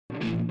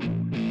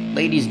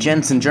Ladies,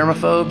 gents, and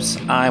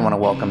germaphobes, I want to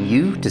welcome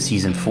you to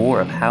Season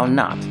 4 of How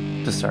Not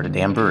to Start a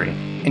Damn Brewery.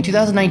 In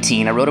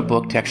 2019, I wrote a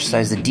book to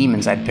exercise the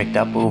demons I'd picked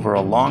up over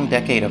a long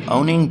decade of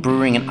owning,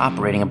 brewing, and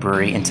operating a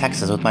brewery in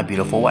Texas with my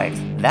beautiful wife.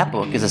 That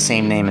book is the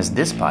same name as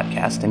this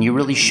podcast, and you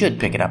really should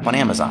pick it up on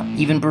Amazon.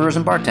 Even brewers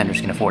and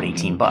bartenders can afford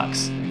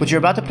 $18. What you're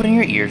about to put in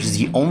your ears is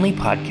the only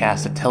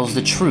podcast that tells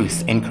the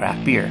truth in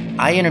craft beer.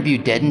 I interview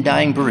dead and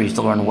dying breweries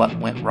to learn what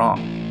went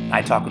wrong.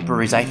 I talk with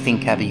breweries I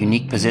think have a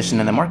unique position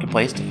in the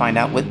marketplace to find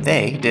out what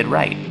they did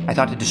right. I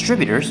talk to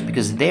distributors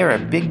because they're a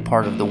big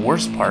part of the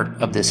worst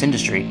part of this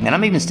industry, and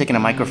I'm even sticking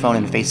a microphone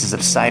in the faces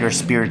of cider,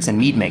 spirits, and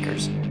mead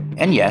makers.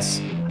 And yes,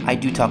 I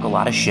do talk a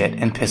lot of shit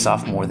and piss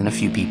off more than a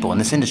few people in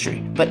this industry.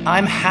 But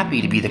I'm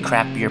happy to be the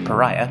craft beer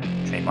pariah,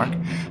 trademark,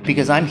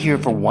 because I'm here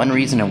for one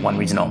reason and one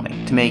reason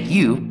only, to make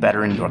you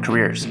better in your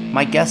careers.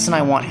 My guests and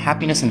I want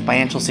happiness and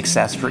financial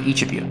success for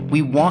each of you.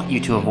 We want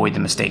you to avoid the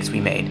mistakes we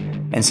made.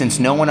 And since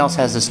no one else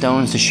has the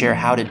stones to share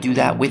how to do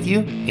that with you,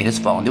 it has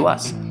fallen to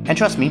us. And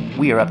trust me,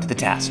 we are up to the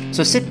task.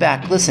 So sit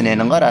back, listen in,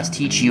 and let us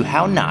teach you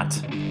how not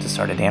to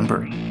start a damn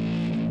brewery.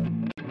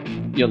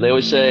 You know, they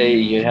always say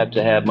you have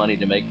to have money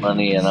to make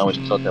money, and I always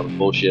thought that was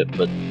bullshit.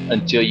 But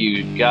until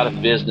you got a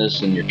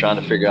business and you're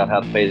trying to figure out how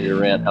to pay the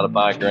rent, how to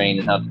buy grain,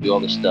 and how to do all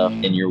this stuff,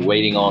 and you're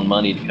waiting on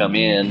money to come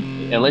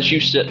in, unless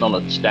you're sitting on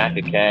a stack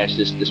of cash,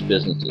 this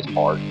business is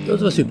hard.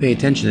 Those of us who pay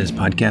attention to this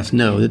podcast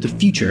know that the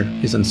future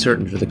is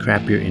uncertain for the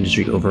craft beer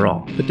industry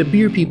overall. But the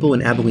beer people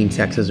in Abilene,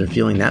 Texas are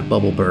feeling that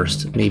bubble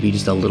burst maybe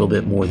just a little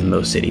bit more than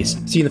most cities.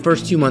 See, in the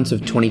first 2 months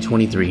of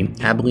 2023,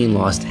 Abilene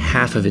lost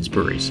half of its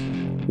breweries.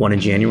 One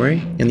in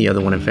January and the other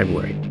one in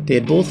February. They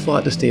had both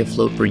fought to stay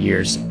afloat for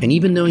years, and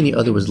even knowing the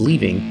other was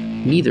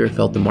leaving, neither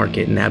felt the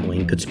market in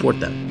Abilene could support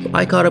them. So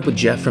I caught up with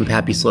Jeff from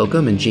Pappy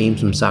Slocum and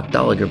James from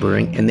Sockdolliger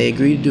Brewing, and they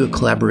agreed to do a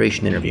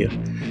collaboration interview.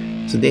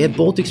 So they had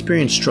both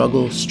experienced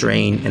struggle,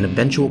 strain, and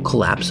eventual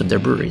collapse of their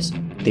breweries.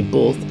 They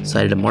both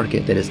cited a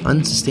market that is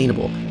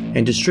unsustainable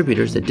and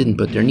distributors that didn't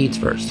put their needs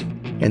first.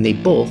 And they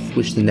both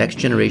wish the next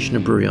generation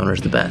of brewery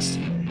owners the best,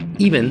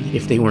 even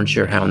if they weren't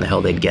sure how in the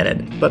hell they'd get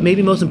it. But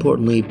maybe most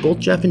importantly, both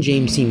Jeff and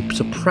James seemed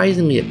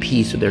surprisingly at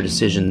peace with their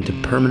decision to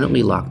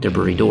permanently lock their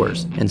brewery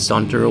doors and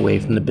saunter away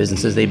from the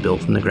businesses they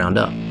built from the ground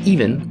up,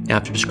 even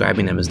after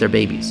describing them as their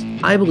babies.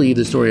 I believe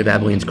the story of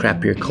Abilene's craft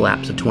beer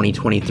collapse of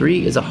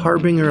 2023 is a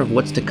harbinger of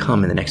what's to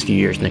come in the next few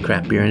years in the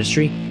craft beer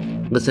industry.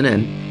 Listen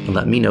in and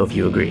let me know if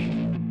you agree.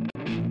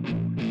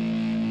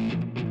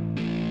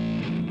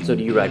 So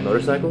do you ride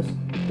motorcycles?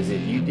 Because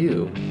if you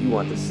do, you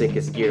want the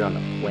sickest gear on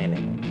the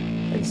planet.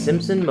 And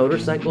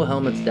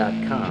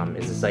SimpsonMotorcycleHelmets.com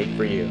is the site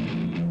for you.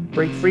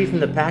 Break free from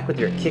the pack with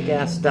your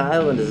kick-ass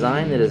style and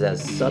design that is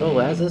as subtle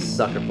as a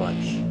sucker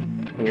punch.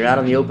 When you're out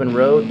on the open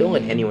road, don't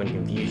let anyone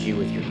confuse you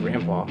with your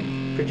grandpa.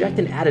 Project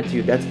an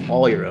attitude that's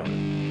all your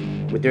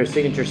own. With their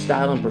signature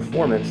style and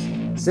performance,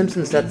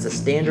 Simpson sets the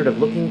standard of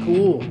looking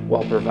cool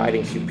while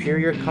providing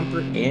superior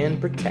comfort and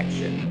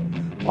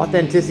protection.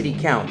 Authenticity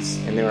counts,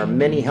 and there are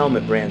many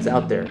helmet brands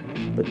out there,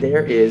 but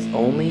there is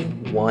only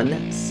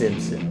one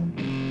Simpson.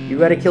 You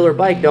got a killer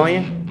bike, don't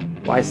you?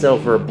 Why settle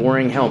for a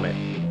boring helmet?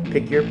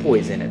 Pick your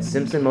poison at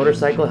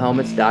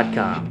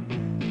SimpsonMotorcycleHelmets.com.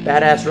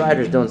 Badass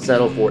riders don't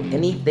settle for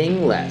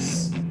anything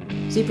less.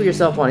 See for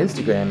yourself on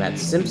Instagram at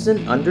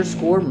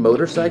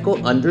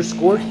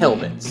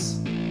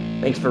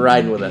Simpson_motorcycle_helmets. Thanks for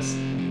riding with us.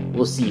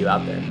 We'll see you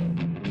out there.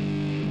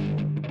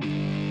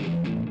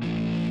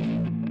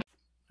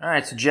 All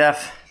right, so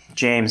Jeff,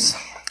 James,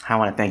 I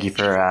want to thank you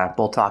for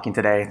both talking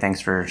today. Thanks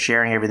for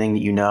sharing everything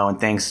that you know, and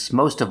thanks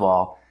most of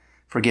all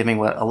for giving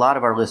what a lot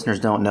of our listeners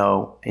don't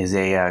know is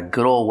a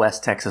good old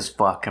West Texas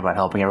fuck about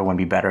helping everyone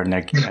be better in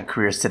their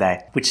careers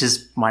today, which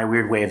is my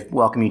weird way of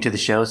welcoming you to the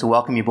show. So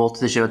welcome you both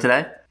to the show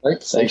today.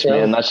 Thanks,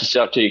 man. Nice to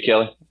talk to you,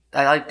 Kelly.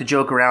 I like to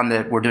joke around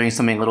that we're doing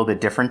something a little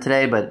bit different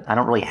today, but I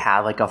don't really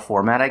have like a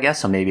format, I guess,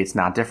 so maybe it's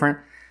not different.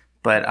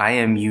 But I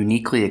am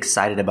uniquely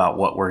excited about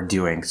what we're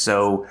doing.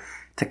 So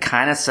to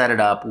kind of set it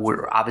up,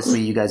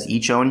 obviously you guys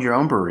each owned your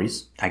own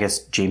breweries. I guess,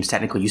 James,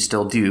 technically you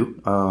still do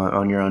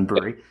own your own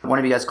brewery. One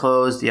of you guys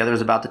closed, the other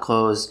is about to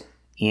close.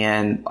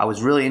 And I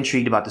was really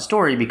intrigued about the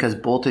story because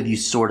both of you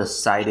sort of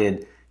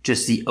cited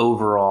just the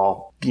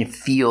overall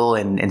feel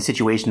and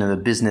situation of the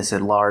business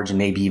at large, and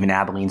maybe even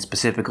Abilene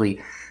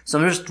specifically. So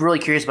I'm just really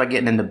curious about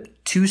getting into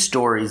two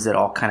stories that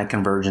all kind of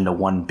converge into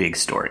one big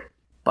story.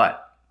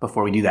 But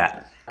before we do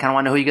that, I kind of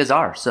want to know who you guys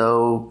are.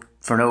 So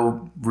for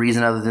no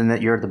reason other than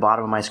that you're at the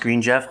bottom of my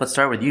screen, Jeff, let's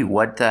start with you.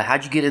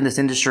 How'd you get in this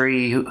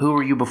industry? Who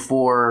were you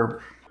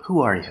before?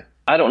 Who are you?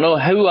 I don't know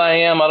who I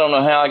am. I don't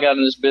know how I got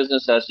in this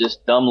business. That's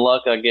just dumb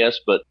luck, I guess.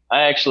 But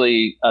I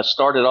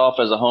started off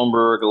as a home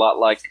brewer, a lot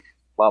like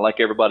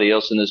everybody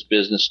else in this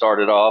business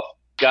started off.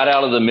 Got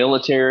out of the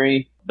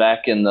military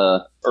back in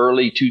the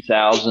early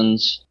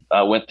 2000s.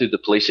 I went through the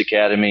police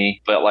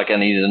academy. Felt like I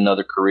needed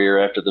another career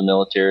after the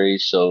military,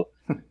 so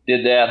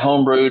did that.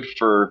 Homebrewed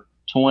for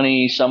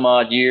 20 some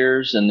odd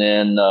years, and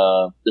then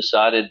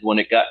decided when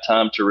it got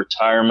time to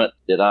retirement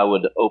that I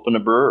would open a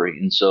brewery.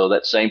 And so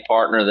that same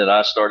partner that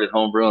I started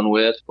homebrewing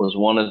with was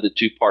one of the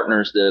two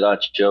partners that I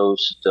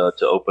chose to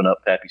open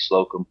up Pappy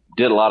Slocum.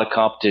 Did a lot of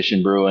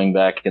competition brewing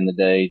back in the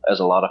day, as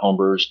a lot of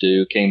homebrewers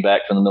do. Came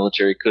back from the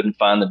military, couldn't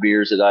find the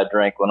beers that I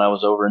drank when I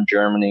was over in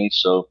Germany,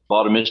 so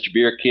bought a Mr.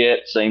 Beer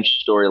kit. Same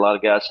story a lot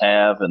of guys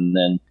have, and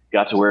then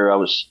got to where I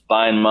was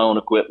buying my own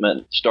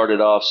equipment. Started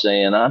off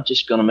saying, I'm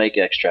just going to make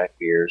extract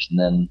beers, and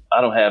then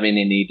I don't have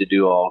any need to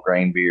do all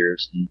grain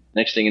beers. And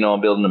next thing you know,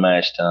 I'm building a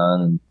mash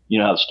tun, and you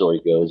know how the story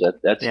goes.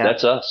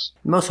 That's us.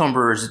 Most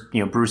homebrewers,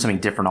 brew something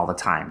different all the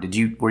time.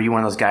 Were you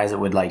one of those guys that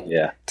would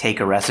take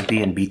a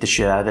recipe and beat the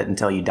shit out of it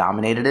until you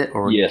dominated it?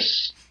 Or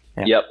yes.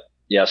 Yeah. Yep.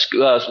 Yes,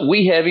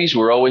 wee heavies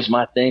were always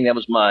my thing. That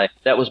was my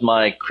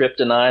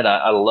kryptonite.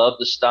 I loved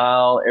the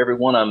style. Every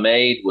one I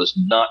made was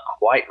not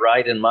quite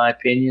right in my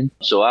opinion.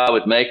 So I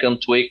would make them,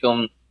 tweak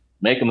them,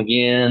 make them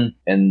again,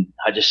 and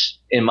I just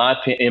in my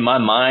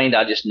mind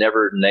I just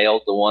never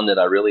nailed the one that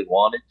I really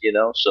wanted.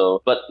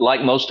 So, but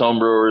like most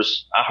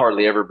homebrewers, I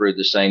hardly ever brewed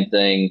the same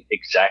thing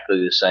exactly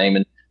the same,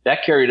 and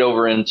that carried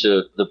over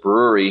into the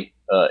brewery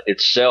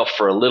itself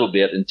for a little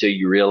bit until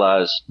you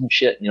realize, oh,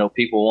 shit,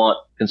 people want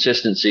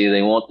consistency.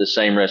 They want the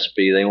same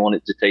recipe. They want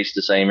it to taste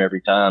the same every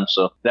time.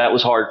 So that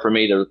was hard for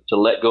me to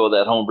let go of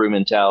that homebrew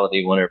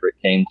mentality whenever it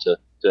came to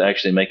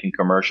actually making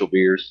commercial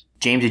beers.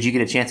 James, did you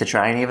get a chance to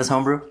try any of his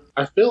homebrew?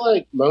 I feel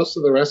like most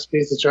of the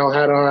recipes that y'all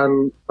had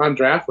on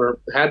draft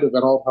had to have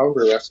been all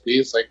homebrew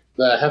recipes. Like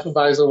the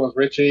Hefeweizen was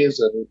Richie's,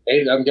 and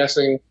I'm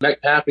guessing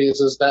Neck Pappy's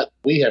is that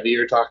wee heavy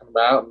you're talking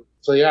about.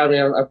 So yeah, I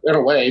mean, in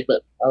a way,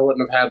 but I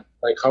wouldn't have had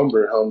like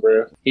homebrew.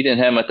 He didn't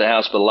have them at the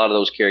house, but a lot of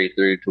those carried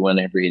through to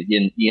whenever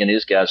he and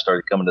his guys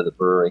started coming to the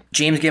brewery.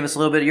 James, give us a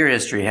little bit of your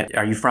history.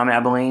 Are you from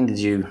Abilene? Did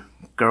you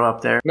grow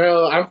up there?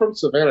 No, I'm from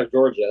Savannah,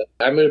 Georgia.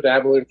 I moved to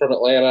Abilene from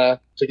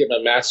Atlanta to get my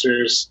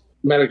master's.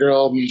 Met a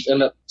girl and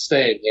ended up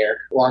staying here.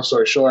 Long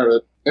story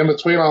short, in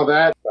between all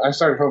that, I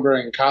started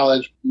homebrewing in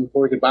college.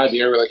 Before we could buy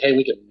beer, we're like, hey,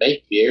 we can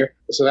make beer.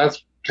 So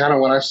that's kind of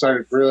when I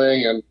started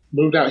brewing, and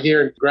moved out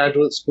here in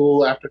graduate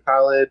school after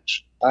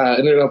college.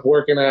 Ended up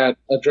working at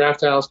a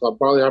draft house called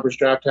Barley Harper's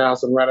Draft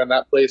House and running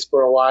that place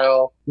for a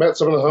while. Met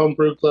some of the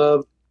homebrew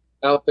club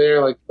out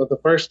there. But the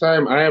first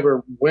time I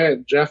ever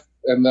went, Jeff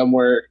and them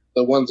were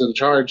the ones in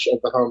charge of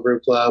the homebrew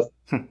club.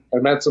 I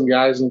met some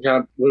guys and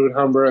kind of brewed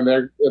homebrew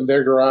in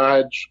their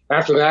garage.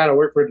 After that, I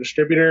worked for a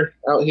distributor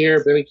out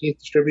here, Benny Keith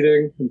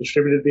Distributing, and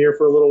distributed beer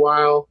for a little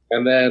while.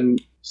 And then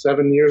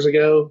 7.5 years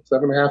ago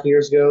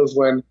is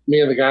when me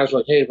and the guys were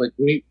like, hey,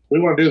 we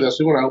want to do this.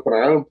 We want to open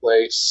our own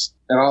place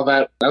and all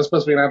that. I was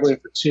supposed to be in Abilene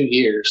for 2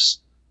 years.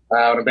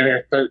 I've been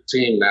here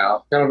 13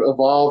 now. Kind of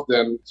evolved,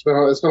 and it's been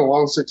a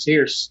long 6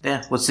 years.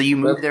 Yeah. Well, so you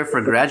moved there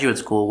for graduate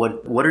school.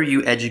 What are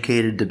you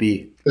educated to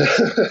be?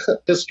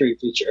 History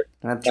teacher.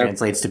 That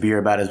translates to beer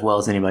about as well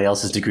as anybody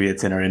else's degree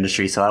that's in our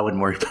industry, so I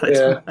wouldn't worry about it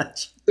too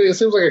much. It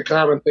seems like a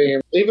common theme.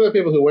 Even the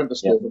people who went to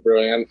school for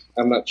brewing,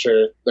 I'm not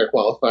sure they're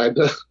qualified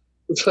to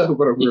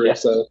open a brewery.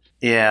 So.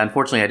 Yeah,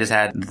 unfortunately, I just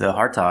had the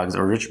Hartogs,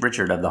 or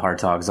Richard of the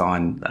Hartogs,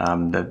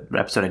 on the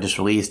episode I just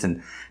released,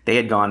 and they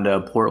had gone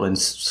to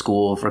Portland's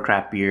school for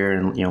craft beer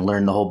and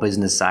learned the whole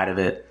business side of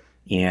it.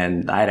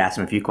 And I had asked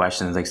them a few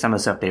questions. Like some of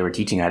the stuff they were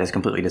teaching, I just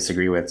completely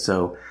disagree with.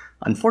 So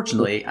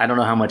unfortunately, I don't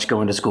know how much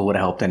going to school would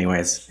have helped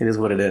anyways. It is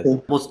what it is. Yeah.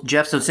 Well,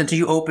 Jeff, so since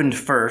you opened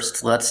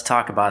first, let's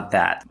talk about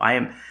that. I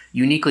am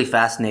uniquely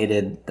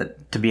fascinated,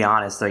 to be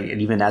honest,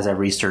 even as I've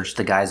researched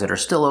the guys that are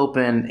still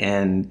open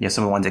and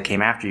some of the ones that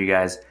came after you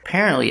guys.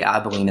 Apparently,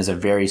 Abilene is a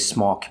very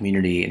small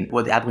community.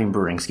 Abilene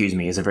Brewing,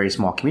 is a very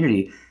small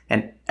community.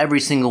 And every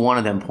single one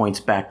of them points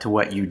back to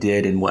what you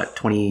did in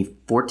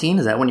 2014?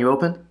 Is that when you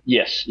opened?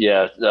 Yes.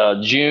 Yeah.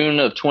 June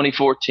of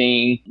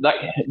 2014. Like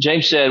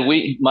James said,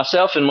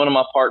 myself and one of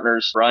my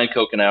partners, Brian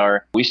Kokenauer,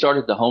 we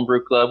started the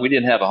Homebrew Club. We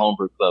didn't have a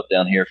Homebrew Club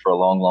down here for a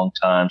long, long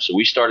time. So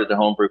we started the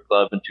Homebrew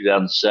Club in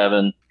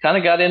 2007. Kind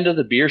of got into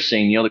the beer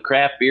scene. The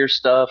craft beer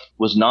stuff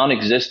was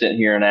non-existent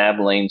here in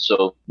Abilene.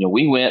 So,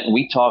 we went and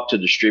we talked to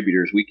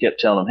distributors. We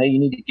kept telling them, hey, you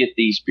need to get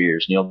these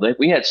beers.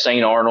 We had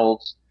St.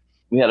 Arnold's.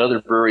 We had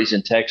other breweries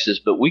in Texas,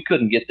 but we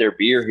couldn't get their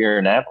beer here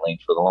in Abilene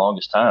for the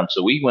longest time.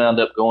 So we wound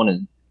up going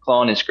and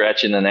clawing and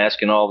scratching and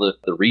asking all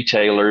the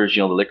retailers,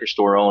 the liquor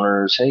store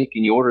owners, hey,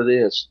 can you order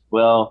this?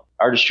 Well,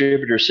 our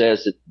distributor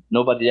says that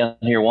nobody down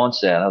here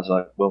wants that. I was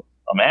like, well,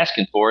 I'm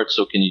asking for it,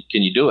 so can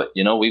you do it?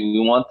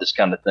 We want this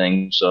kind of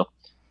thing. So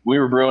we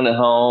were brewing at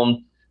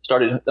home.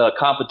 Started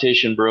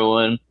competition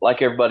brewing.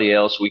 Like everybody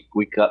else,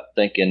 we kept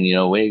thinking,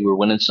 we're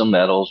winning some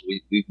medals.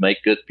 We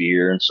make good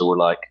beer. And so we're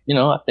like,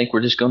 I think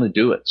we're just going to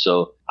do it.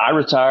 So I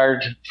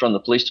retired from the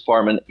police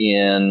department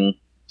in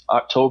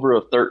October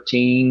of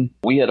 13.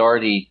 We had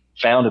already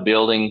found a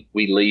building.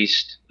 We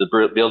leased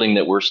the building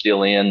that we're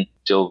still in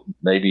till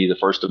maybe the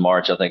 1st of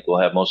March. I think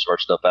we'll have most of our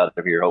stuff out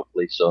of here,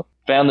 hopefully. So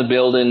found the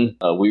building.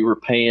 We were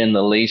paying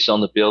the lease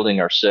on the building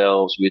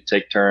ourselves. We'd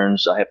take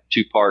turns. I have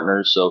 2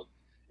 partners. So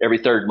every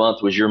 3rd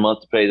month was your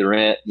month to pay the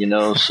rent,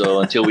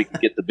 so until we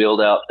could get the build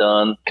out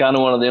done. Kind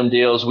of one of them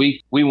deals.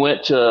 We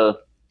went to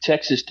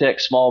Texas Tech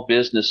Small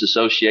Business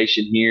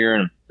Association here,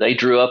 and they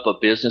drew up a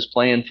business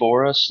plan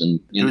for us. And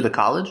through the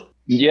college?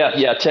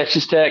 Yeah.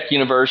 Texas Tech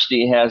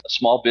University has a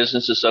small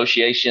business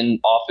association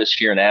office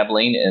here in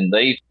Abilene, and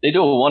they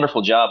do a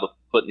wonderful job of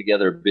putting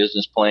together a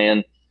business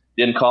plan.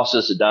 Didn't cost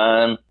us a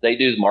dime. They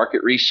do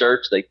market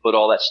research. They put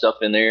all that stuff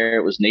in there.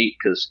 It was neat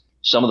because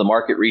some of the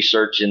market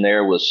research in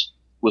there was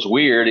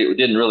weird. It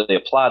didn't really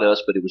apply to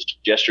us, but it was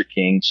Jester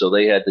King. So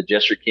they had the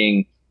Jester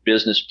King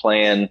business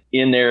plan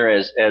in there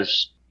as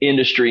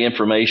industry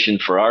information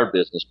for our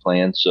business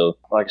plan. So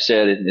like I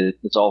said,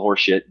 it's all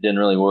horseshit. It didn't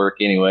really work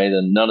anyway.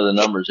 Then none of the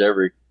numbers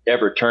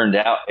ever turned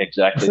out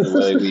exactly the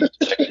way we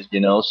expected,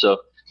 So,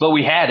 but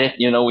we had it,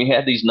 we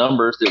had these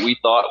numbers that we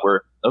thought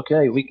were,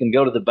 okay, we can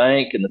go to the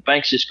bank and the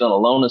bank's just going to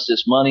loan us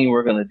this money.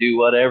 We're going to do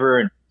whatever.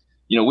 And,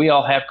 we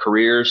all have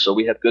careers, so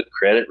we have good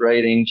credit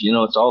ratings.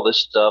 It's all this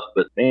stuff.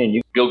 But, man,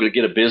 you go to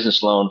get a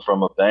business loan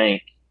from a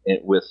bank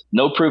with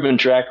no proven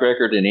track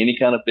record in any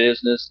kind of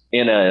business,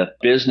 in a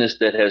business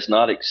that has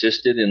not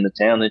existed in the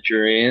town that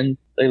you're in.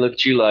 They look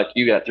at you like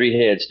you got three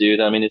heads,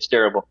 dude. I mean, it's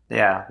terrible.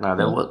 Yeah,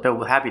 no, they're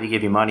happy to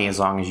give you money as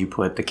long as you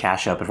put the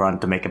cash up in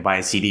front to make it buy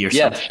a CD or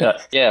something.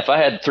 Yeah, if I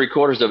had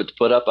 3/4 of it to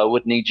put up, I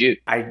wouldn't need you.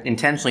 I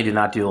intentionally did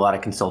not do a lot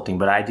of consulting,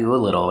 but I do a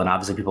little, and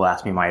obviously people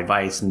ask me my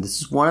advice, and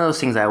this is one of those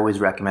things I always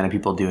recommend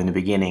people do in the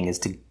beginning is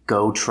to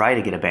go try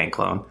to get a bank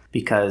loan,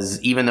 because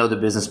even though the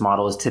business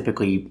model is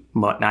typically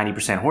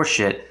 90%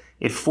 horseshit,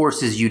 it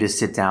forces you to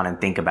sit down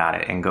and think about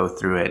it and go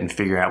through it and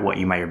figure out what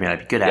you might or may not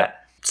be good at.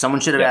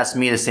 Someone should have asked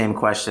me the same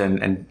question,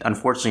 and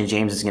unfortunately,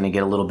 James is going to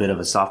get a little bit of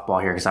a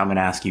softball here because I'm going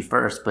to ask you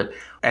first. But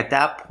at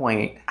that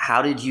point,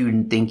 how did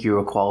you think you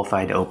were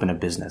qualified to open a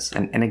business?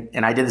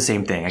 And I did the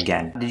same thing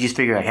again. Did you just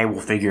figure, hey,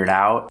 we'll figure it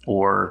out,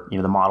 or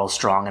the model's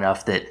strong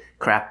enough that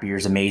craft beer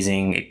is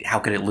amazing? How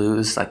could it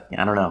lose? I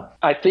don't know.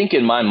 I think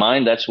in my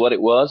mind, that's what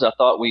it was. I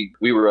thought we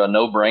were a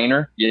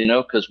no-brainer,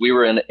 because we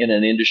were in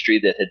an industry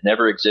that had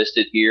never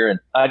existed here. And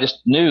I just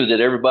knew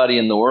that everybody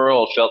in the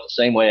world felt the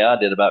same way I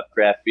did about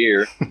craft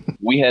beer.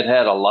 We had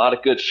a lot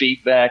of good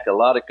feedback, a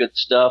lot of good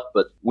stuff.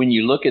 But when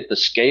you look at the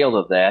scale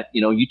of that,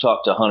 you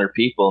talk to 100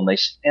 people and they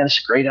say, man, it's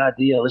a great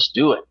idea. Let's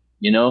do it.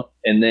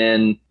 And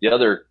then the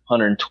other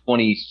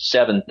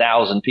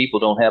 127,000 people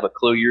don't have a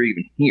clue you're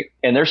even here.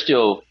 And they're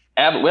still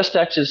West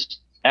Texas,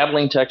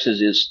 Abilene, Texas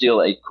is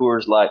still a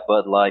Coors Light,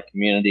 Bud Light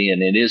community,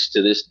 and it is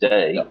to this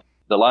day. Yeah.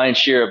 The lion's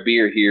share of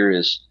beer here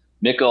is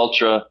Mick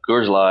Ultra,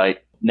 Coors Light,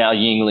 now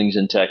Yuenglings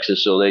in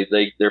Texas, so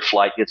their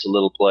flight gets a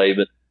little play.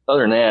 But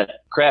other than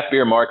that, craft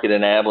beer market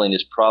in Abilene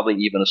is probably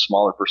even a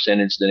smaller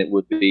percentage than it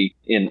would be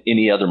in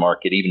any other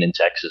market, even in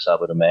Texas, I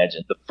would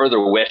imagine. The further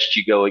west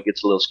you go, it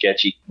gets a little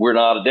sketchy. We're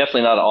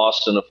definitely not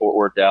Austin, the Fort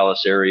Worth,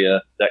 Dallas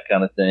area, that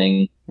kind of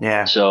thing.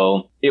 Yeah.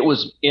 So it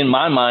was, in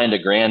my mind, a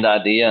grand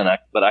idea,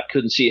 but I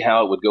couldn't see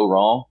how it would go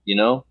wrong.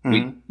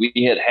 Mm-hmm. We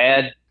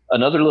had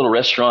another little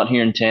restaurant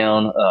here in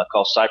town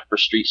called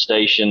Cypress Street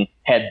Station,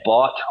 had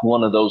bought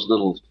one of those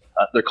little,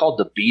 they're called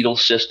the Beetle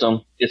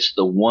system. It's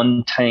the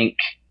one tank.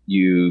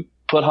 You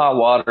put hot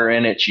water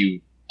in it, you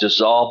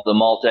dissolve the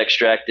malt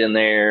extract in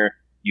there,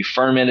 you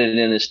ferment it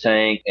in this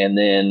tank, and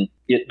then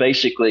it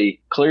basically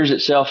clears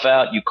itself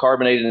out. You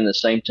carbonate it in the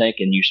same tank,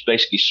 and you're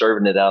basically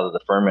serving it out of the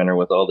fermenter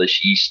with all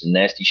this yeast and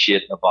nasty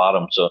shit in the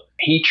bottom. So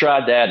he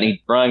tried that, and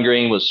Brian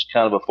Green was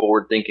kind of a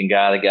forward-thinking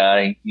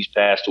guy. He's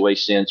passed away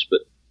since,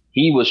 but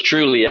he was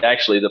truly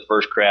actually the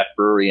first craft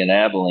brewery in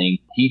Abilene.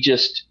 He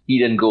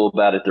didn't go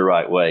about it the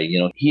right way.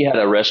 He had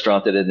a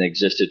restaurant that hadn't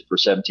existed for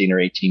 17 or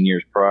 18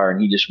 years prior,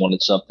 and he just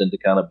wanted something to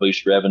kind of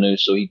boost revenue.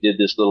 So he did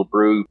this little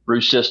brew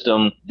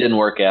system. Didn't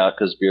work out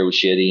because beer was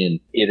shitty,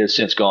 and it has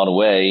since gone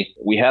away.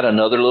 We had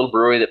another little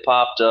brewery that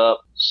popped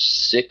up.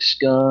 Six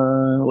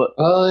Gun. What?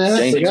 Oh, yeah.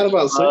 I forgot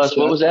about Six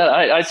Gun. What was that?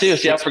 I too.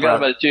 See, I forgot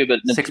about it too. But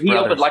he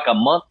opened like a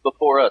month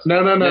before us.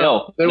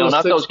 No. There was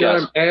not Six those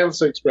guys. Gun and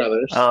Six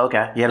Brothers. Oh,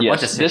 okay. You had a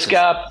bunch of sixes. This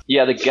guy,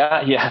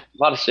 a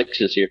lot of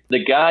sixes here.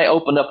 The guy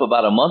opened up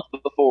about a month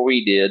before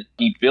we did.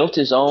 He built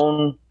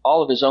all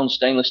of his own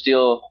stainless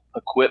steel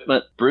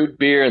equipment, brewed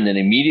beer, and then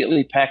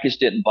immediately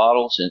packaged it in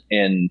bottles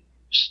and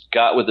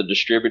got with a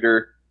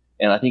distributor.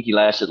 And I think he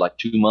lasted like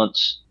 2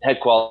 months, had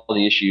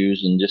quality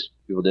issues, and just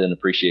people didn't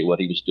appreciate what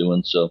he was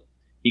doing. So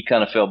he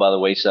kind of fell by the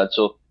wayside.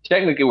 So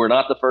technically we're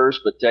not the first,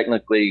 but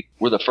technically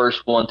we're the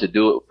first one to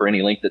do it for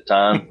any length of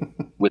time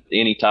with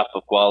any type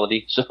of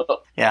quality. So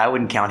yeah, I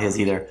wouldn't count his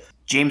either.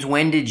 James,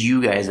 when did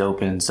you guys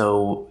open?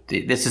 So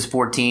this is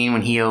 14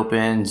 when he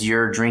opens.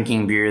 You're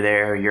drinking beer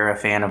there. You're a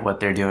fan of what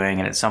they're doing.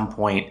 And at some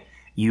point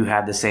you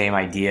had the same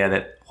idea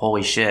that,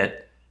 holy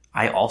shit,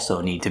 I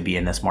also need to be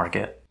in this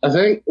market. I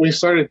think we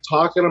started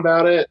talking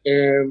about it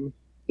in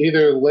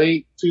either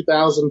late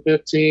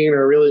 2015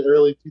 or really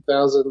early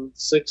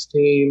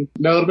 2016.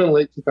 No, it would have been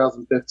late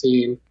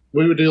 2015.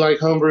 we would do like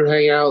homebrew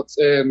hangouts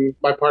in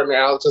my partner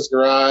Alex's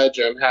garage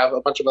and have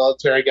a bunch of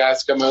military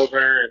guys come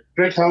over and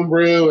drink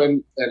homebrew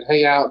and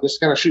hang out, just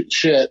kind of shoot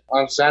shit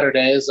on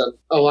Saturdays. And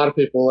a lot of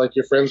people, like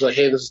your friends, are like,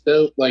 hey, this is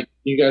dope. Like,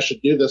 you guys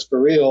should do this for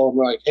real. And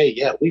we're like, hey,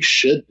 yeah, we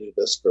should do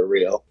this for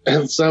real.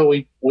 And so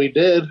we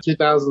did.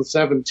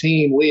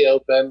 2017, we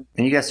opened.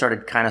 And you guys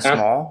started kind of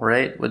small,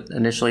 right?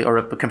 Initially,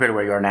 or compared to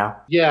where you are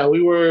now? Yeah,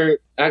 we were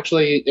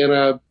actually in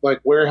a like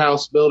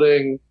warehouse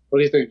building. What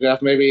do you think,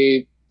 Jeff?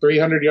 Maybe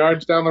 300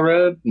 yards down the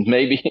road?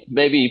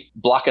 Maybe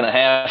block and a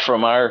half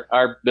from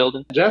our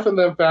building. Jeff and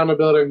them found a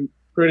building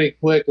pretty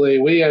quickly.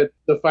 We had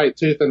to fight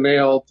tooth and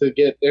nail to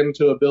get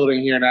into a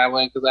building here in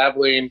Abilene, because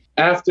Abilene,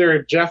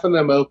 after Jeff and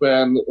them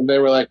opened, they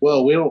were like,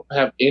 well, we don't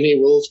have any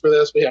rules for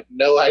this. We have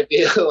no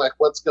idea like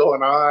what's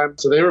going on.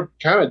 So they were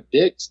kind of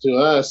dicks to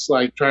us,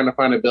 like trying to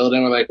find a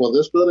building. We're like, well,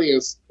 this building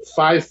is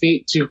 5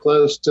 feet too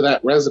close to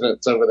that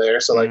residence over there.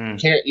 So like, you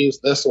can't use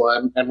this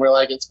one. And we're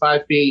like, it's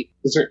 5 feet.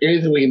 Is there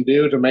anything we can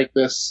do to make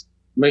this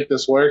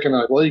work? And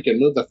they're like, well, you can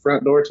move the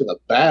front door to the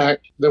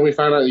back. Then we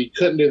found out you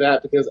couldn't do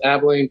that because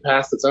Abilene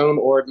passed its own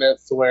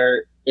ordinance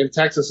where in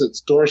Texas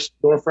it's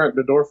storefront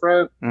to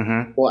doorfront.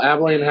 Mm-hmm. Well,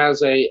 Abilene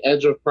has a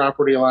edge of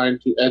property line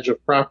to edge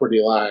of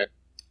property line.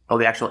 Oh,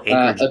 the actual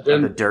acreage of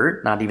the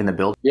dirt, not even the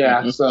building.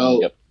 Yeah,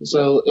 Mm-hmm.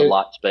 so the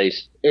lot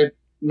space. It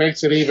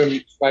makes it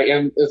even like,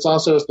 and it's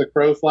also as the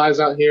crow flies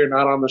out here,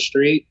 not on the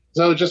street.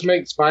 So it just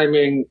makes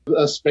finding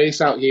a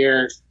space out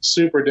here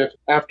super difficult.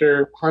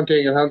 After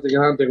hunting,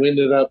 we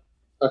ended up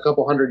a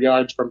couple 100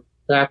 yards from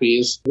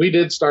Pappy's. We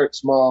did start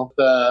small.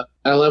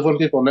 I love when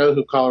people know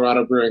who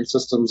Colorado Brewing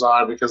Systems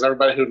are, because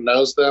everybody who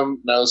knows them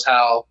knows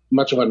how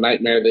much of a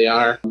nightmare they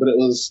are. But it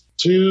was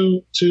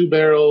two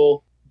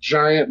barrel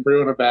giant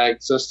brew in a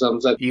bag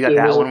systems. You got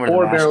that one where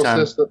the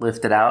mash tun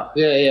lifted out?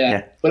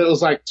 Yeah. But it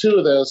was like two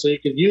of those, so you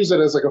could use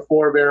it as like a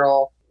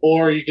 4-barrel,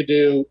 or you could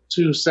do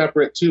two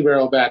separate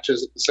 2-barrel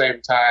batches at the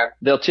same time.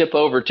 They'll tip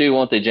over too,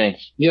 won't they,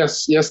 James?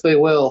 Yes, they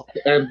will,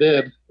 and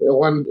did.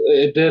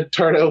 It did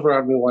turn over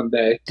on me one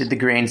day. Did the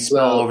grain spill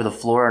over the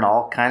floor and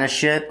all kind of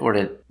shit, or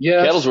did?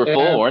 Yes, kettles were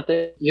full, weren't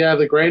they? Yeah,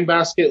 the grain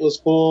basket was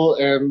full,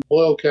 and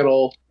boil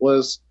kettle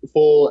was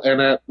full,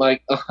 and at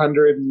like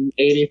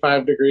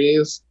 185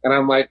 degrees. And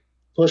I'm like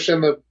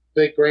pushing the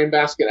big grain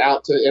basket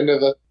out to the end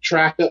of the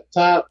track up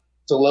top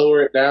to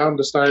lower it down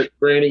to start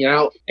graining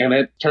out, and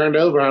it turned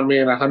over on me,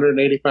 and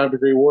 185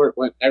 degree wort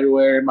went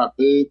everywhere in my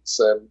boots.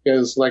 And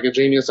because like a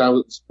genius, I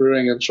was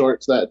brewing in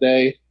shorts that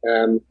day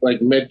and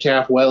like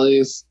mid-calf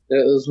wellies.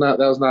 That was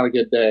not a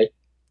good day.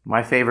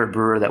 My favorite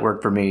brewer that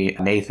worked for me,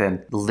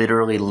 Nathan,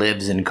 literally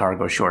lives in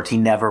cargo shorts. He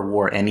never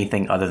wore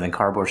anything other than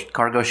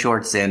cargo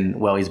shorts and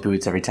wellies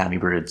boots every time he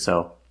brewed.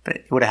 So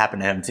it would have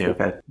happened to him too.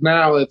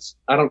 Now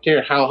I don't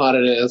care how hot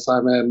it is.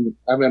 I'm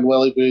in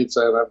welly boots,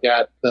 and I've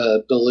got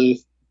the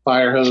Duluth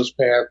fire hose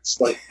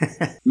pants. Like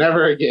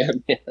never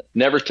again.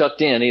 Never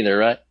tucked in either,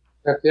 right?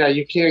 Yeah,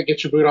 you can't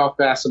get your boot off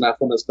fast enough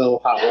when it's still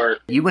hot work.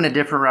 You went a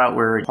different route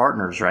where you're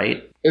partners,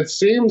 right? It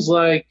seems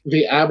like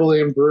the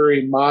Abilene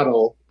brewery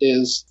model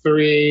is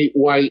 3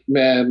 white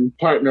men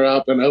partner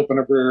up and open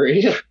a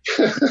brewery.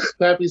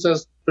 Pappy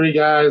says 3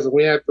 guys, and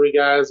we had 3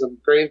 guys, and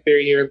Grain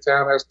Theory here in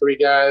town has 3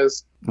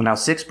 guys. Well, now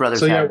Six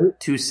Brothers had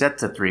 2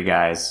 sets of 3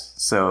 guys,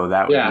 so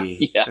that would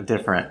be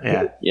different.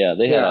 Yeah,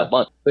 they had a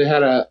bunch. They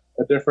had a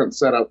different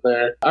setup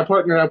there. I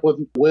partnered up with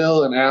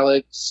Will and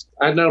Alex.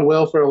 I'd known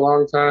Will for a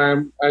long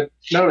time. I'd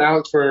known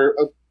Alex for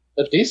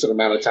a decent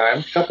amount of time,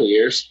 a couple of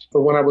years, for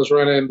when I was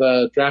running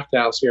the draft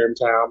house here in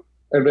town.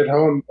 I'd been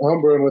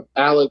homebrewing with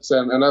Alex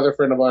and another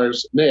friend of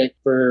ours, Nick,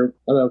 for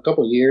a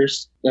couple of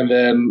years. And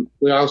then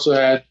we also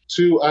had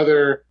 2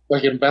 other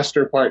like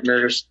investor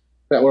partners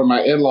that were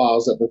my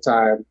in-laws at the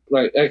time.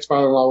 My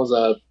ex-father-in-law was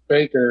a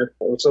banker,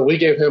 so we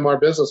gave him our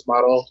business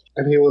model,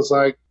 and he was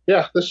like,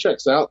 yeah, this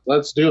checks out.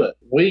 Let's do it.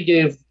 We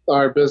gave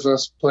our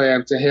business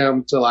plan to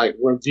him to like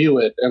review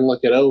it and look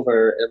it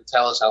over and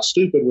tell us how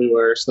stupid we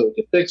were so we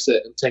could fix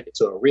it and take it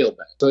to a real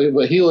bank. So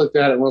but he looked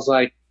at it and was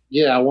like,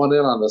 yeah, I want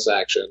in on this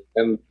action.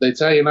 And they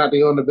tell you not to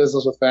go into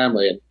business with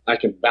family, and I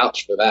can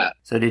vouch for that.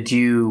 So did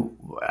you,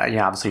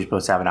 obviously you're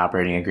supposed to have an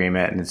operating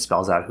agreement and it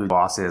spells out who the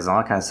boss is and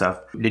all that kind of stuff.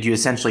 Did you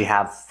essentially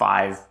have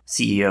 5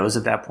 CEOs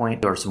at that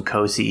point, or some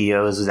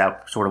co-CEOs? Is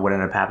that sort of what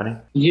ended up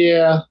happening?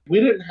 Yeah, we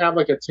didn't have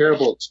like a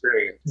terrible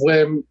experience.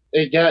 When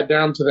it got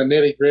down to the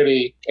nitty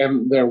gritty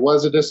and there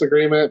was a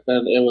disagreement,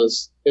 then it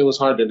was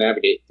hard to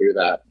navigate through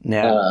that.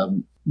 Yeah.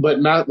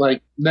 But not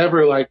like,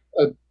 never like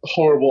a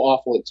horrible,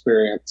 awful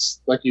experience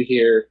like you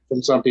hear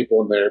from some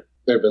people and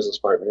their business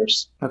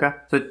partners. Okay.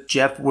 So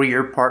Jeff, were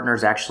your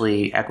partners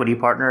actually equity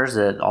partners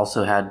that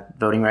also had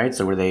voting rights,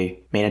 or were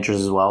they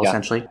managers as well,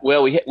 essentially?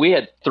 Well, we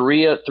had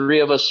three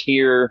of us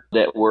here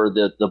that were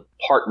the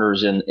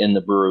partners in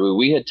the brewery.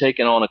 We had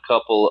taken on a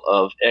couple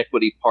of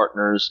equity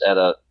partners at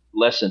a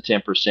less than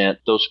 10%.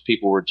 Those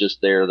people were just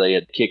there. They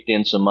had kicked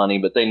in some money,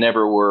 but they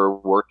never were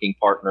working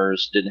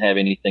partners, didn't have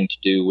anything to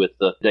do with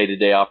the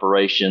day-to-day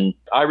operation.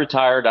 I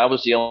retired. I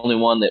was the only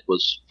one that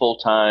was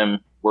full-time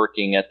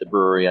working at the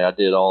brewery. I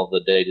did all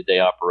the day-to-day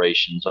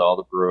operations, all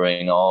the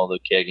brewing, all the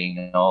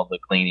kegging, all the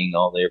cleaning,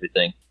 all the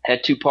everything.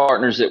 Had two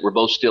partners that were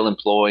both still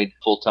employed,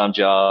 full-time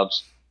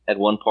jobs. Had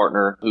one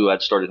partner who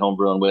I'd started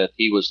homebrewing with.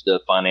 He was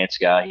the finance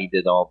guy. He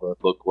did all the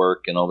book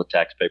work and all the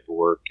tax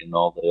paperwork and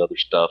all the other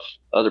stuff.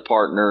 Other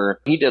partner,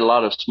 he did a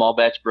lot of small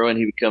batch brewing.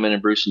 He would come in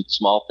and brew some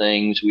small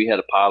things. We had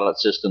a pilot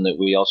system that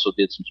we also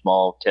did some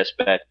small test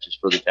batches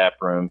for the tap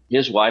room.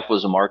 His wife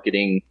was a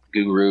marketing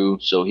guru,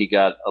 so he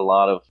got a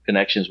lot of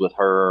connections with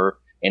her.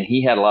 And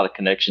he had a lot of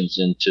connections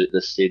into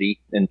the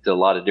city, into a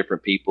lot of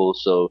different people.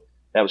 So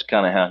that was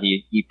kind of how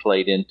he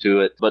played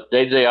into it. But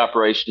day-to-day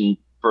operation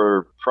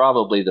for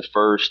probably the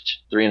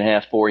first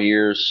 3.5, 4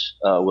 years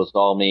was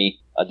all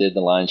me. I did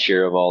the lion's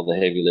share of all the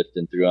heavy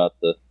lifting throughout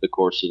the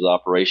course of the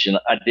operation.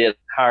 I did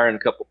hire a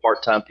couple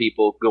part-time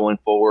people going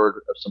forward,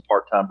 some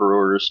part-time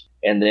brewers.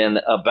 And then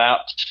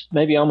about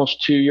maybe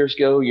almost 2 years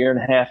ago, year and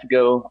a half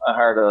ago, I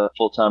hired a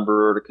full-time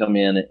brewer to come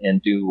in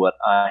and do what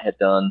I had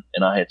done.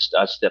 And I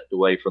stepped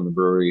away from the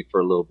brewery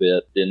for a little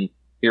bit. Then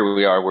here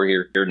we are. We're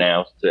here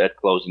now at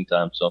closing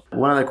time. So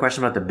one other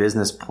question about the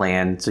business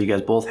plan. So you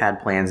guys both had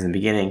plans in the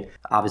beginning.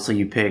 Obviously,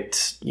 you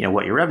picked,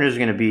 what your revenues are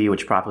going to be, what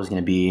your profit was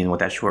going to be, and what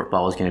that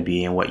shortfall was going to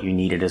be, and what you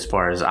needed as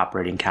far as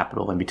operating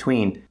capital in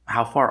between.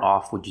 How far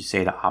off would you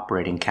say the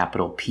operating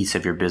capital piece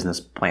of your business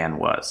plan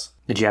was?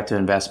 Did you have to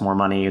invest more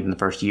money in the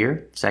first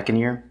year, second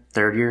year,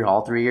 third year,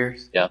 all 3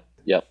 years?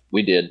 Yeah,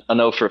 we did. I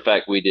know for a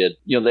fact we did.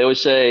 They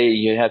always say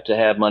you have to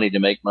have money to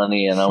make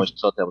money, and I always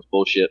thought that was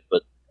bullshit,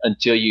 but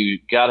until you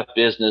got a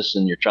business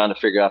and you're trying to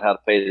figure out how to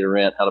pay the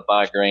rent, how to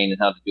buy grain, and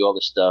how to do all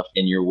this stuff,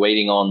 and you're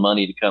waiting on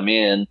money to come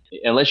in,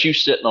 unless you're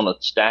sitting on a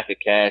stack of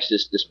cash,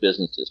 this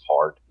business is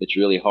hard. It's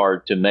really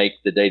hard to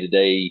make the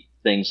day-to-day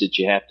things that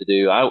you have to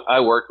do. I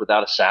worked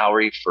without a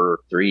salary for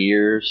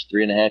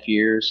 3.5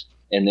 years,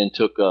 and then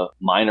took a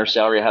minor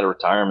salary. I had a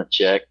retirement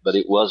check, but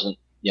it wasn't,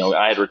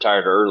 I had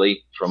retired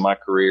early from my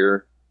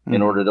career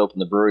in order to open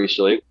the brewery.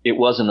 So it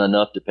wasn't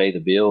enough to pay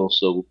the bills.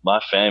 So my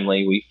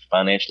family, we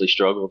financially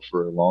struggled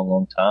for a long,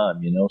 long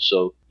time,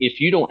 So if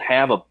you don't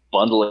have a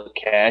bundle of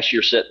cash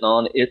you're sitting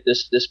on,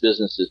 this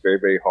business is very,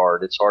 very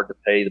hard. It's hard to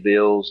pay the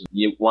bills.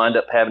 You wind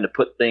up having to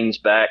put things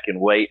back and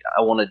wait.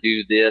 I want to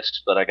do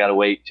this, but I got to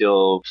wait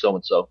till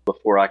so-and-so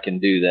before I can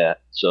do that.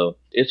 So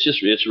it's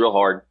real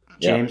hard.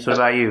 James, what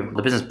about you?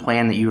 The business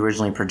plan that you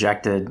originally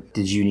projected,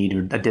 did you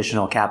need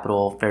additional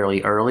capital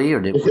fairly early,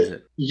 or was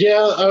it?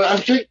 Yeah, I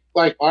think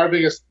our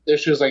biggest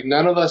issue is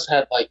none of us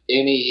had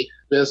any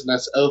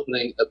business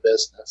opening a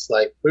business.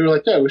 We were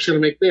yeah, we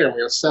should make beer and we're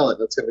going to sell it.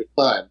 That's going to be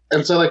fun.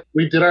 And so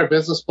we did our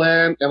business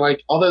plan and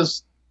all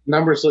those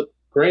numbers look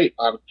great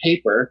on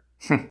paper.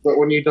 But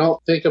when you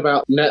don't think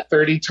about net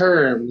 30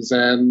 terms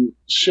and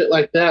shit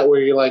like that, where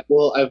you're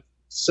well, I've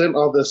sent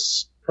all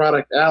this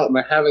product out and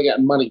I haven't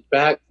gotten money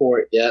back for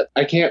it yet.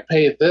 I can't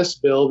pay this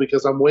bill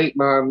because I'm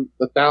waiting on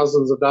the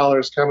thousands of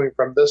dollars coming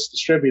from this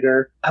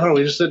distributor. I don't know.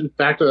 We just didn't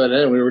factor that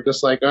in. We were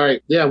just all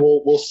right, yeah,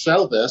 we'll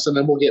sell this and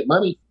then we'll get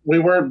money. We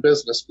weren't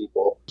business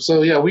people.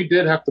 So yeah, we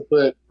did have to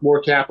put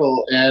more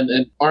capital in,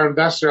 and our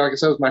investor, like I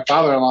said, was my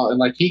father-in-law,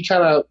 and he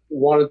kind of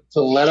wanted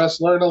to let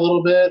us learn a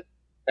little bit.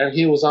 And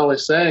he was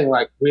always saying,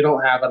 we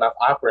don't have enough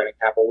operating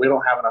capital. We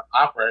don't have enough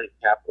operating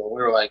capital.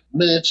 We were like,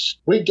 Mitch,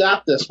 we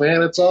got this,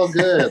 man. It's all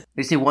good.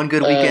 You see one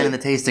good weekend in the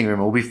tasting room,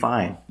 we'll be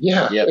fine.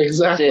 Yeah,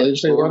 exactly.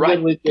 We're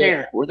right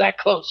there. We're that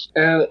close.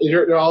 And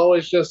you're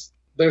always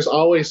there's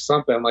always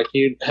something.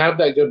 You have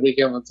that good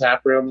weekend in the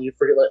tap room, and you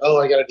forget, oh,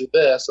 I got to do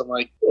this.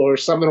 And or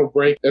something will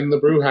break in the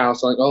brew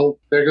house. Oh,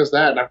 there goes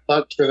that. And I'm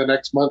fucked for the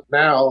next month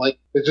now.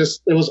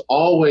 It was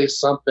always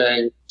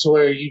something to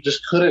where you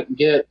just couldn't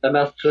get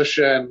enough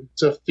cushion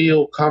to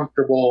feel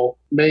comfortable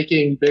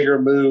making bigger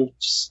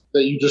moves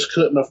that you just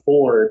couldn't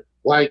afford.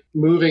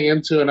 Moving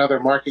into another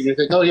market, you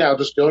think, oh yeah, I'll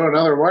just go to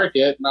another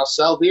market and I'll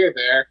sell beer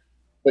there.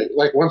 But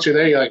once you're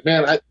there, you're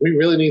man, we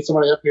really need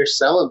somebody up here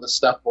selling this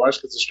stuff for us,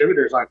 because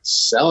distributors aren't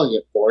selling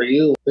it for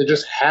you. They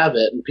just have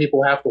it and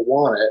people have to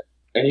want it.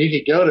 And you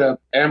could go to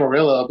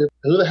Amarillo,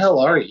 who the hell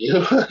are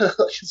you?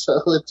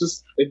 So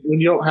when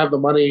you don't have the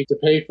money to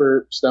pay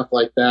for stuff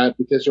like that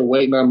because you're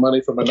waiting on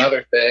money from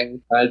another thing,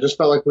 I just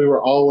felt like we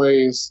were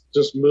always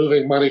just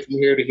moving money from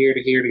here to here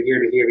to here to here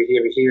to here to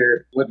here to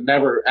here, with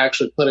never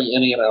actually putting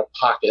any in our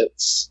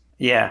pockets.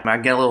 Yeah, I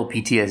get a little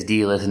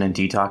PTSD listening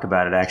to you talk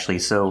about it, actually.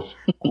 So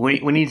we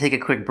need to take a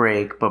quick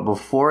break. But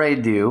before I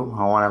do,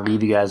 I want to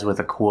leave you guys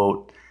with a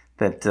quote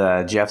that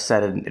Jeff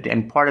said,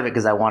 and part of it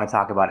because I want to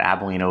talk about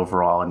Abilene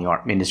overall and the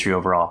art industry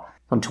overall.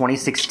 In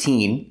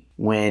 2016,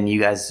 when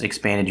you guys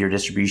expanded your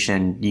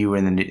distribution, you were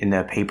in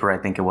the paper, I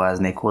think it was,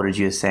 and they quoted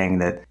you as saying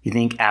that you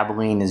think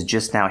Abilene is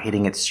just now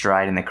hitting its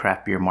stride in the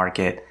craft beer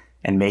market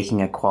and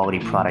making a quality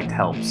product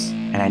helps.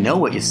 And I know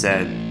what you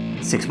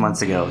said 6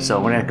 months ago. So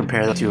we're going to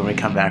compare the two when we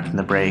come back from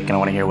the break, and I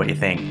want to hear what you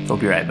think. We'll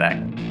be right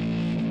back.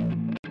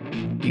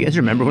 You guys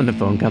remember when the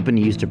phone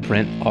company used to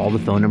print all the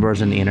phone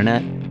numbers on the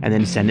internet and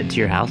then send it to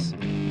your house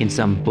in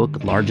some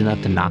book large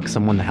enough to knock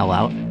someone the hell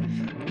out?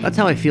 That's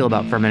how I feel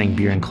about fermenting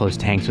beer in closed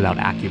tanks without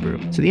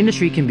AccuBrew. So the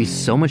industry can be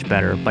so much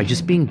better by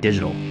just being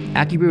digital.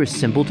 AccuBrew is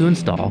simple to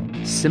install,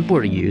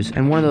 simpler to use,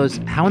 and one of those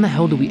how in the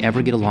hell do we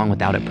ever get along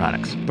without it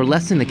products. For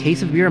less than the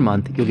case of beer a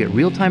month, you'll get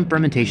real-time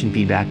fermentation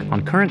feedback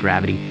on current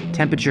gravity,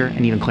 temperature,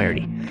 and even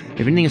clarity.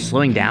 If anything is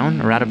slowing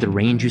down or out of the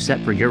range you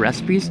set for your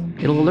recipes,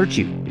 it'll alert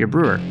you, your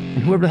brewer, and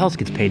whoever else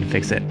gets paid to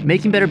fix it.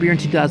 Making better beer in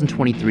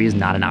 2023 is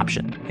not an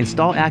option.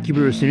 Install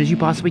AccuBrew as soon as you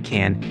possibly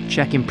can,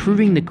 check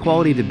improving the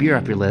quality of the beer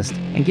off your list,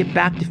 and get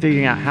back to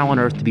figuring out how on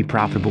earth to be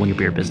profitable in your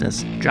beer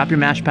business. Drop your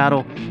mash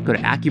paddle, go to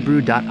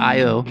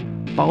accubrew.io,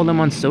 follow them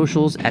on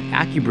socials at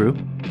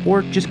AccuBrew,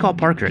 or just call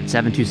Parker at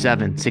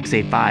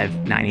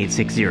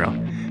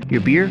 727-685-9860.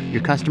 Your beer,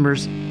 your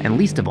customers, and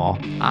least of all,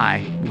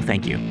 I will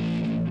thank you.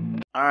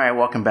 All right,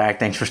 welcome back.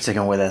 Thanks for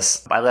sticking with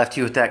us. I left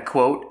you with that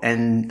quote,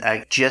 and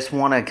I just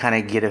want to kind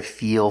of get a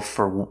feel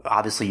for,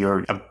 obviously,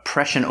 your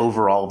impression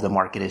overall of the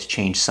market has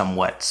changed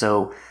somewhat.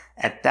 So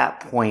at that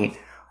point,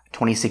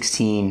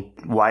 2016,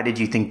 why did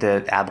you think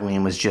that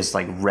Abilene was just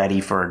like ready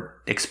for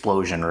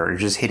explosion or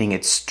just hitting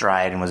its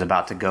stride and was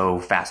about to go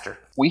faster?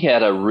 We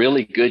had a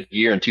really good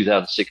year in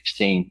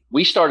 2016.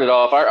 We started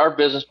off, our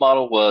business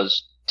model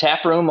was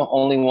tap room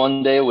only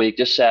one day a week,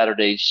 just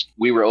Saturdays.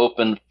 We were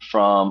open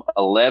from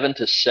 11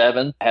 to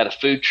 7, had a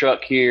food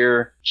truck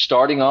here.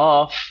 Starting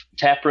off,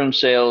 tap room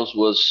sales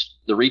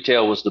the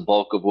retail was the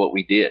bulk of what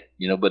we did,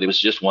 but it was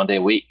just one day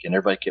a week. And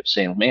everybody kept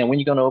saying, man, when are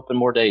you going to open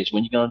more days?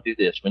 When are you going to do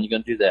this? When are you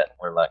going to do that? And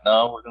we're like,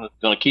 no, we're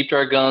going to keep to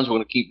our guns. We're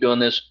going to keep doing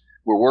this.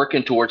 We're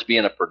working towards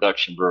being a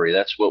production brewery.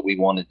 That's what we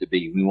wanted to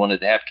be. We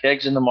wanted to have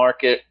kegs in the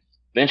market.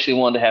 Eventually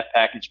wanted to have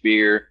packaged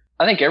beer.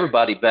 I think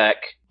everybody back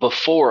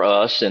before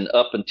us and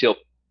up until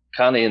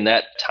kind of in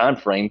that time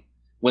frame,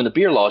 when the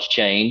beer laws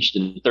changed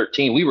in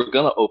 2013, we were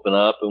going to open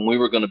up and we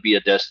were going to be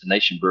a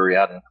destination brewery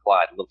out in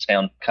Clyde, a little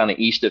town kind of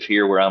east of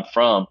here where I'm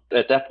from.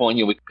 At that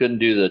point, we couldn't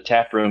do the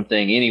tap room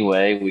thing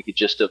anyway. We could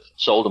just have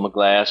sold them a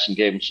glass and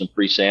gave them some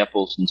free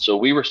samples. And so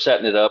we were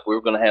setting it up. We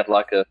were going to have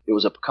it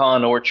was a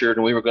pecan orchard,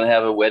 and we were going to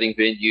have a wedding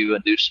venue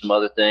and do some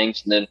other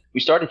things. And then we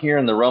started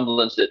hearing the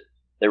rumblings that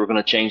they were going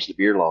to change the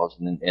beer laws,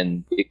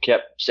 and it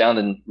kept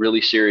sounding really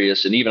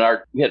serious. And even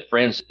we had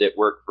friends that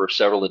worked for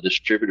several of the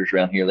distributors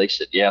around here. They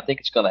said, yeah, I think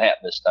it's going to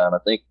happen this time. I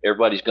think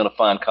everybody's going to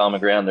find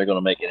common ground. They're going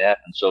to make it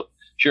happen. So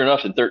sure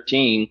enough, in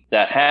 2013,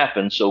 that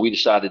happened. So we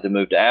decided to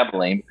move to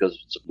Abilene because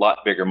it's a lot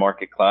bigger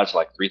market. Clyde's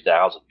like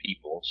 3,000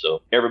 people.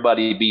 So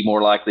everybody would be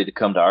more likely to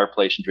come to our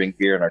place and drink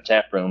beer in our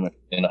tap room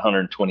in a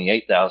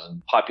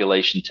 128,000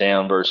 population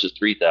town versus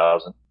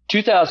 3,000.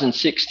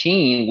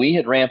 2016, we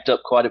had ramped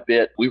up quite a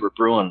bit. We were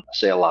brewing, I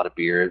say a lot of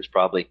beer. It was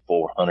probably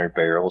 400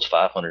 barrels,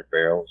 500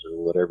 barrels,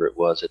 or whatever it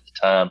was at the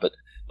time. But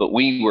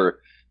we were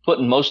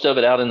putting most of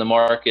it out in the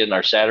market, and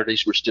our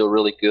Saturdays were still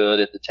really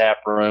good at the tap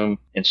room.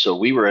 And so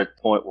we were at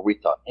the point where we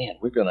thought, man,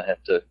 we're going to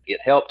have to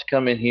get help to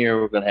come in here.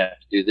 We're going to have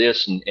to do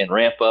this and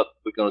ramp up.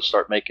 We're going to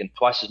start making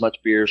twice as much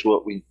beer as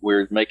what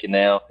we're making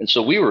now. And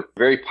so we were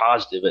very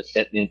positive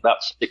in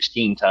about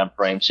 16 time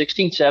frame.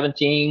 16,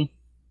 17.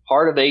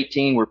 Part of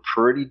 18 were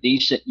pretty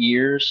decent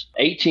years.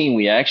 18,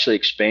 we actually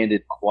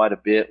expanded quite a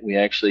bit. We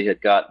actually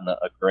had gotten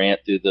a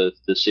grant through the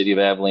city of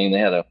Abilene. They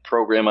had a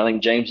program. I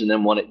think James and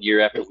them won it year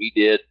after we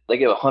did. They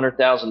gave a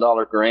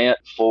 $100,000 grant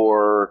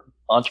for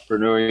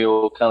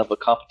entrepreneurial kind of a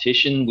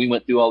competition. We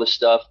went through all this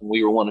stuff, and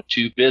we were one of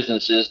 2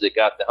 businesses that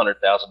got the $100,000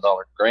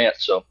 grant.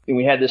 So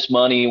we had this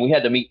money, and we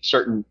had to meet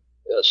certain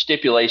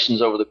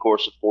stipulations over the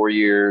course of 4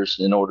 years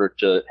in order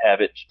to have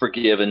it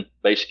forgiven.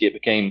 Basically, it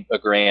became a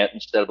grant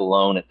instead of a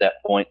loan at that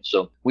point.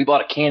 So we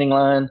bought a canning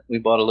line. We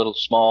bought a little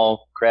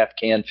small craft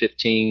can,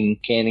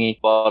 15 canning,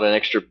 bought an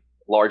extra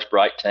large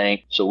bright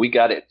tank. So we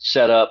got it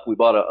set up. We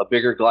bought a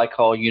bigger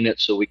glycol unit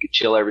so we could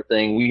chill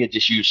everything. We had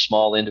just used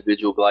small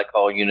individual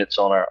glycol units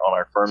on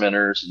our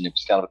fermenters, and it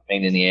was kind of a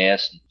pain in the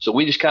ass. And so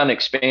we just kind of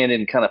expanded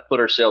and kind of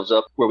put ourselves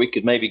up where we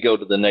could maybe go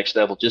to the next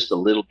level just a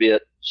little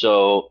bit.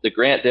 So the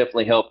grant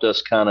definitely helped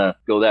us kind of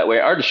go that way.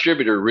 Our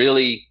distributor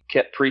really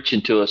kept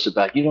preaching to us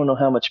about, you don't know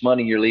how much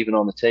money you're leaving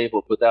on the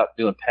table without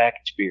doing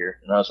packaged beer.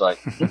 And I was like,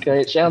 okay,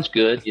 it sounds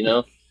good,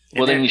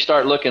 Well, then you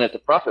start looking at the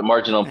profit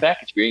margin on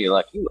packaged beer, and you're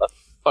like, you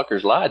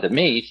fuckers lied to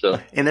me. So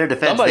in their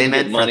defense, somebody's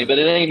getting money, but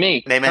it ain't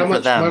me. They meant for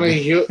them.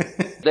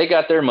 They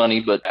got their money,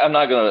 but I'm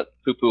not going to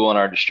poo-poo on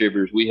our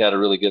distributors. We had a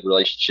really good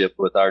relationship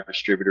with our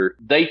distributor.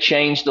 They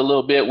changed a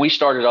little bit. We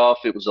started off,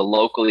 it was a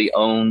locally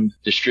owned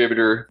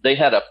distributor. They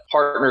had a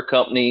partner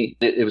company.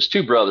 It was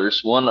 2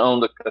 brothers. One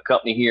owned a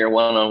company here,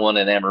 one owned one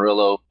in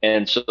Amarillo.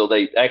 And so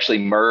they actually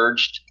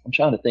merged. I'm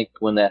trying to think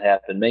when that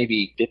happened,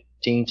 maybe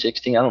 15,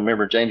 16. I don't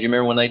remember. James, you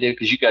remember when they did?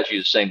 Because you guys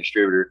use the same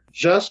distributor.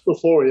 Just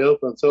before we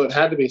opened, so it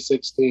had to be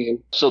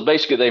 16. So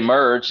basically they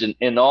merged,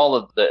 and all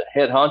of the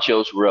head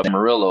honchos were up in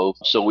Amarillo.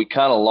 So we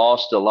kind of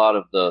lost a lot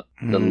of the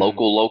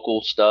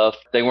local stuff.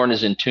 They weren't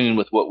as in tune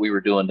with what we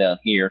were doing down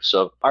here.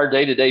 So our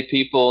day-to-day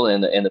people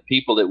and the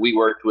people that we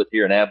worked with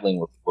here in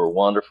Abilene were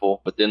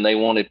wonderful. But then they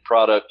wanted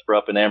product for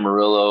up in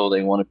Amarillo.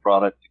 They wanted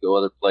product to go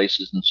other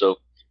places. And so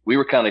we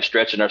were kind of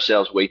stretching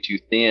ourselves way too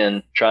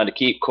thin, trying to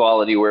keep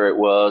quality where it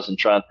was and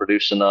trying to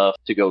produce enough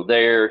to go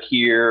there,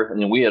 here.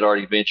 And then we had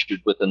already ventured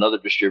with another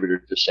distributor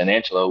to San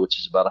Angelo, which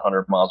is about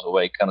 100 miles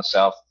away, kind of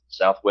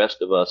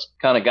southwest of us.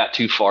 Kind of got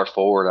too far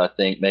forward, I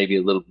think, maybe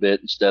a little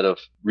bit, instead of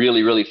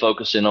really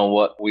focusing on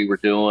what we were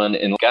doing.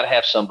 And got to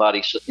have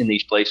somebody in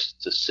these places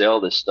to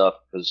sell this stuff,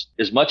 because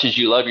as much as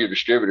you love your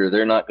distributor,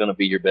 they're not going to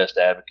be your best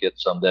advocate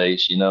some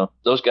days. You know,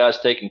 those guys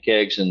taking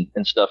kegs and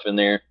stuff in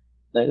there,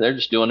 they're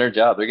just doing their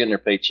job. They're getting their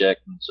paycheck.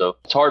 And so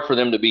it's hard for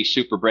them to be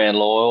super brand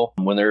loyal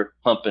when they're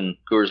pumping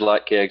Coors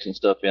Light kegs and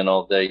stuff in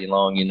all day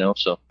long, you know.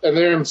 So, and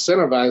they're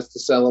incentivized to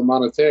sell them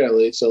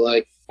monetarily. So,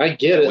 like, I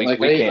get it. We I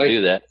can't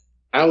do that.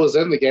 I was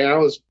in the game. I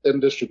was in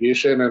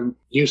distribution, and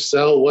you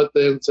sell what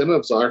the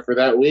incentives are for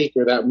that week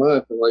or that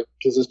month, and like,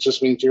 because it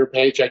just means your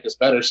paycheck is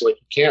better. So like,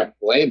 you can't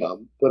blame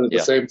them, but at the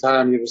same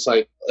time, you're just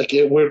like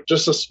we're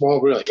just a small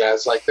brewery,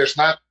 guys. Like, there's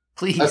not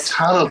a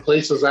ton of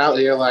places out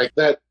here like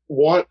that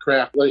want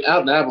craft. Like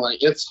out in Abilene,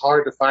 it's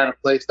hard to find a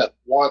place that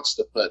wants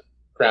to put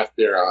craft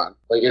beer on.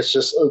 Like,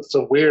 it's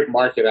a weird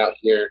market out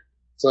here.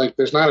 So, like,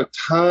 there's not a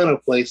ton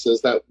of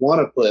places that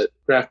want to put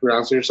craft beer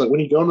on. So you're just like, when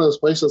you go into those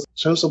places,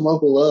 show some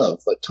local love.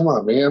 Like, come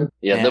on, man.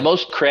 Yeah, the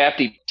most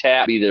crafty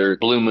tap, either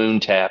Blue Moon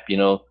tap, you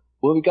know.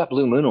 Well, we got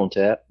Blue Moon on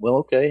tap. Well,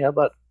 okay, how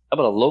about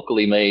a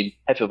locally made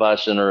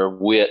Hefeweizen or a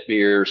wit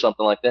beer or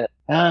something like that?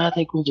 I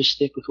think we'll just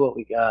stick with what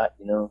we got,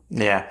 you know.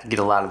 Yeah, get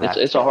a lot of that.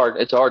 It's a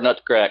hard nut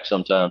to crack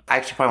sometimes. I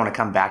actually probably want to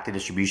come back to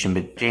distribution,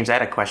 but James, I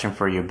had a question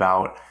for you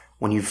about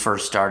when you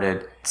first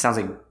started. It sounds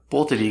like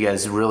both of you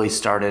guys really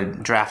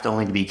started draft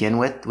only to begin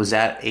with. Was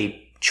that a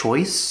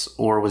choice,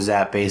 or was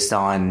that based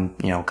on,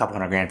 you know, a couple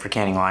 $100,000 for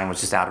canning line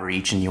was just out of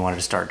reach and you wanted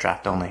to start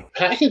draft only?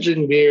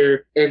 Packaging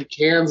beer in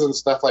cans and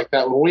stuff like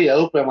that, when we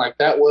opened, like,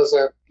 that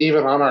wasn't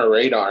even on our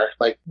radar.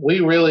 Like, we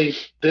really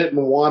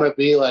didn't want to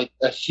be like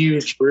a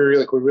huge brewery.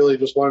 Like, we really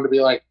just wanted to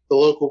be like the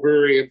local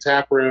brewery and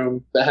tap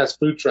room that has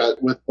food truck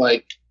with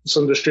like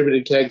some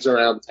distributed kegs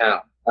around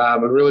town. I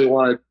really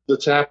wanted the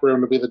tap room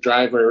to be the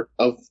driver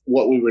of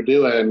what we were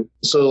doing.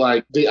 So,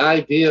 like, the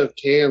idea of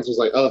cans was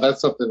like, oh,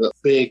 that's something that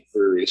big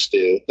breweries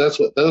do. That's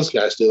what those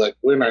guys do. Like,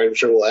 we're not even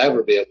sure we'll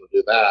ever be able to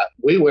do that.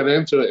 We went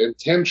into it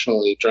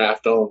intentionally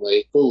draft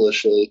only,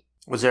 foolishly.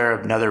 Was there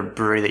another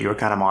brewery that you were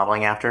kind of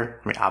modeling after?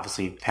 I mean,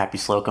 obviously Happy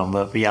Slocum,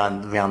 but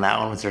beyond that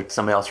one, was there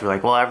somebody else you were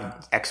like, well, I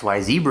have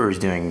XYZ brewers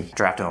doing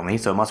draft only,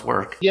 so it must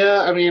work?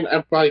 Yeah, I mean,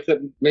 I probably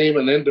couldn't name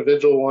an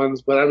individual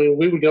ones, but I mean,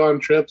 we would go on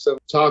trips and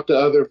talk to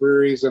other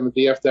breweries in the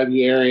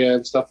DFW area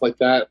and stuff like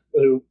that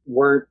who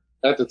weren't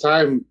at the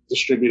time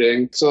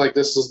distributing. So like,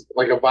 this is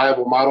like a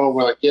viable model. And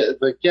we're like,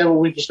 well,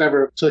 we just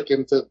never took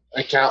into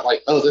account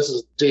like, oh, this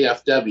is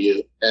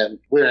DFW and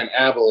we're in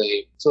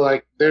Abilene. So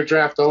like, they're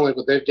draft only,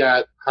 but they've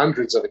got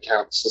hundreds of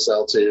accounts to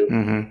sell to.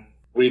 Mm-hmm.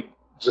 We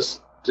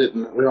just we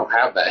don't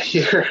have that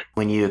here.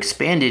 When you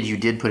expanded, you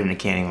did put in a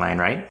canning line,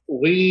 right?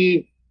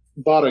 We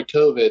bought a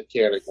COVID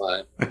canning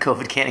line. A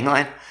COVID canning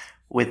line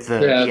with the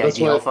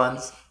EIDL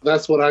funds?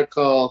 That's what I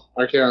call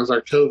our canning lines,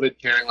 our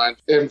COVID canning line.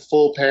 In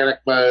full panic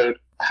mode,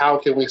 how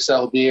can we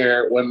sell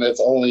beer when it's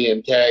only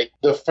in keg?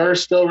 The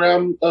first go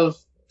round of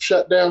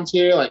shutdowns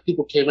here, like,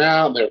 people came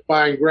out and they were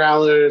buying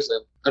growlers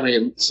and, I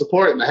mean,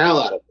 supporting the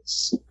hell out of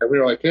us. And we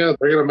were like, yeah,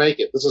 we're going to make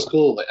it. This is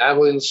cool. Like,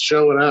 Abilene's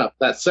showing up.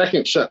 That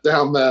second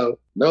shutdown, though,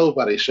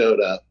 nobody showed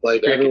up.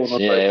 Like, everyone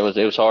was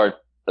it was hard.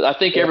 But I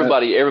think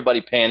everybody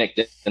panicked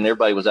and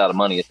everybody was out of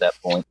money at that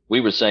point. We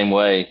were the same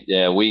way.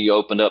 Yeah, we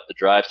opened up the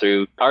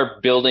drive-through.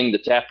 Our building, the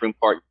taproom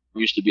part,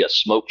 used to be a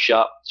smoke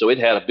shop, so it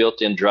had a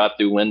built-in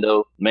drive-through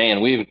window.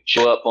 Man, we would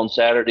show up on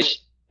Saturdays.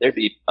 There'd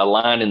be a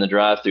line in the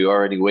drive-through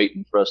already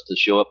waiting for us to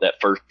show up that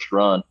first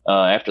run.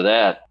 After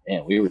that,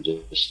 man, we were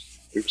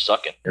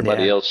sucking.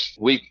 Everybody else,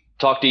 we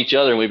talked to each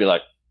other and we'd be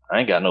like, I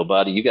ain't got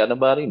nobody. You got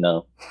nobody?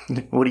 No.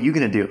 What are you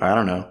going to do? I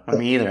don't know.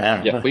 Me either. I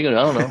don't know. I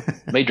don't know.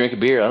 May drink a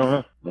beer. I don't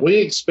know. We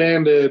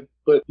expanded,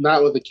 but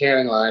not with the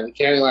canning line. The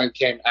canning line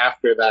came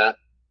after that.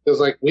 It was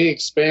like we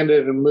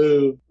expanded and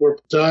moved. We're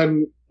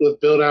done with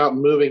build out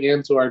and moving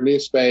into our new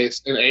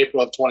space in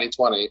April of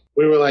 2020.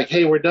 We were like,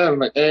 hey, we're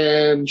done.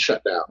 And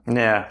shut down.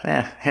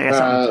 Yeah.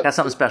 I got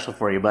something special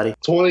for you, buddy.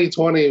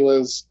 2020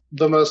 was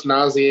the most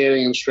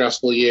nauseating and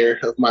stressful year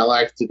of my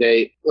life to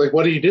date. Like,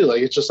 what do you do?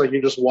 Like, it's just like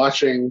you're just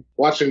watching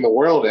the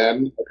world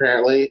end,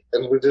 apparently.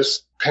 And we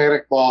just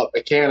panic bought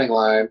a canning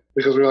line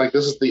because we were like,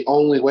 this is the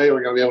only way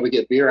we're going to be able to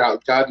get beer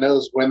out. God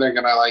knows when they're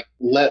going to like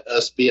let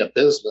us be a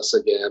business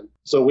again.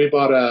 So we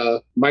bought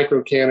a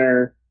micro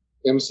canner,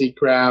 MC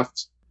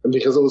Craft. And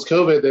because it was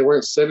COVID, they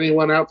weren't sending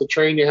anyone out to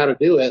train you how to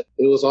do it.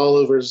 It was all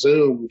over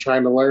Zoom,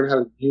 trying to learn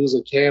how to use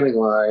a canning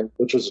line,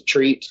 which was a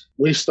treat.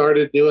 We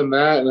started doing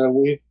that, and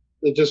then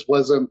it just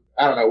wasn't,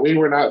 I don't know, we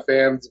were not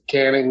fans of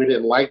canning. We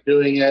didn't like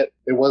doing it.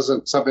 It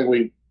wasn't something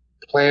we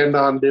planned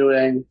on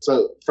doing.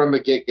 So from the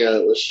get-go,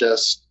 it was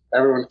just,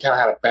 everyone kind of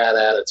had a bad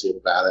attitude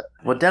about it.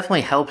 What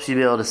definitely helps you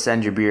be able to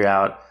send your beer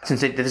out,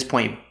 since at this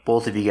point,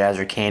 both of you guys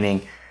are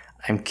canning,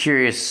 I'm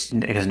curious,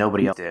 because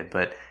nobody else did,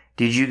 but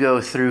Did you go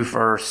through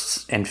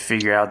first and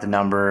figure out the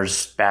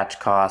numbers, batch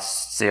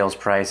costs, sales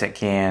price at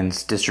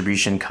cans,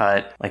 distribution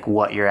cut, like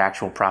what your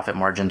actual profit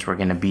margins were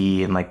going to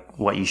be and like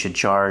what you should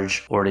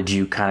charge? Or did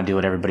you kind of do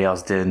what everybody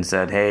else did and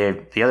said,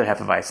 hey, the other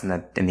half of ice in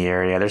the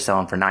area, they're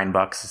selling for $9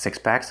 a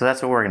 6-pack, so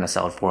that's what we're going to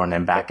sell it for, and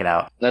then back it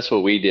out? That's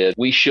what we did.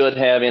 We should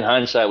have, in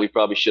hindsight, we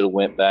probably should have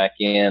went back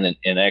in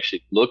and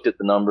actually looked at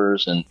the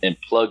numbers and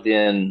plugged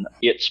in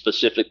it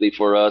specifically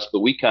for us, but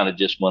we kind of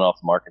just went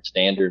off the market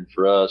standard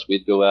for us.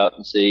 We'd go out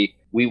and see,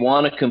 we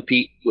want to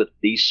compete with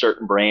these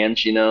certain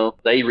brands, you know,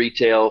 they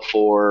retail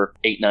for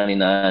 $8.99,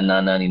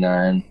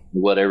 $9.99,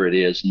 whatever it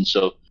is. And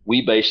so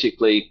we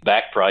basically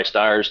back priced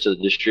ours to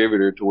the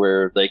distributor to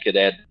where they could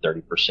add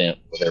 30%,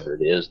 whatever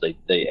it is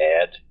they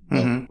add.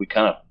 Mm-hmm. We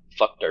kind of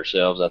fucked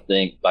ourselves, I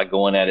think, by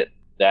going at it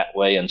that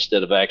way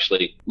instead of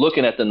actually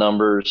looking at the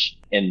numbers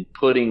and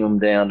putting them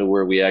down to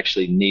where we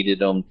actually needed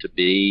them to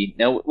be.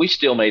 Now, we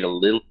still made a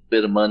little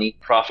bit of money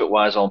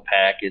profit-wise on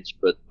package,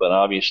 but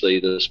obviously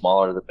the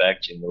smaller the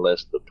packaging, the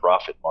less the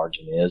profit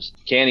margin is.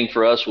 Canning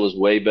for us was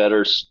way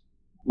better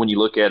when you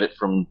look at it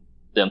from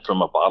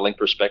a bottling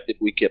perspective.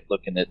 We kept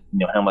looking at, you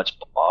know, how much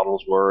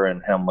bottles were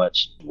and how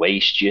much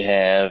waste you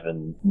have,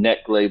 and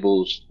neck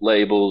labels,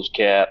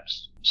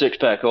 caps,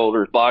 6-pack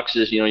holders,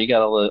 boxes, you know, you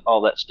got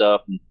all that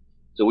stuff. And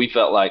so we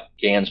felt like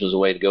cans was the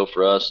way to go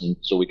for us, and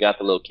so we got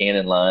the little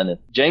canning line. And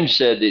James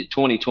said that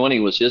 2020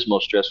 was his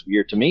most stressful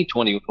year. To me,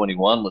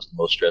 2021 was the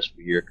most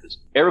stressful year because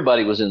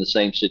everybody was in the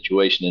same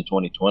situation in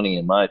 2020,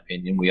 in my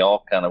opinion. We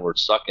all kind of were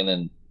sucking,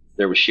 and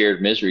there was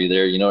shared misery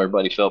there. You know,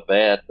 everybody felt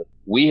bad. But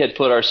we had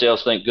put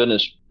ourselves, thank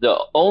goodness. The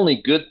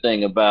only good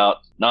thing about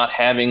not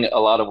having a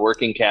lot of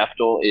working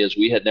capital is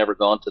we had never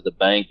gone to the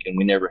bank and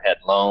we never had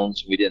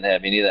loans. We didn't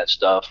have any of that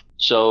stuff.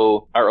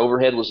 So our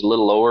overhead was a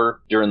little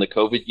lower during the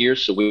COVID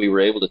years. So we were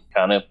able to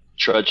kind of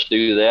trudge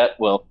through that.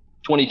 Well,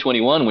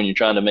 2021, when you're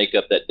trying to make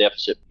up that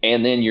deficit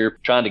and then you're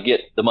trying to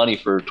get the money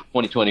for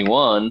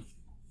 2021,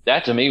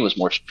 that to me was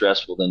more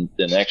stressful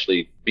than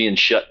actually being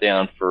shut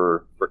down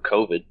for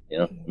COVID, you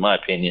know, in my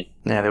opinion.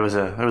 Yeah, there was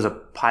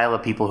a pile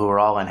of people who were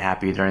all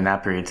unhappy during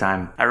that period of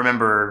time. I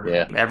remember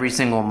every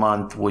single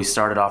month we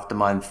started off the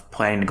month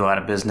planning to go out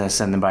of business,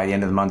 and then by the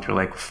end of the month we're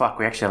like, fuck,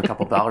 we actually have a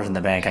couple dollars in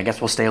the bank. I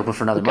guess we'll stay open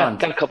for another month.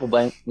 Got a couple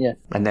bank, yeah.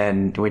 And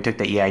then we took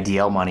the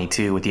EIDL money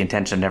too with the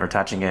intention of never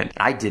touching it.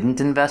 I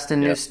didn't invest in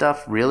new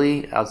stuff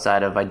really,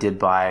 outside of I did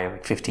buy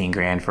like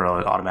 $15,000 for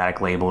an automatic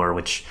labeler,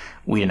 which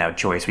we didn't have a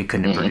choice. We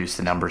couldn't produce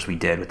the numbers we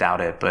did without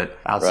it. But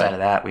outside of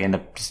that, we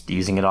ended up just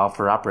using it all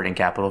for operating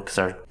capital because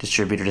our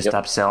distributor just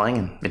stopped selling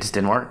and it just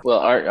didn't work. Well,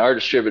 our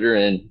distributor,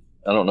 and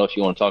I don't know if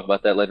you want to talk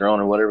about that later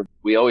on or whatever,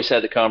 we always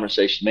had the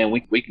conversation, man,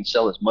 we can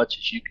sell as much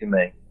as you can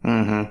make.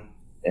 Mm-hmm.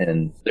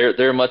 And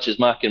their much as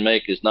I can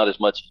make is not as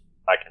much as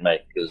I can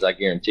make, because I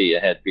guarantee you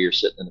I had beer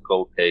sitting in the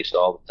cold case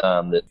all the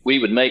time that we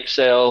would make,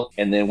 sell,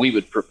 and then we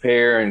would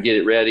prepare and get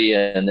it ready,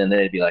 and then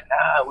they'd be like,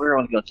 we're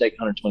only going to take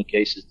 120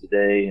 cases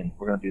today, and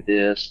we're going to do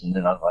this. And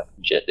then I was like,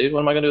 shit, dude, what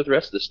am I going to do with the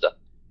rest of this stuff?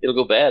 It'll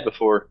go bad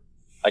before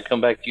I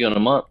come back to you in a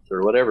month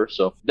or whatever.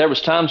 So there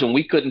was times when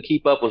we couldn't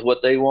keep up with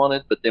what they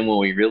wanted, but then when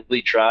we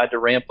really tried to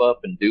ramp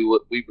up and do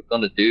what we were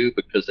going to do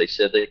because they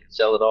said they could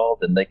sell it all,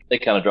 then they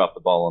kind of dropped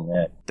the ball on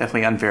that.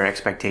 Definitely unfair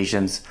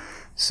expectations.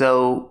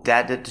 So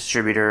that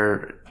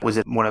distributor, was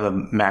it one of the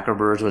macro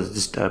brewers? Was it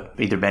just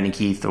either Benny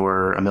Keith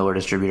or a Miller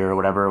distributor or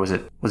whatever? Was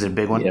it a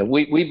big one? Yeah,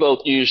 we both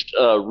used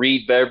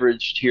Reed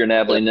Beverage here in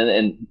Abilene,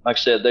 and like I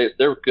said,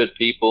 they're good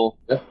people.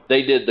 Yeah.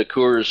 They did the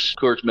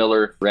Coors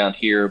Miller around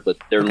here, but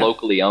they're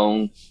locally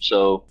owned,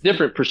 so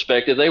different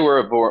perspective. They were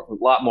a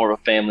lot more of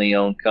a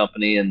family-owned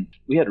company, and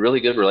we had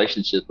really good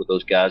relationships with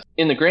those guys.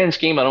 In the grand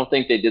scheme, I don't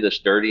think they did us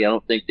dirty. I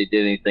don't think they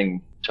did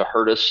anything to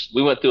hurt us.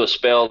 We went through a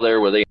spell there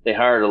where they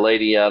hired a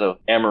lady out of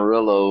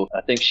Amarillo.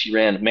 I think she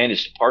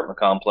managed apartment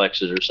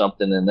complexes or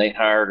something, and they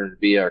hired her to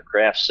be our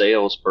craft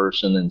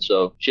salesperson. And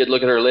so she'd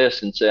look at her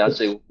list and I'd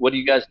say, what do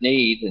you guys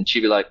need? And she'd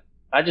be like,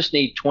 I just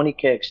need 20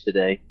 kegs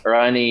today, or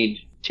I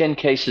need 10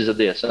 cases of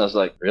this. And I was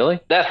like, really?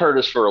 That hurt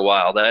us for a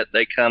while.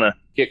 They kind of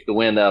kicked the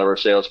wind out of our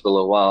sails for a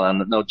little while.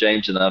 And I know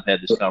James and I have had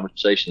this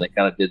conversation. They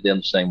kind of did them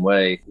the same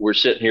way. We're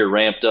sitting here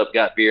ramped up,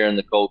 got beer in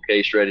the cold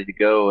case ready to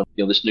go. And,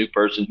 you know, this new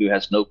person who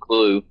has no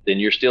clue, then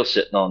you're still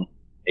sitting on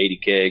 80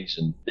 kegs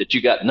and that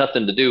you got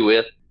nothing to do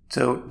with.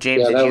 So,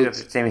 James, did you have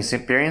the same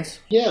experience?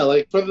 Yeah,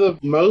 like for the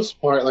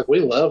most part, like we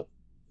love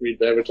Reed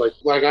Beverage.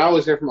 Like I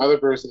always hear from other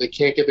brewers that they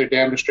can't get their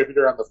damn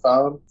distributor on the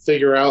phone,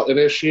 figure out an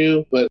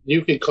issue, but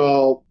you could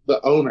call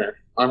the owner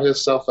on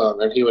his cell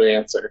phone and he would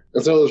answer.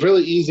 And so it was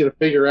really easy to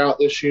figure out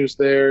issues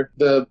there.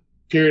 The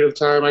period of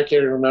time, I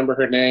can't even remember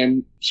her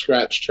name,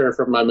 scratched her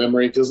from my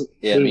memory because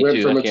we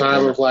went from a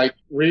time of like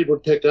Reed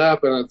would pick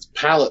up and it's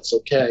pallets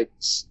of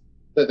kegs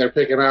that they're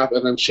picking up,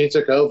 and then she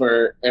took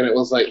over and it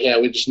was like, yeah,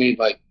 we just need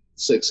like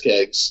 6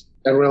 kegs.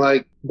 And we're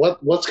like,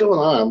 what's going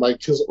on? Like,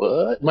 because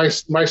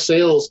my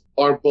sales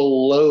are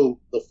below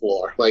the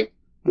floor. Like,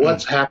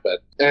 what's happened?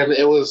 And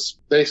it was,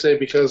 they say,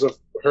 because of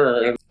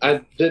her. And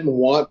I didn't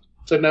want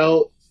to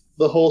know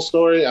the whole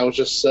story. I was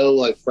just so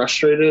like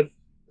frustrated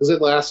because it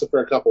lasted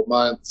for a couple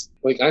months.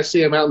 Like, I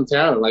see them out in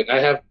town, and like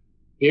I have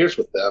beers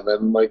with them,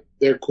 and like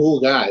they're cool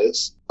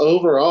guys.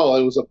 Overall,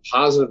 it was a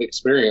positive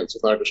experience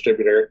with our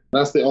distributor.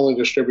 That's the only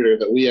distributor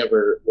that we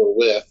ever were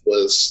with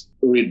was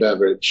Reed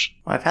Beverage.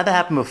 Well, I've had that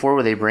happen before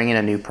where they bring in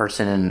a new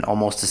person and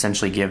almost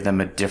essentially give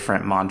them a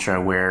different mantra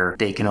where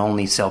they can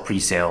only sell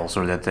pre-sales,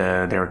 or that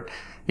they're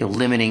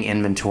limiting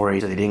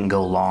inventory so they didn't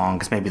go long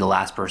because maybe the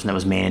last person that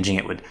was managing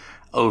it would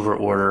over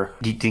order.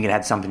 Do you think it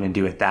had something to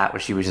do with that, where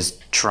she was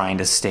just trying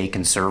to stay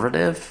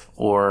conservative?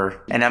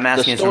 And I'm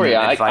asking from an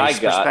advice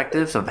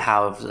perspective of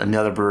how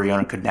another brewery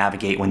owner could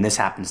navigate when this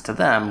happens to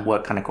them.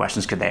 What kind of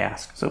questions could they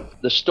ask? So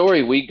the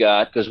story we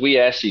got, because we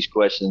asked these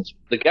questions,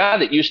 the guy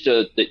that used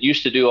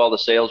to do all the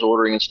sales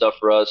ordering and stuff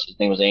for us, his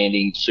name was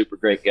Andy, super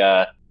great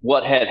guy.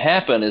 What had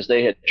happened is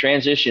they had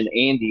transitioned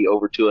Andy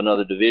over to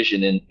another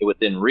division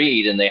within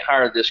Reed, and they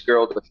hired this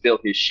girl to fill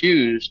his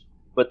shoes,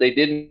 but they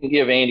didn't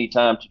give Andy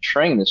time to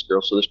train this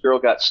girl. So this girl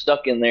got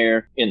stuck in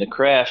there in the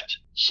craft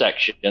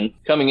section,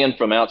 coming in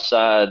from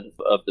outside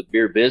of the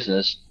beer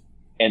business,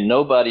 and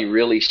nobody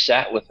really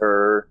sat with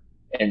her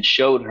and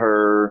showed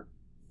her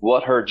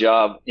what her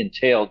job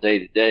entailed day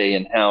to day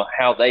and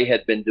how they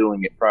had been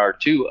doing it prior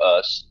to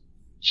us.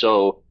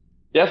 So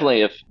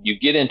definitely, if you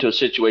get into a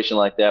situation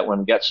like that when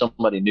you got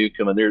somebody new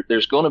coming,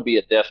 there's going to be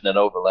a definite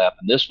overlap.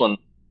 And this one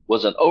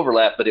was an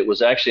overlap, but it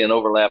was actually an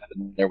overlap,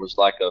 and there was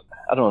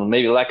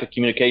maybe lack of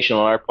communication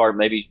on our part.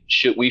 Maybe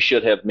we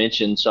should have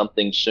mentioned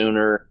something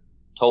sooner,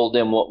 told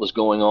them what was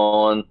going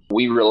on.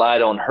 We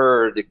relied on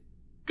her to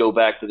go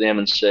back to them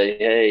and say,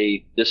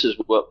 hey, this is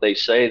what they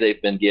say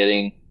they've been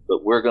getting,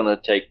 but we're going to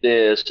take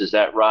this. Is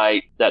that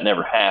right? That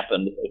never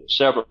happened.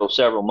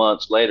 Several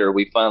months later,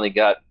 we finally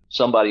got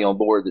somebody on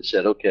board that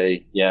said,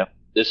 okay, yeah,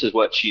 this is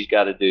what she's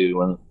got to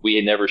do. And we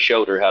had never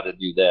showed her how to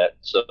do that.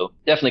 So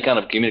definitely kind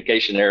of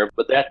communication error,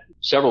 but that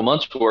several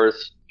months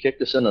worth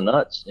kicked us in the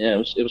nuts.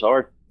 Yeah, it was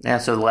hard. Yeah.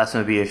 So the lesson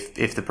would be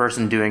if the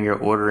person doing your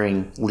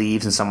ordering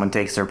leaves and someone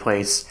takes their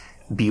place,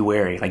 be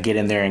wary, like get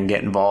in there and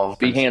get involved.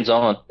 Be hands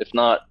on. If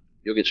not,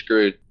 you'll get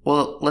screwed.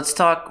 Well, let's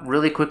talk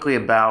really quickly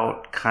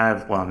about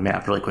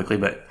not really quickly,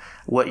 but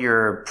what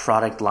your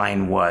product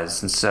line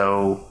was. And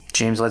so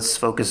James, let's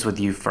focus with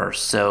you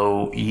first.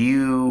 So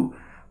you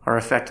are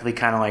effectively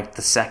kind of like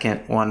the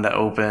second one to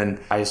open.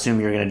 I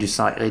assume you're going to do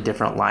slightly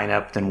different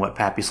lineup than what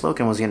Pappy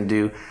Slocum was going to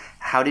do.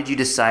 How did you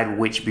decide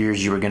which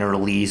beers you were going to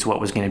release, what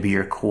was going to be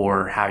your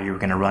core, how you were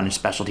going to run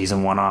specialties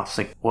and one-offs?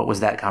 Like, what was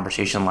that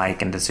conversation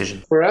like and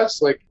decision? For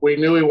us, like, we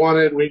knew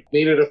we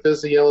needed a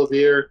fizzy yellow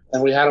beer,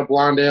 and we had a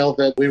blonde ale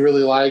that we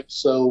really liked,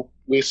 so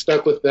we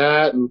stuck with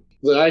that. And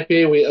the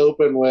IPA we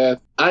opened with,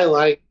 I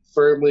like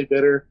firmly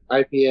bitter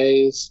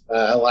IPAs.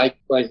 I like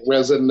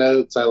resin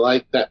notes. I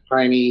like that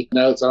piney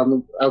notes. I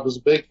was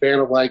a big fan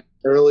of like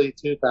early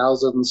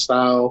 2000s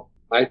style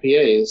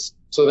IPAs.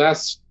 So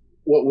that's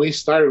what we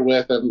started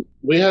with. And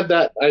we had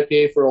that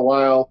IPA for a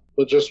while,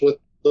 but just with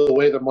the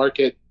way the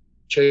market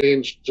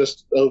changed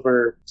just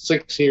over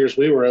 6 years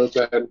we were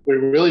open, we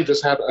really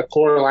just had a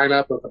core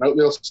lineup of an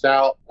oatmeal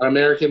stout, an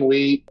American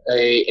wheat,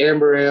 a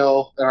amber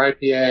ale, an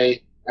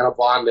IPA, and a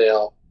blonde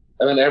ale.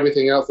 And then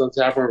everything else on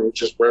tap room was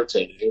just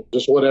rotating.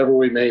 Just whatever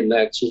we made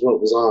next was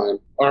what was on.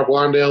 Our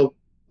blonde ale,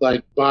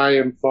 like, by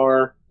and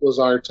far was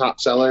our top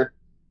seller,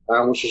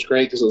 which was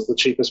great because it was the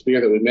cheapest beer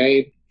that we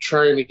made.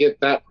 Trying to get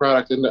that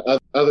product into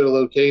other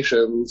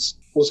locations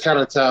was kind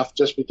of tough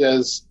just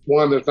because,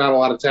 one, there's not a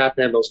lot of tap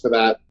handles for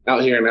that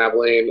out here in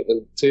Abilene.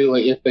 And two,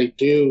 like, if they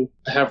do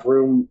have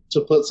room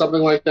to put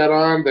something like that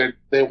on,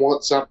 they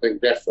want something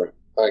different.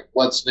 Like,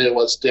 what's new,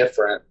 what's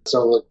different.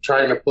 So, like,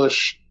 trying to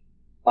push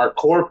our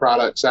core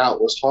products out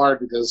was hard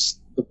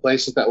because the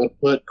places that would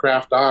put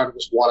craft on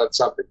just wanted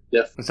something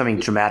different. Something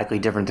dramatically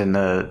different than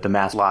the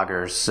mass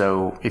lagers.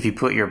 So if you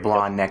put your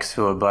blonde next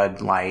to a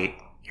Bud Light,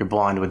 your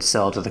blonde would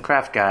sell to the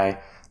craft guy,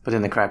 but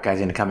then the craft guy's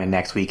going to come in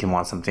next week and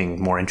want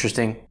something more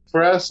interesting.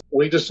 For us,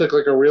 we just took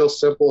like a real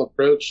simple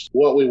approach to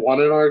what we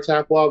wanted on our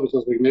tap wall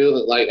because we knew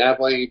that like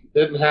Abilene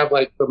didn't have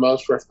like the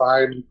most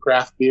refined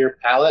craft beer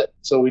palette.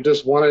 So we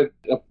just wanted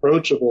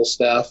approachable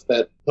stuff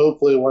that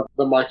hopefully when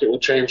the market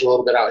would change a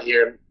little bit out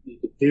here and you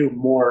could do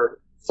more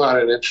fun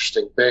and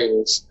interesting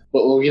things.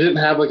 But we didn't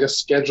have like a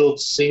scheduled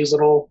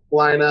seasonal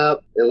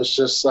lineup. It was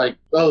just like,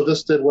 oh,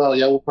 this did well.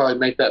 Yeah, we'll probably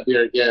make that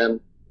beer again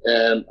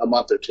in a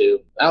month or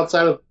two.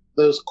 Outside of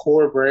those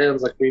core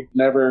brands, like we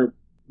never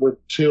were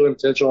too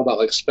intentional about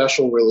like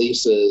special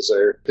releases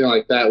or anything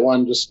like that.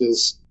 One, just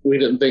because we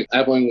didn't think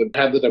Abilene would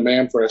have the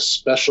demand for a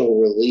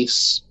special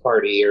release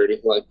party or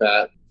anything like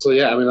that. So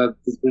yeah, I mean,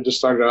 we just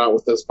started out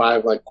with those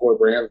 5 like core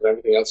brands and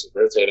everything else is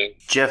rotating.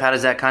 Jeff, how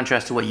does that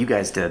contrast to what you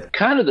guys did?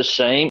 Kind of the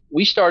same.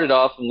 We started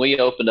off when we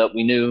opened up,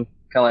 we knew,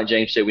 kind of like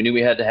James said, we knew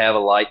we had to have a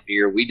light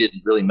beer. We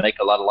didn't really make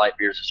a lot of light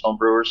beers as home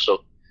brewers,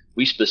 so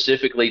we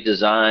specifically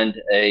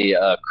designed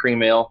a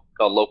cream ale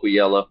called Local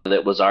Yellow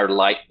that was our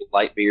light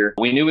beer.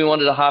 We knew we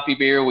wanted a hoppy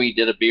beer. We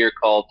did a beer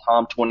called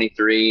Tom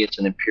 23. It's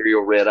an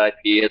Imperial Red IPA.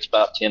 It's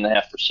about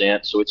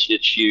 10.5%, so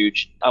it's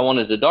huge. I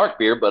wanted a dark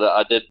beer, but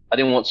I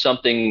didn't want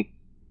something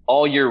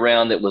all year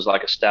round that was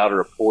like a stout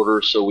or a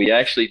porter. So we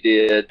actually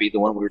did be the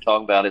one we were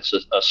talking about. It's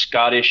a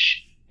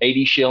Scottish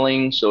 80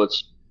 shilling. So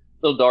it's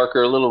a little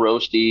darker, a little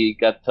roasty,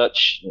 got a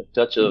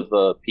touch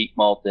of peat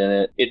malt in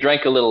it. It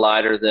drank a little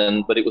lighter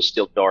but it was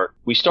still dark.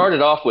 We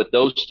started off with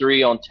those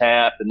three on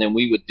tap, and then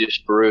we would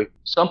just brew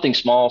something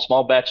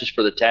small batches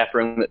for the tap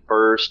room at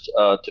first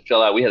to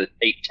fill out. We had an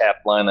 8 tap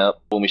lineup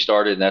when we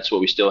started, and that's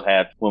what we still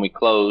had when we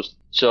closed.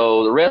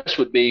 So the rest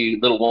would be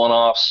little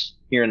one-offs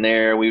here and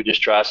there. We would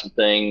just try some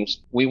things.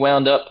 We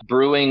wound up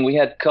brewing. We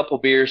had a couple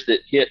beers that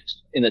hit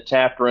in the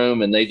tap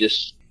room, and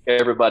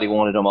everybody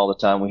wanted them all the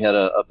time. We had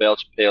a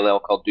Belgian Pale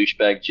Ale called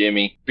Douchebag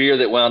Jimmy. Beer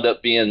that wound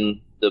up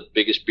being the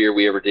biggest beer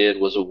we ever did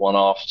was a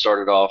one-off.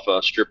 Started off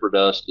Stripper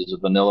Dust as a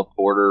vanilla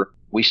porter.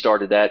 We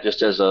started that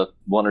just as a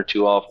 1 or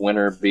 2 off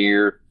winter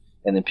beer,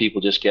 and then people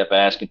just kept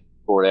asking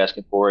for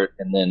it.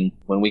 And then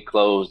when we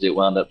closed, it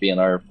wound up being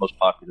our most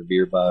popular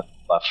beer by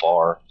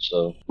far.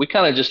 So we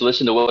kind of just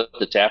listened to what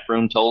the tap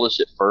room told us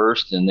at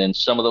first, and then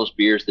some of those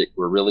beers that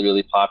were really,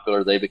 really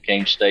popular, they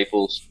became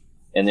staples.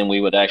 And then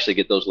we would actually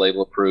get those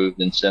label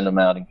approved and send them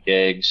out in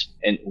kegs.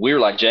 And we were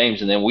like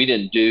James, and then we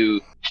didn't do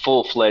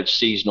full-fledged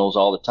seasonals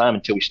all the time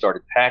until we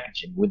started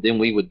packaging. Then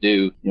we would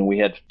do, we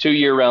had 2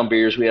 year-round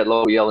beers. We had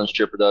Local Yellow and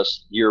Stripper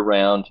Dust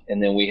year-round,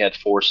 and then we had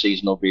 4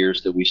 seasonal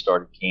beers that we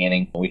started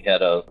canning. We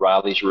had a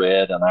Riley's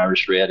Red, an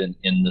Irish Red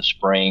in the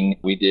spring.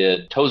 We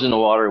did Toes in the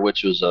Water,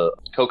 which was a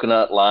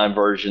coconut lime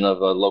version of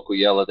a Local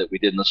Yellow that we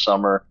did in the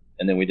summer.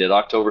 And then we did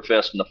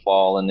Oktoberfest in the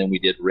fall, and then we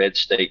did Red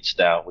State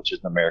Stout, which is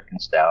an American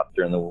stout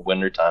during the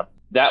winter time.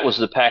 That was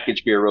the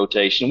packaged beer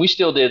rotation. We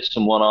still did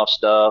some one-off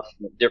stuff,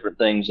 different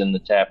things in the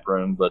tap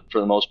room, but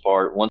for the most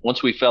part,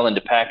 once we fell into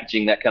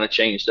packaging, that kind of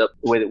changed up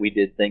the way that we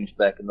did things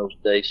back in those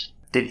days.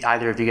 Did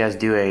either of you guys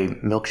do a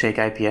milkshake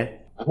IPA?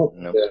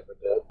 No.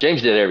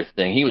 James did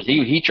everything.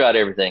 He tried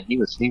everything. He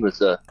was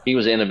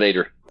an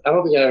innovator. I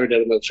don't think I ever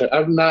did a milkshake.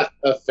 I'm not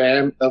a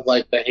fan of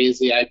like the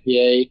hazy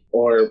IPA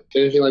or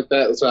anything like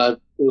that, so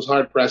it was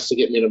hard pressed to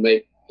get me to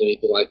make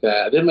anything like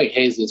that. I did make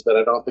hazies, but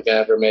I don't think I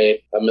ever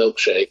made a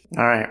milkshake.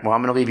 All right. Well,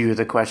 I'm going to leave you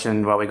with a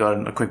question while we go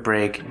on a quick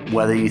break.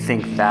 Whether you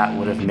think that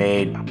would have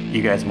made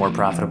you guys more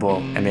profitable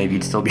and maybe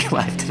you'd still be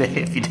alive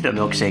today if you did a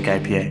milkshake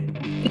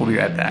IPA. We'll be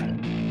right back.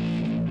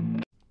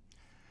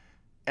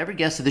 Every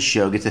guest of the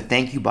show gets a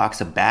thank you box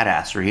of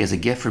badassery as a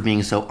gift for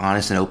being so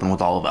honest and open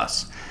with all of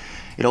us.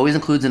 It always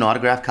includes an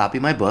autographed copy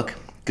of my book,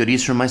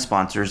 goodies from my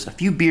sponsors, a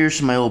few beers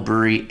from my old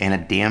brewery, and a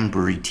Damn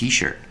Brewery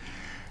t-shirt.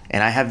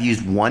 And I have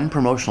used one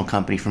promotional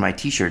company for my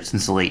t-shirts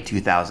since the late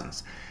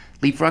 2000s.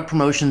 Leapfrog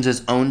Promotions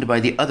is owned by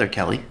the other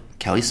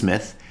Kelly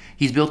Smith.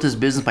 He's built his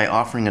business by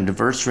offering a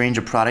diverse range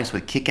of products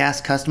with kick-ass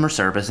customer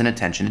service and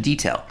attention to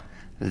detail.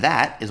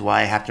 That is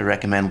why I have to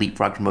recommend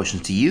Leapfrog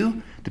Promotions to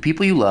you, to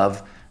people you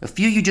love, a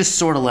few you just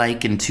sort of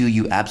like, and 2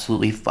 you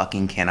absolutely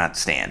fucking cannot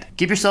stand.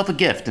 Give yourself a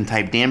gift and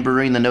type Dan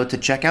Brewery in the notes at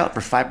checkout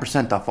for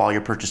 5% off all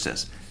your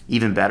purchases.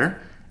 Even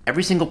better,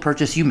 every single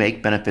purchase you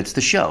make benefits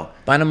the show.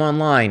 Find them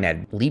online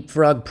at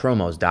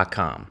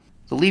leapfrogpromos.com.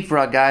 So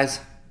Leapfrog, guys,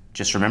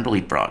 just remember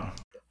Leapfrog.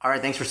 All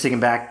right, thanks for sticking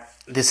back.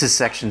 This is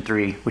section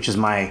 3, which is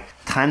my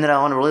time that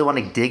I really want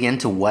to dig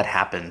into what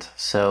happened.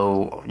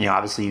 So,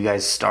 obviously you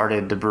guys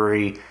started the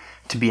brewery,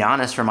 to be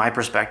honest, from my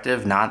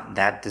perspective, not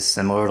that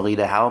dissimilarly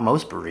to how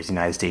most breweries in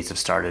the United States have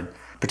started,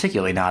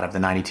 particularly not of the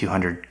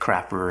 9,200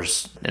 craft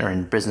brewers that are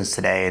in business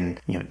today, and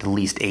at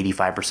least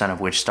 85%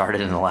 of which started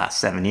in the last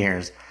 7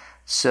 years.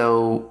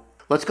 So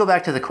let's go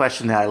back to the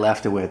question that I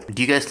left it with.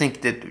 Do you guys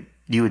think that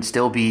you would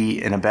still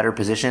be in a better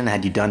position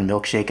had you done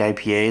milkshake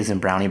IPAs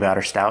and brownie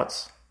batter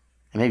stouts?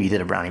 And maybe you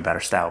did a brownie batter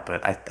stout,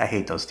 but I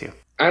hate those two.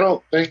 I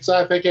don't think so.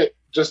 I think it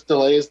just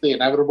delays the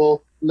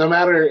inevitable. No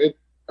matter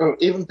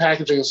even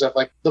packaging and stuff,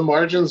 like the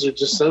margins are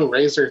just so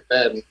razor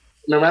thin.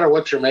 No matter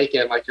what you're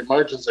making, like your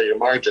margins are your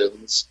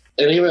margins.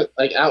 And even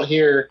like out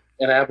here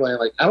in Abilene,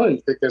 like I don't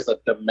even think there's a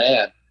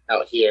demand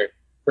out here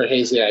for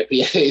hazy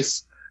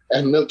IPAs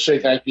and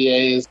milkshake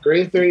IPAs.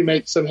 Grain Theory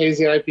makes some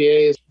hazy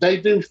IPAs. They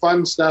do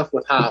fun stuff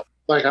with hop,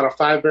 like on a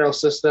 5-barrel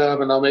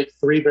system, and they'll make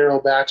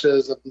 3-barrel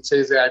batches of these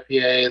hazy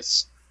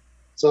IPAs.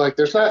 So like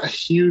there's not a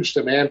huge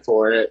demand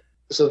for it.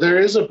 So there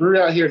is a brewery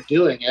out here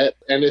doing it,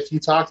 and if you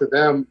talk to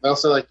them, they'll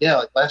say like, yeah,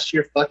 like last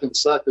year fucking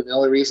sucked, and the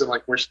only reason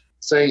like we're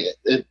saying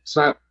it's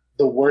not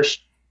the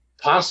worst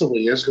possible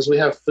years because we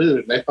have food,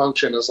 and they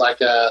function as like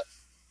a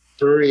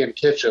brewery and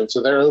kitchen.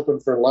 So they're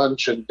open for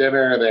lunch and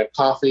dinner, and they have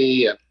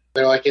coffee, and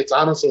they're like, it's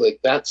honestly like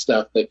that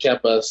stuff that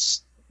kept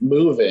us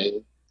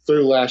moving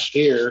through last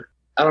year.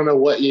 I don't know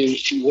what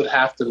you would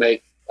have to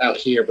make out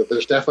here, but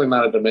there's definitely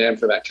not a demand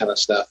for that kind of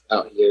stuff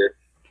out here,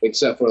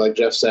 except for, like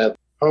Jeff said,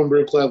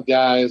 homebrew club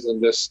guys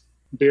and just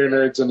beer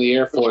nerds in the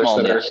Air Force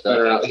that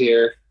are out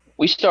here.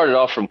 We started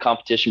off from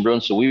competition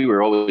brewing, so we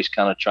were always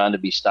kind of trying to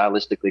be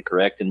stylistically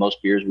correct in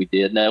most beers we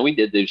did. Now, we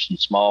did do some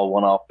small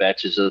one-off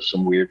batches of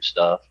some weird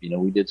stuff.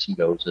 We did some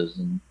gozas,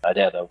 and I'd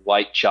had a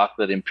white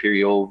chocolate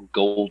imperial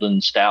golden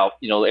stout.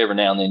 Every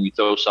now and then you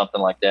throw something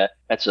like that.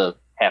 That's a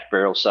half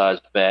barrel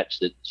sized batch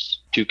that's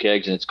 2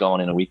 kegs and it's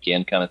gone in a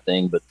weekend kind of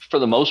thing. But for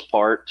the most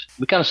part,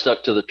 we kind of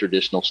stuck to the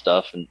traditional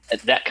stuff, and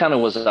that kind of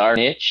was our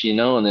niche, you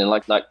know. And then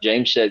like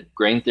James said,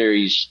 Grain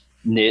Theory's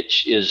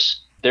niche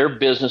is their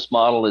business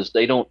model is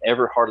they don't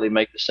ever hardly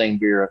make the same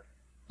beer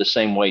the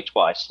same way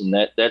twice. And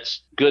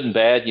that's good and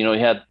bad. You know,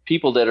 you have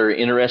people that are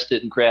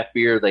interested in craft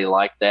beer. They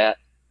like that.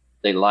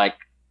 They like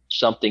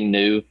something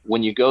new.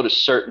 When you go to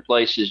certain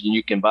places and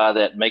you can buy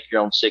that and make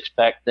your own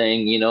 6-pack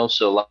thing, you know,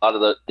 so a lot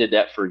of the did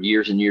that for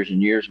years and years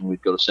and years when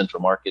we'd go to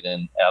Central Market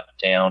and out of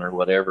town or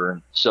whatever.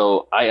 And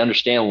so I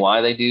understand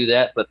why they do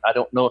that, but I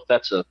don't know if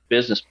that's a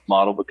business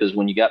model, because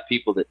when you got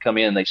people that come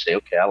in and they say,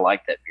 okay, I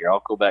like that beer,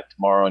 I'll go back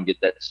tomorrow and get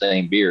that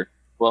same beer.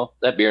 Well,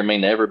 that beer may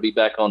never be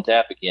back on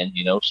tap again,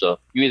 you know, so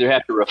you either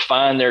have to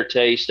refine their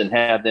taste and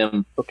have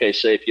them, okay,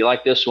 say if you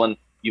like this one,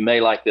 you may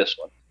like this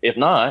one. If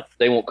not,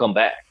 they won't come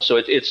back. So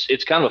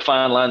it's kind of a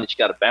fine line that you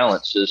got to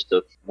balance as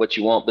to what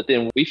you want. But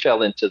then we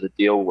fell into the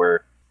deal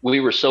where we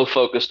were so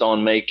focused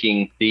on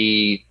making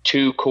the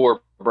 2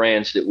 core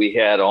brands that we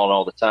had on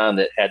all the time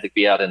that had to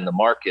be out in the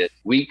market.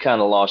 We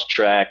kind of lost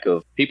track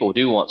of people who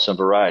do want some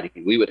variety.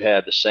 We would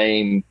have the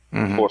same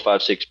 4,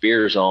 5, 6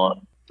 beers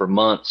on for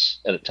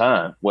months at a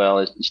time. Well,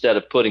 instead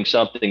of putting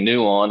something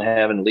new on,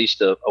 having at least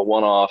a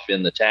one-off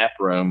in the tap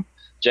room,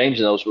 James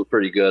and those were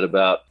pretty good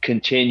about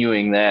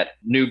continuing that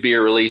new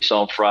beer release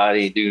on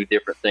Friday, do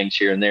different things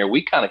here and there.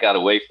 We kind of got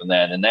away from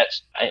that. And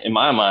that's, in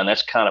my mind,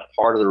 that's kind of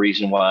part of the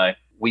reason why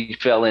we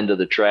fell into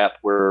the trap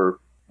where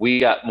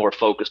we got more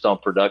focused on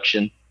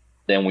production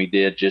than we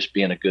did just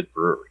being a good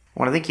brewery.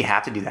 Well, I think you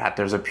have to do that.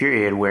 There's a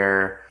period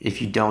where if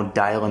you don't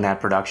dial in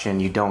that production,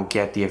 you don't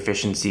get the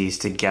efficiencies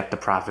to get the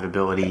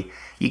profitability.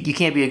 You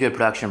can't be a good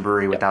production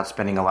brewery without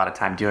spending a lot of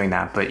time doing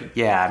that. But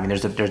yeah, I mean,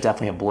 there's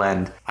definitely a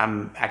blend.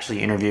 I'm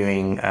actually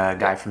interviewing a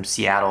guy from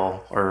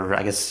Seattle, or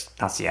I guess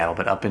not Seattle,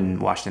 but up in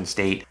Washington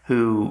State,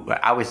 who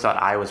I always thought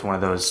I was one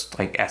of those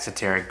like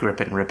esoteric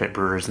grip it and rip it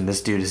brewers. And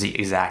this dude is the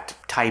exact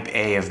type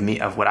A of me,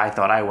 of what I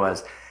thought I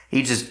was.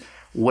 He just,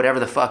 whatever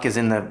the fuck is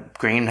in the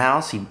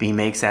greenhouse, he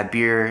makes that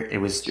beer.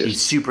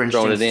 He's super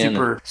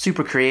interesting,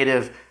 super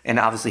creative, and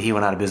obviously he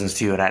went out of business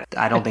too. And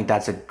I don't think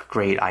that's a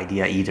great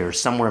idea either.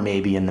 Somewhere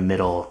maybe in the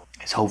middle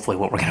is hopefully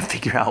what we're gonna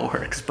figure out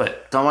works.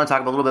 But so I want to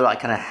talk a little bit about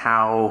kind of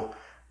how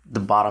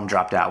the bottom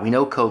dropped out. We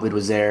know COVID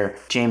was there.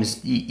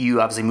 James, you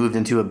obviously moved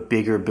into a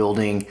bigger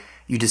building.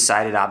 You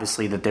decided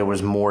obviously that there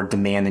was more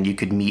demand than you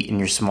could meet in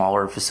your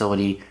smaller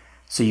facility.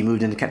 So you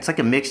moved into, it's like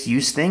a mixed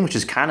use thing, which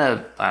is kind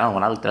of, I don't know,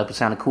 when I looked it up, it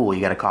sounded cool.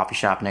 You got a coffee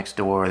shop next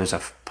door. There's a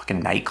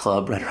fucking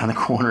nightclub right around the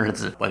corner.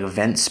 It's like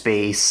event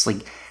space.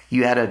 Like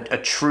you had a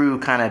true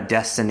kind of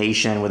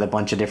destination with a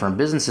bunch of different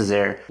businesses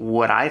there.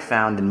 What I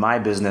found in my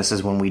business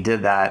is when we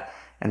did that,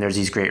 and there's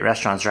these great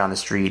restaurants around the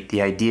street,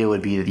 the idea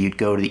would be that you'd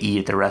go to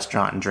eat at the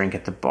restaurant and drink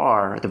at the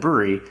bar, at the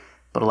brewery.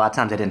 But a lot of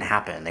times that didn't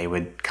happen. They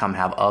would come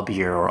have a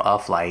beer or a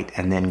flight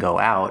and then go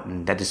out,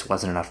 and that just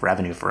wasn't enough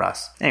revenue for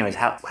us. Anyways,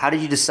 how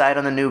did you decide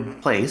on the new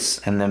place?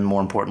 And then more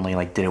importantly,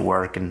 like, did it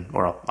work?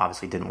 Or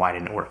obviously didn't, why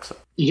didn't it work? So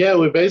yeah,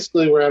 we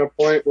basically were at a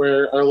point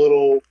where our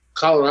little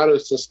Colorado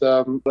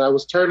system, I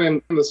was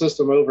turning the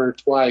system over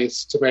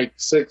twice to make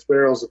 6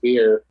 barrels of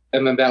beer,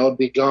 and then that would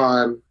be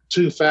gone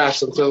too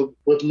fast. And so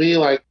with me,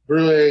 like,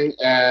 brewing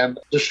and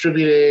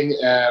distributing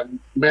and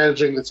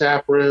managing the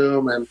tap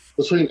room, and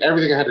between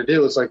everything I had to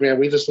do, it's like, man,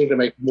 we just need to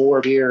make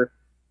more beer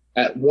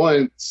at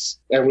once.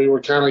 And we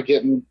were kind of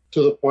getting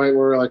to the point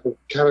where we're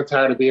kind of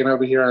tired of being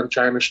over here on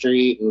China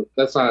Street. And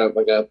that's not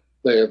like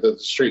the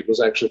street was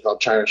actually called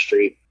China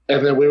Street.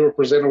 And then we were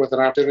presented with an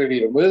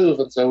opportunity to move.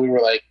 And so we were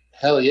like,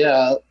 hell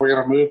yeah, we're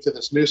going to move to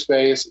this new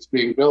space. It's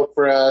being built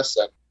for us.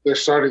 And they're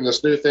starting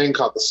this new thing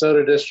called the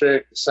Soda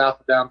District,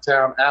 south of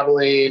downtown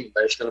Abilene.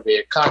 There's going to be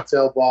a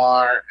cocktail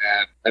bar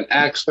and an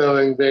axe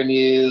throwing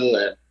venue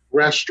and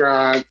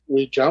restaurant.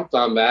 We jumped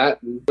on that.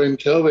 When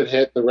COVID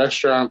hit, the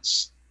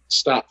restaurants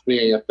stopped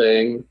being a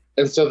thing.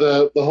 And so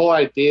the whole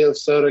idea of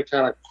soda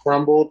kind of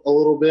crumbled a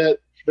little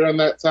bit during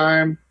that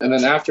time. And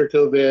then after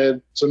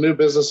COVID, some new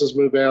businesses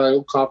moved in, like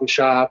a coffee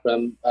shop,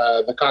 and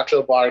the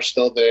cocktail bar is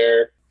still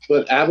there.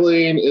 But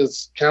Abilene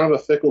is kind of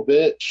a fickle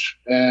bitch,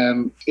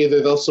 and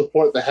either they'll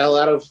support the hell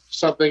out of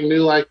something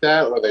new like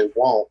that or they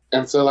won't.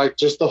 And so, like,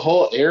 just the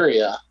whole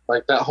area,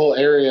 like that whole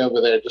area over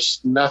there,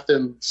 just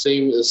nothing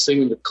is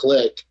seeming to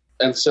click.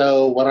 And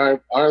so when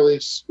our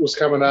lease was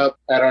coming up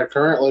at our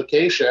current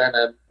location,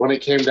 and when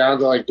it came down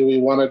to, like, do we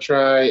want to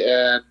try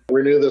and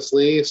renew this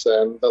lease?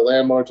 And the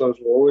landlord told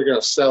us, well, we're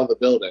going to sell the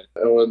building.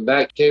 And when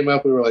that came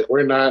up, we were like,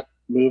 we're not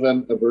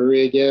moving a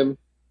brewery again.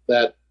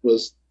 That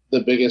was the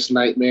biggest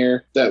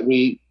nightmare that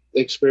we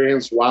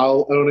experienced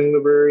while owning the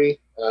brewery,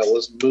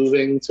 was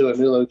moving to a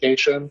new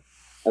location.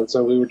 And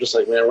so we were just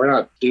like, man, we're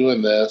not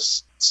doing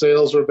this.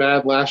 Sales were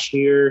bad last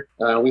year.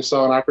 We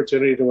saw an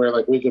opportunity to where,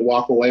 like, we could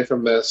walk away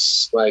from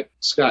this, like,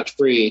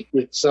 scotch-free.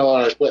 We could sell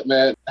our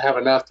equipment, have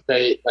enough to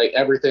pay, like,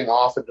 everything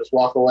off, and just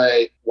walk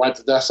away, wipe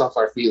the dust off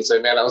our feet and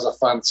say, man, that was a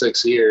fun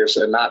 6 years,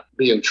 and not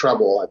be in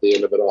trouble at the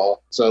end of it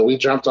all. So we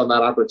jumped on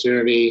that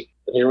opportunity,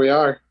 and here we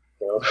are.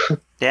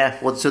 Yeah,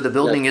 well, so the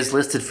building is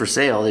listed for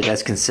sale. Did you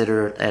guys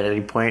consider at any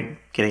point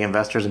getting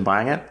investors and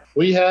buying it?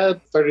 We had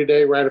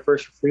 30-day right of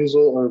first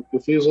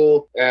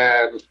refusal,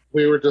 and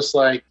we were just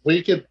like,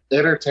 we could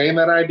entertain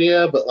that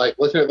idea, but like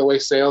looking at the way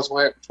sales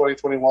went in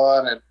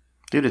 2021 and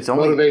dude, it's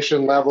only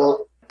motivation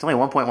level. It's only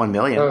 1.1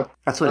 million.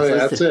 That's what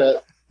it's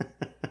listed. That's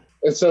it.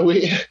 And so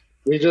we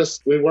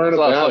weren't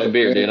about about fucking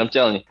beer, dude. I'm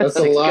telling you, that's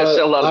a lot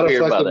of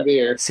beer about fucking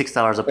beer.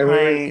 $6 a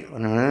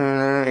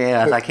pint.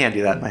 Yeah, I can't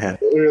do that in my head.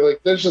 We were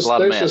like, there's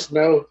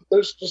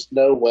just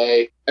no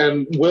way.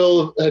 And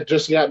Will had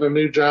just gotten a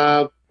new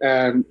job,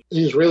 and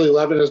he's really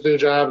loving his new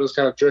job and is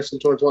kind of drifting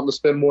towards wanting to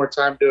spend more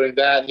time doing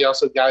that. He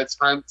also guides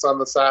hunts on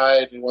the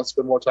side and wants to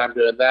spend more time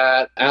doing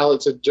that.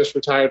 Alex had just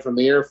retired from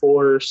the Air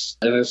Force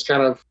and is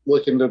kind of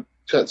looking to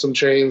cut some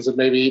chains and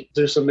maybe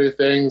do some new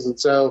things. And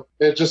so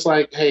it's just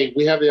like, hey,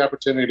 we have the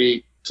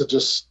opportunity to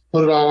just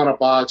put it all in a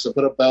box and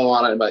put a bow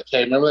on it. And like,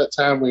 hey, remember that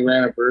time we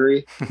ran a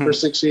brewery for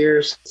 6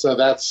 years? So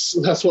that's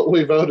what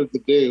we voted to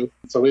do.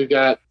 So we've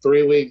got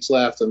 3 weeks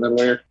left, and then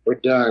we're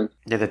done.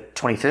 Yeah, the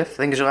 25th, I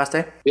think, is your last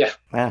day? Yeah.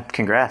 Yeah,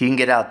 congrats. You can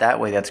get out that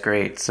way. That's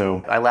great.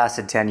 So I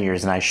lasted 10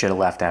 years, and I should have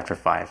left after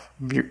 5.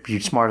 You're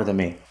smarter than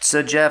me.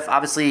 So, Jeff,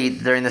 obviously,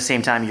 during the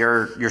same time,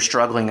 you're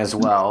struggling as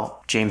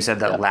well. James said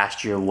that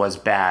last year was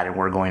bad, and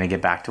we're going to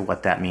get back to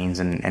what that means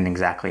and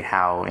exactly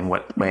how, in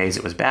what ways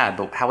it was bad.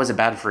 But how was it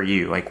bad for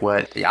you? Like,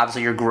 what?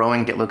 Obviously, you're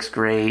growing. It looks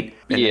great.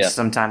 And then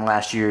sometime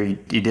last year, you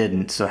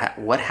didn't. So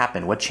what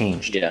happened? What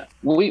changed? Yeah.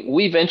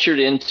 We ventured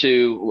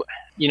into,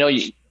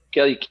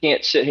 Kelly, you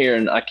can't sit here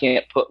and I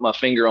can't put my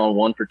finger on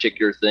one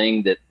particular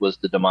thing that was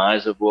the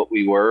demise of what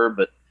we were,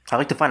 but I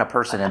like to find a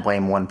person and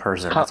blame one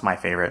person. That's my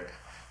favorite.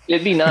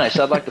 It'd be nice.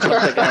 I'd like to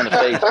punch that guy in the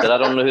face, but I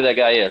don't know who that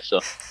guy is. So,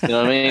 you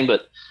know what I mean?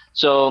 But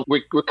so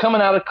we're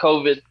coming out of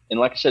COVID. And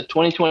like I said,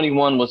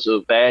 2021 was a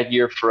bad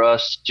year for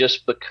us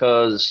just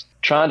because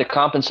trying to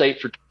compensate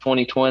for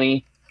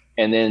 2020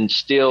 and then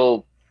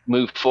still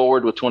move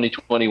forward with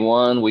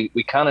 2021, we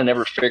kind of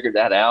never figured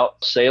that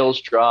out.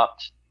 Sales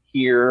dropped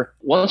here.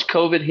 Once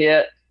COVID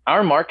hit,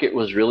 our market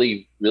was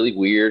really, really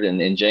weird.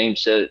 And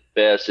James said it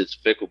best, it's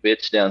fickle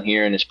bitch down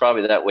here, and it's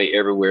probably that way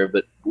everywhere.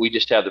 But we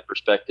just have the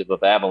perspective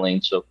of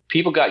Abilene. So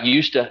people got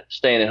used to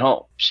staying at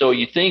home. So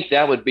you think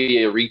that would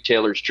be a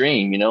retailer's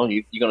dream.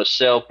 You're going to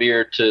sell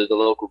beer to the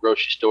local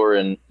grocery store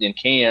in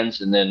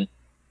cans, and then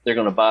they're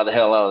going to buy the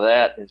hell out of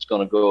that, and it's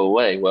going to go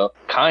away. Well,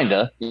 kind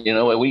of.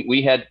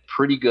 We had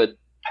pretty good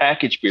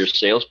packaged beer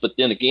sales, but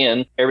then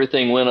again,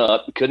 everything went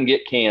up. You couldn't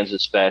get cans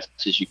as fast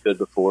as you could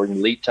before.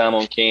 And lead time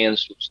on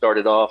cans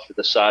started off at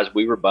the size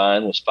we were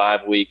buying was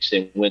 5 weeks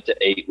and went to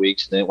 8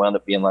 weeks, and then it wound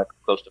up being like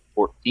close to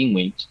 14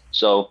 weeks.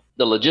 So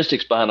the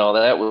logistics behind all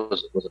that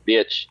was a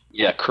bitch.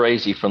 Yeah,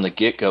 crazy from the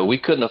get-go. We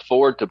couldn't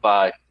afford to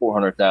buy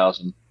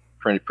 400,000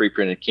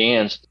 pre-printed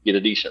cans to get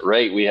a decent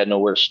rate. We had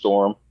nowhere to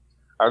store them.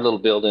 Our little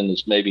building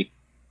is maybe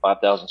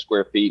 5,000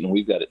 square feet, and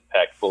we've got it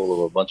packed full of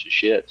a bunch of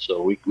shit.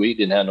 So we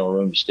didn't have no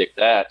room to stick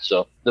that.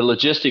 So the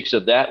logistics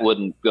of that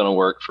wasn't going to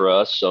work for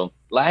us. So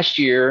last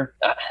year,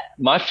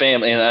 my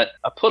family, and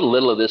I put a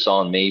little of this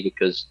on me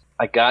because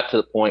I got to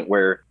the point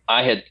where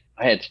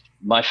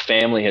my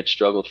family had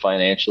struggled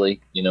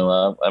financially.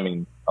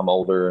 I'm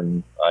older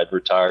and I'd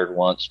retired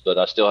once, but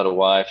I still had a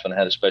wife and I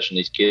had a special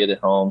needs kid at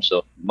home.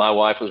 So my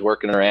wife was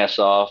working her ass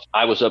off.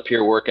 I was up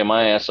here working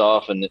my ass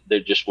off, and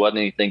there just wasn't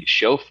anything to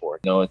show for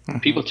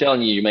it. People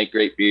telling you make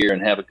great beer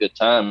and have a good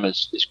time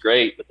is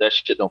great, but that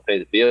shit don't pay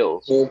the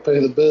bills. Don't pay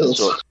the bills.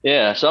 So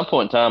at some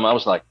point in time, I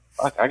was like,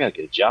 fuck, I got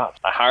to get a job.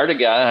 I hired a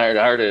guy. I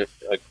hired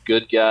a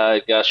good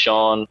guy.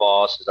 Sean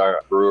Boss is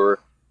our brewer.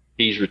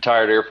 He's a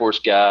retired Air Force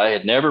guy,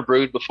 had never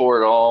brewed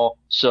before at all.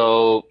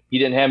 So he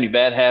didn't have any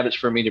bad habits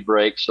for me to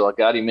break. So I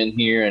got him in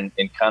here and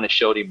kind of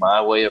showed him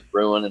my way of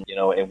brewing.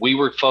 And we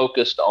were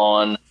focused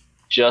on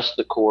just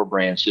the core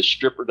brands, just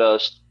Stripper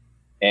Dust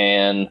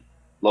and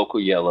Local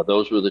Yellow.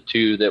 Those were the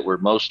two that were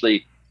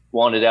mostly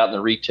wanted out in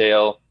the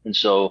retail. And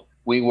so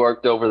we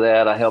worked over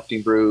that. I helped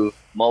him brew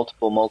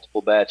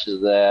multiple batches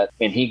of that.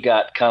 And he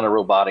got kind of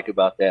robotic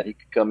about that. He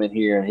could come in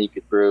here and he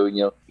could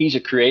brew. He's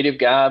a creative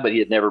guy, but he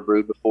had never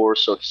brewed before.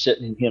 So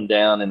sitting him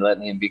down and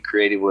letting him be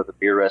creative with a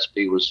beer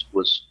recipe was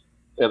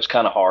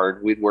kind of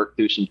hard. We'd worked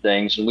through some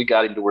things, and we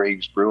got him to where he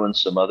was brewing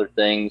some other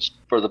things.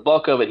 For the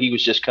bulk of it, he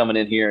was just coming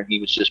in here and he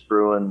was just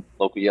brewing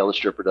Local Yellow,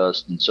 Stripper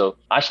Dust. And so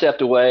I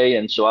stepped away,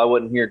 and so I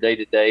wasn't here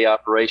day-to-day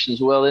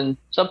operations. Well, then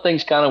some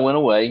things kind of went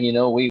away.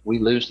 We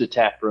lose the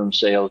tap room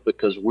sales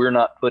because we're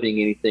not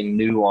putting anything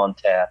new on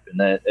tap. And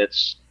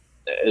that's,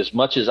 as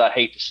much as I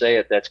hate to say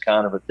it, that's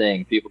kind of a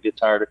thing. People get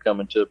tired of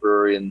coming to a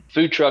brewery, and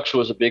food trucks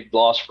was a big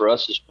loss for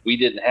us. Is we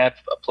didn't have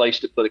a place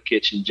to put a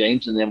kitchen.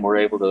 James and them were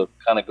able to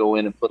kind of go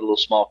in and put a little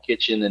small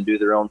kitchen and do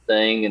their own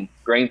thing. And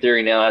Grain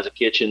Theory now has a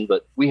kitchen,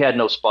 but we had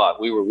no spot.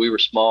 We were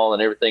small,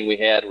 and everything we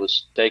had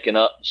was taken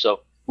up.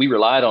 So we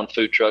relied on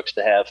food trucks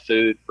to have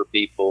food for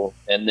people.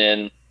 And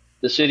then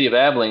the city of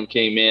Abilene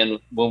came in.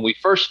 When we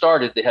first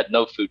started, they had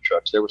no food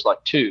trucks. There was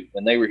like 2,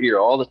 and they were here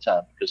all the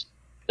time because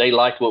they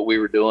liked what we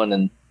were doing,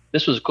 and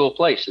this was a cool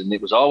place, and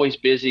it was always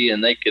busy,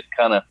 and they could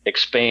kind of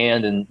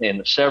expand,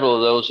 and several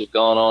of those have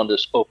gone on to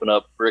open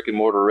up brick and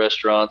mortar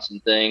restaurants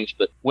and things,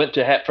 but went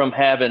to from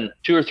having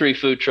 2 or 3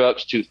 food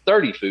trucks to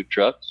 30 food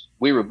trucks.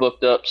 We were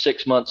booked up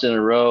 6 months in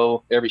a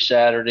row every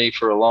Saturday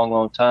for a long,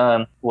 long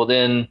time. Well,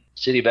 then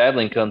City of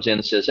Abilene comes in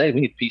and says, hey,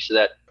 we need a piece of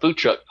that food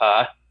truck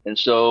pie. And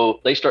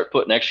so they start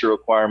putting extra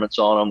requirements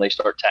on them. They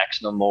start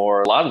taxing them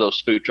more. A lot of those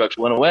food trucks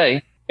went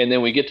away. And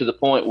then we get to the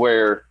point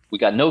where we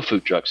got no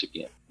food trucks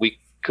again. We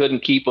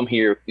couldn't keep them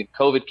here.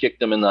 COVID kicked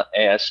them in the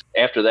ass.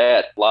 After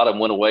that, a lot of them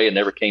went away and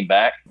never came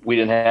back. We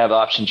didn't have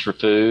options for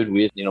food.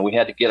 We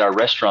had to get our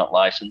restaurant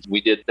license. We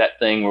did that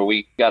thing where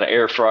we got an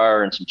air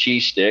fryer and some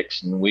cheese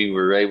sticks, and we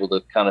were able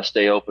to kind of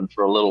stay open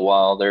for a little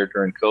while there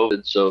during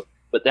COVID. So,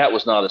 but that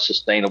was not a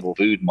sustainable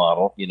food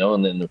model,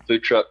 and then the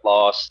food truck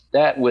loss,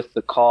 that with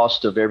the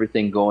cost of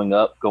everything going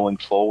up, going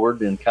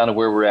forward, and kind of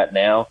where we're at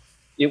now,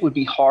 it would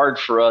be hard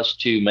for us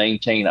to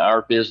maintain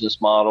our business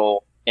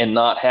model and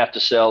not have to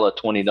sell a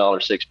 $20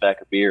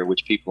 6-pack of beer,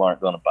 which people aren't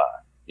going to buy,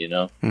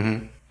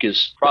 Mm-hmm.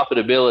 Because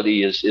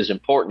profitability is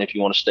important if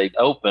you want to stay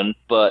open.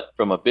 But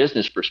from a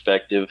business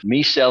perspective,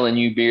 me selling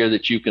you beer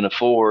that you can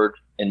afford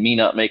and me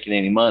not making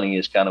any money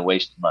is kind of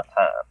wasting my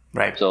time.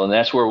 Right. So, and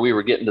that's where we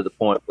were getting to the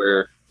point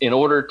where in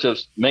order to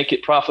make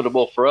it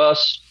profitable for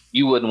us,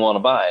 you wouldn't want to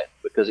buy it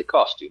because it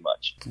costs too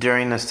much.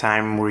 During this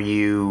time, were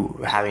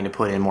you having to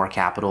put in more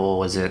capital?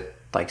 Was it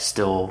like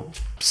still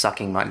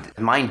sucking money?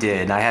 Mine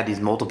did. I had these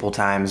multiple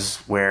times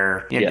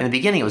where in the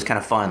beginning it was kind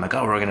of fun. Like,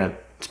 oh, we're going to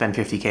spend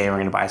 $50K, we're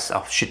going to buy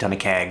a shit ton of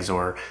kegs,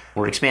 or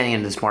we're expanding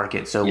into this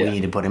market, so we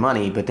need to put in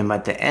money. But then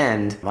at the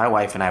end, my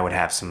wife and I would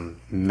have some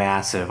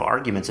massive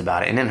arguments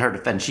about it. And in her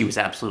defense, she was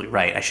absolutely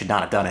right. I should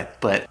not have done it.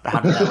 But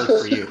how did that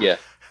look for you?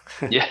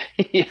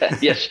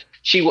 Yes.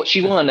 She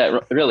won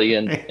that, really.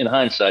 In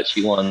hindsight,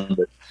 she won.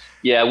 But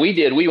yeah, we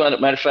did. We won.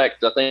 Matter of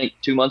fact, I think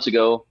 2 months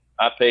ago,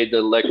 I paid the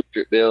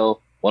electric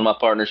bill. One of my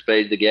partners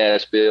paid the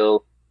gas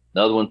bill.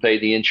 Another one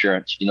paid the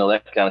insurance,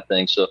 that kind of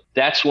thing. So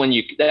that's when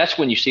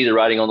you see the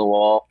writing on the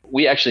wall.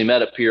 We actually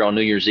met up here on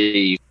New Year's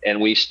Eve,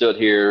 and we stood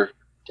here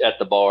at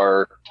the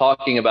bar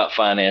talking about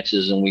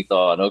finances, and we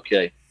thought,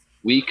 okay,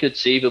 we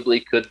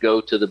conceivably could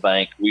go to the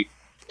bank. We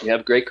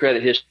have great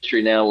credit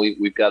history now.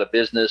 We've got a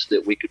business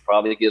that we could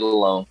probably get a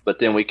loan. But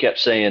then we kept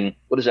saying,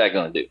 what is that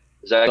going to do?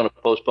 Is that going to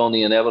postpone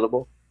the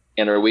inevitable?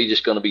 And are we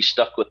just going to be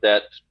stuck with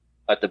that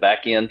at the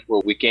back end where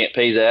we can't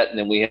pay that and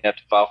then we have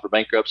to file for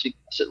bankruptcy?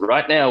 I said,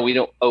 right now we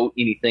don't owe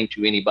anything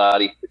to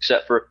anybody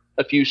except for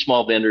a few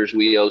small vendors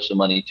we owe some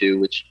money to,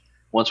 which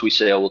once we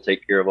sell, we'll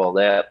take care of all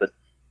that. But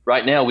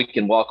right now we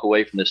can walk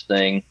away from this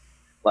thing,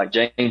 like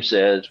James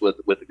says, with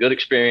a good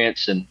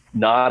experience and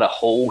not a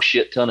whole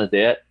shit ton of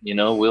debt.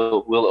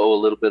 We'll owe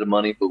a little bit of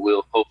money, but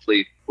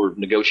we're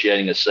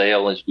negotiating a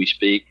sale as we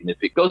speak. And if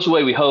it goes the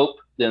way we hope,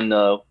 then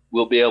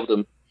we'll be able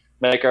to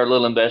make our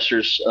little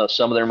investors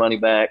some of their money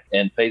back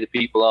and pay the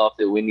people off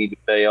that we need to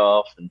pay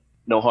off, and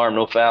no harm,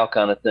 no foul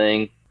kind of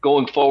thing.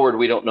 Going forward,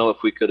 we don't know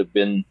if we could have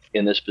been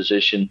in this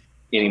position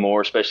anymore,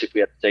 especially if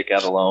we have to take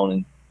out a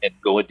loan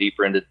and go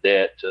deeper into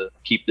debt to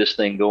keep this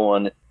thing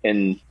going.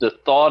 And the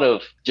thought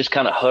of just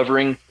kind of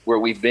hovering where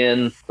we've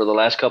been for the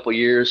last couple of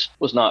years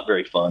was not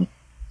very fun.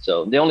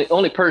 So the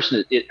only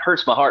person it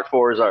hurts my heart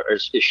for is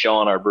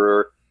Sean, our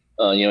brewer.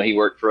 He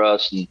worked for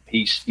us, and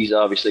he's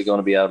obviously going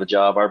to be out of a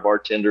job. Our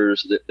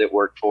bartenders that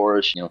work for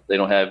us, they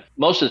don't have,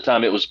 most of the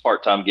time it was a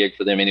part-time gig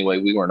for them anyway.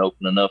 We weren't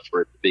open enough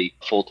for it to be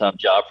a full-time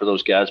job for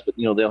those guys, but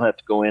they'll have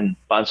to go in and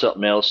find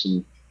something else,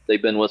 and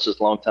they've been with us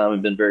a long time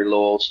and been very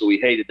loyal. So we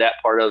hated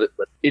that part of it,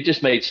 but it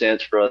just made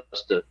sense for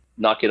us to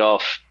knock it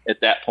off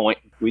at that point.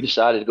 We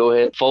decided to go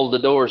ahead and fold the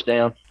doors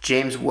down.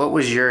 James, what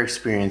was your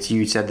experience?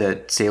 You said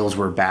that sales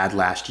were bad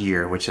last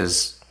year, which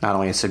is not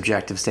only a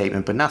subjective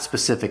statement, but not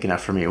specific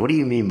enough for me. What do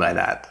you mean by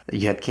that?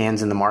 You had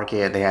cans in the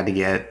market, they had to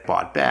get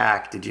bought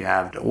back. Did you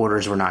have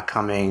orders were not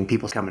coming,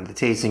 people coming to the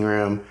tasting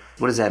room?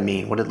 What does that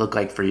mean? What did it look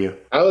like for you?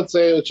 I would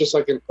say it was just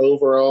like an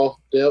overall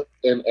dip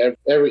in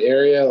every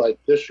area. Like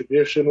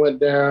distribution went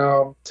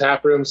down,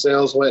 taproom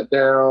sales went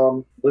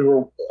down. We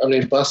were,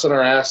 busting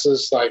our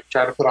asses, like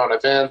trying to put on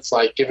events,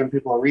 like giving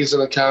people a reason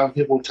to come.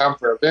 People would come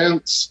for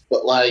events,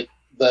 but like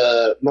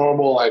the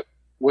normal, like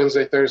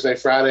Wednesday, Thursday,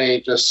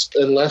 Friday, just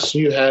unless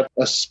you had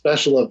a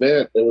special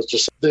event, it was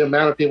just the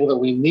amount of people that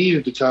we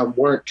needed to come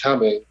weren't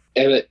coming.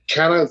 And it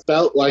kind of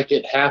felt like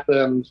it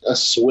happened a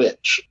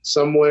switch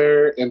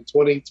somewhere in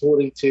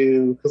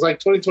 2022, because like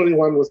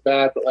 2021 was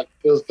bad, but like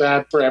it was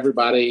bad for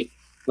everybody.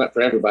 Not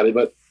for everybody,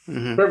 but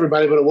for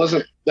everybody, but it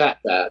wasn't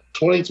that bad.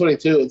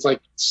 2022, it's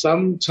like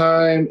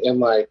sometime in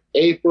like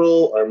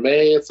April or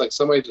May, it's like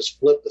somebody just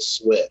flipped the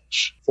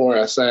switch for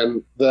us,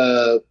 and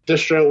the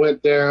distro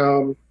went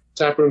down.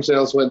 Taproom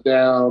sales went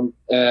down,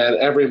 and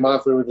every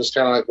month we were just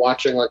kind of like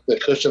watching like the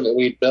cushion that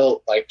we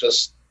built like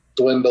just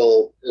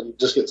dwindle and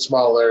just get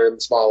smaller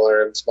and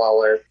smaller and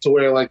smaller, to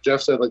where like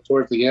Jeff said, like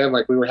towards the end,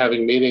 like we were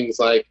having meetings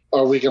like,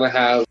 are we going to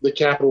have the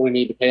capital we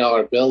need to pay all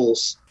our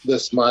bills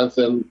this month?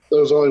 And there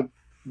was only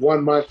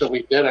one month that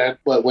we didn't,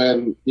 but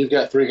when you've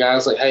got three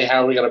guys like, hey,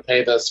 how are we going to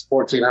pay this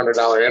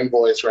 $1,400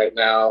 invoice right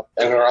now?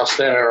 And we're all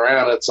standing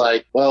around. It's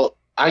like, well,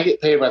 I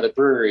get paid by the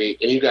brewery,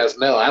 and you guys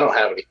know I don't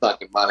have any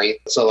fucking money.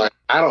 So, like,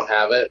 I don't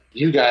have it.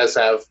 You guys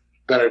have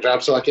better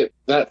jobs. So, like,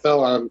 that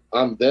fell on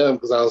them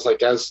because I was like,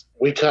 guys,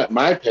 we cut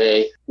my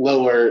pay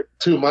lower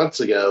 2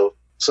 months ago.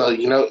 So,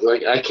 you know,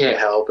 like, I can't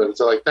help. And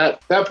so, like,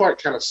 that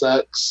part kind of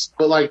sucks.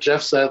 But like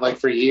Jeff said, like,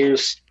 for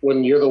years,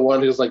 when you're the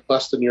one who's, like,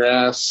 busting your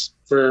ass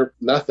for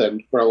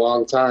nothing for a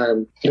long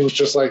time, it was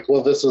just like,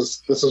 well, this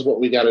is what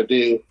we got to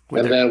do.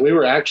 And then we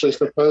were actually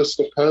supposed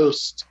to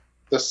post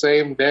the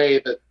same day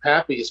that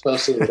Pappy's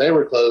posted that they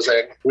were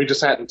closing. We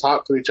just hadn't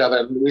talked to each other,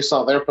 and we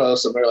saw their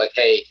post, and we were like,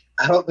 hey,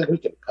 I don't think we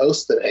can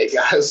post today,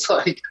 guys.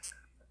 Like,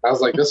 I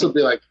was like, this would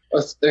be like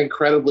an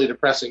incredibly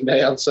depressing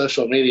day on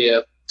social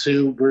media.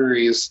 Two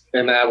breweries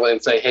in Abilene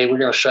say, hey, we're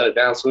going to shut it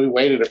down. So we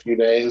waited a few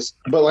days.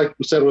 But like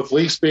we said, with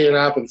lease being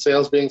up and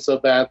sales being so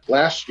bad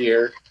last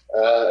year,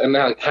 and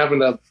now like, having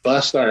to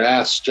bust our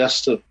ass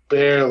just to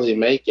barely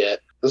make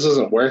it, this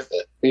isn't worth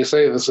it. You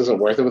say this isn't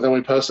worth it, but then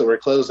we post that we're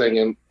closing,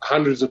 and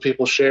hundreds of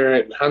people share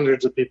it, and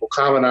hundreds of people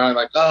comment on it,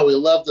 like, oh, we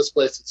love this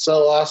place. It's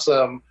so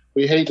awesome.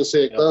 We hate to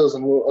see it close.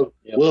 And Will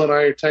and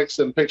I are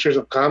texting pictures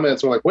of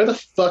comments. We're like, where the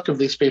fuck have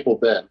these people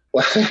been?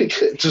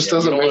 Like, it just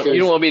doesn't make sense. You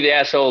don't want to be the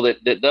asshole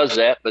that does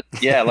that. But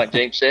yeah, like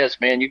James says,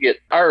 man, you get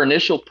our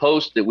initial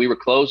post that we were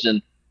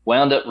closing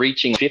wound up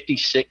reaching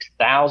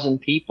 56,000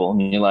 people.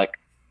 And you're like,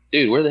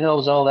 dude, where the hell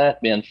has all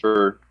that been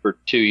for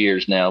 2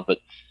 years now? But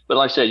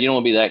like I said, you don't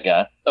want to be that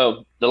guy.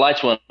 Oh, the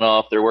lights went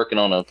off. They're working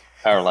on a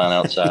power line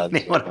outside.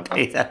 They want to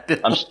pay that bill.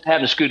 I'm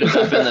having to scoot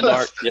up in the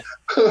dark. Yeah.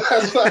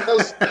 That's what I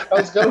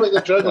was going to make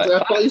a joke. I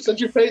thought you said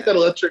you paid that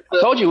electric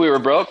bill. Told you we were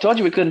broke. Told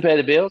you we couldn't pay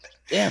the bills.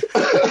 Yeah.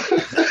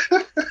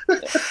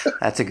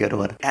 That's a good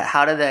one.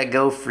 How did that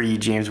go for you,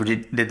 James?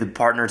 Did the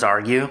partners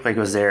argue? Like,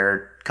 was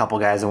there a couple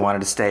guys that wanted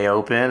to stay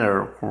open,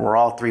 or were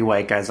all three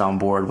white guys on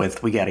board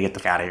with, we got to get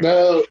the fuck out of here?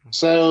 No.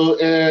 So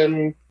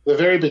in the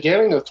very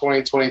beginning of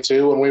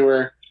 2022, when we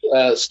were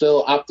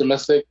still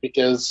optimistic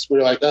because we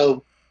were like,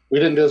 oh, we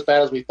didn't do as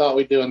bad as we thought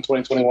we'd do in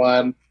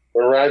 2021.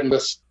 We're riding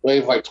this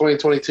wave like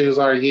 2022 is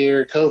our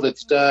year.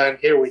 COVID's done.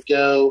 Here we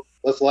go.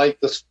 Let's light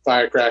this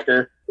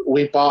firecracker.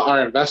 We bought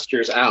our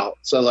investors out.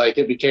 So like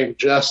it became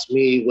just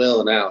me, Will,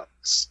 and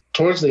Alex.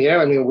 Towards the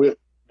end, I mean,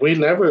 we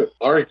never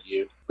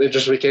argued. It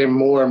just became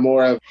more and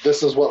more of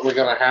this is what we're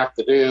going to have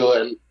to do.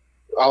 And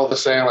all of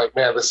us saying like,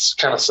 man, this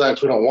kind of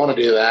sucks. We don't want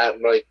to do that.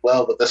 And we're like,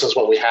 well, but this is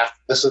what we have.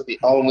 This is the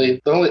only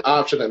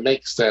option that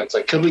makes sense.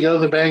 Like, could we go to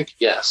the bank?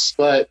 Yes.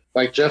 But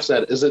like Jeff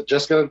said, is it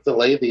just going to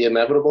delay the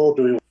inevitable?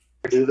 Do we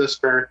do this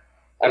for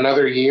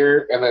another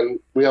year and then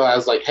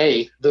realize like,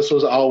 hey, this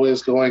was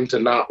always going to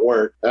not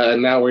work.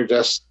 And now we're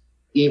just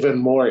even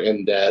more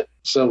in debt.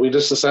 So we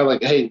just decided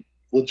like, hey,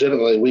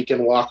 legitimately, we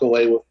can walk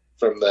away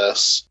from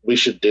this. We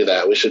should do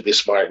that. We should be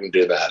smart and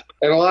do that.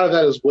 And a lot of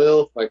that is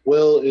Will. Like,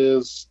 Will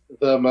is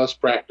the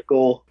most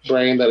practical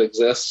brain that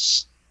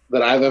exists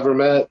that I've ever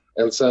met.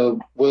 And so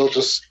Will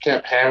just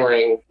kept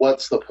hammering,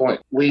 what's the point?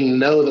 We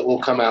know that we'll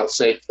come out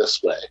safe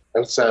this way.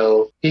 And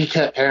so he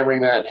kept hammering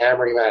that.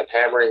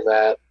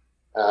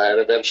 And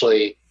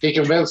eventually he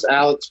convinced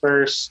Alex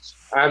first.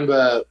 I'm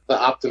the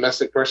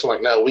optimistic person,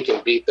 like, no, we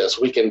can beat this.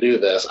 We can do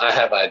this. I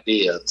have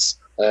ideas.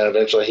 And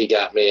eventually he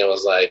got me and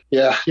was like,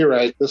 yeah, you're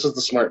right. This is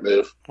the smart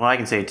move. Well, I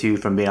can say, too,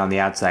 from being on the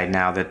outside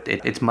now that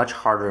it's much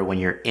harder when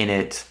you're in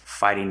it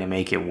fighting to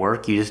make it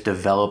work. You just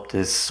develop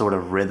this sort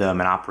of rhythm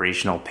and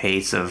operational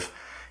pace of,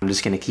 I'm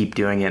just going to keep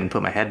doing it and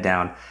put my head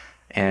down.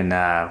 And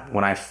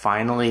when I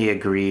finally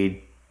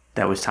agreed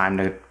that it was time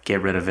to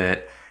get rid of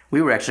it,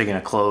 we were actually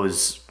going to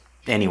close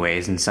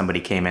anyways, and somebody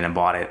came in and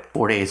bought it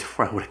 4 days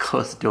before I would have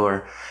closed the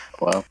door.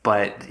 Wow.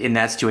 But in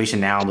that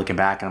situation now, looking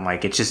back, I'm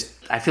like, it's just,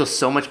 I feel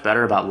so much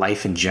better about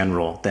life in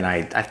general than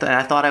I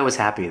thought I was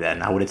happy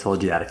then. I would have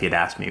told you that if you'd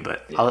asked me,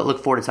 but I'll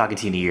look forward to talking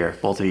to you in a year,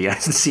 both of you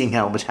guys, and seeing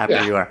how much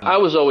happier you are. I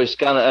was always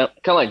kind of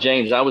like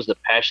James. I was the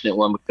passionate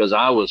one because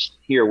I was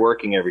here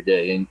working every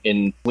day.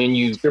 And when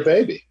it's your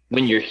baby.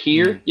 When you're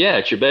here, yeah,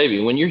 it's your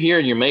baby. When you're here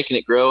and you're making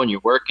it grow and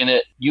you're working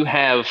it, you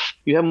have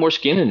more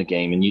skin in the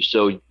game, and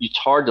so it's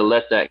hard to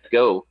let that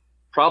go.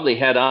 Probably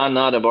had I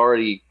not have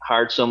already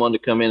hired someone to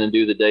come in and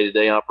do the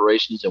day-to-day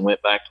operations and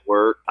went back to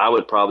work, I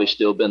would probably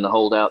still been the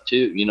holdout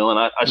too, you know, and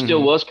I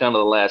still was kind of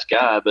the last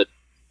guy.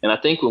 And I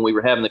think when we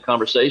were having the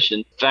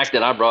conversation, the fact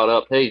that I brought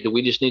up, hey, do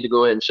we just need to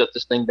go ahead and shut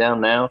this thing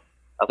down now?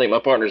 I think my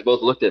partners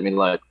both looked at me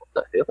like,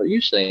 what the hell are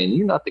you saying?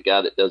 You're not the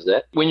guy that does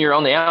that. When you're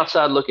on the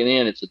outside looking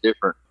in, it's a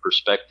different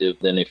perspective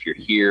than if you're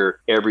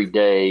here every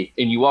day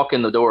and you walk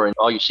in the door and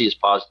all you see is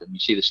positive. You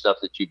see the stuff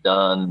that you've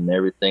done and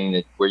everything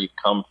that where you've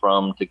come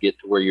from to get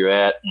to where you're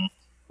at. And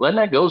letting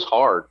that go is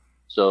hard.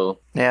 So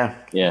yeah,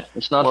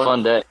 it's not a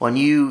fun day. When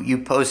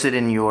you posted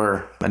in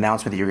your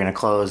announcement that you're going to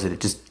close,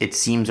 it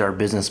seems our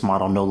business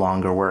model no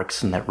longer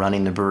works and that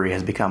running the brewery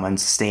has become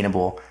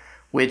unsustainable,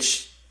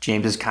 which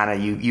James is kind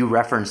of, you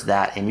referenced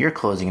that in your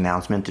closing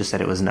announcement, just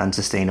said it was an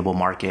unsustainable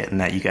market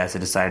and that you guys had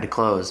decided to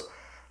close.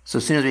 So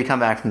as soon as we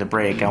come back from the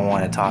break, I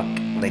want to talk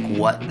like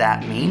what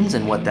that means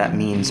and what that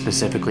means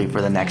specifically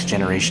for the next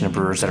generation of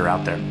brewers that are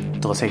out there.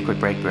 So let's take a quick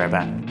break. Be right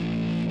back.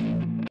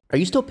 Are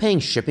you still paying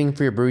shipping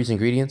for your brewery's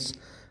ingredients?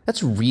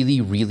 That's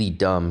really, really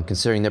dumb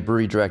considering that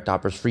Brewery Direct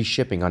offers free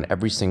shipping on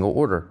every single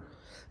order.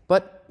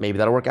 But maybe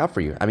that'll work out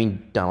for you. I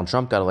mean, Donald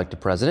Trump got elected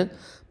president.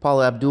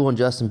 Paula Abdul and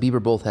Justin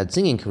Bieber both had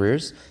singing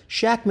careers.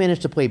 Shaq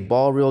managed to play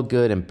ball real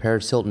good, and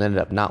Paris Hilton ended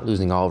up not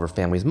losing all of her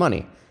family's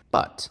money.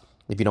 But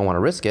if you don't want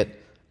to risk it,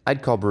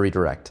 I'd call Brewery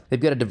Direct. They've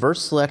got a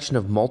diverse selection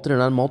of malted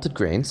and unmalted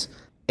grains,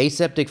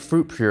 aseptic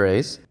fruit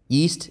purees,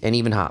 yeast, and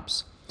even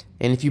hops.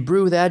 And if you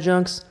brew with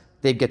adjuncts,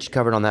 they've got you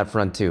covered on that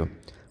front too.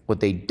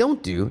 What they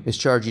don't do is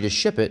charge you to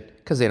ship it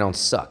because they don't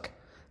suck.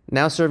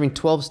 Now serving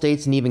 12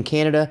 states and even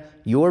Canada,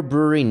 your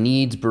brewery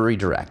needs Brewery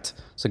Direct.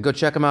 So go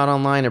check them out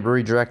online at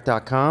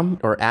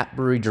brewerydirect.com or at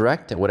Brewery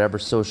Direct at whatever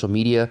social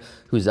media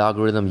whose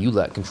algorithm you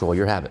let control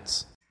your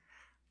habits.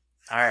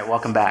 All right,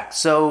 welcome back.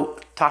 So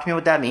talk to me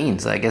what that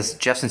means. I guess,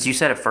 Jeff, since you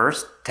said it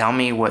first, tell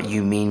me what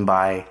you mean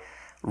by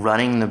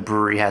running the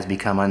brewery has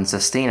become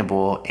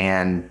unsustainable,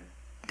 and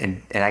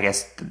I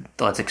guess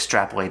let's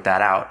extrapolate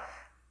that out.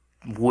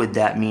 Would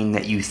that mean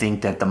that you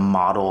think that the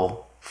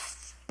model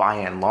by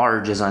and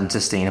large is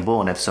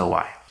unsustainable, and if so,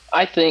 why?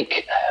 I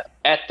think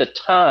at the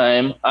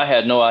time, I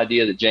had no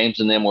idea that James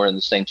and them were in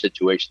the same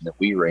situation that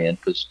we ran,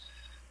 because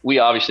we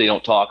obviously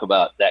don't talk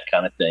about that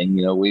kind of thing.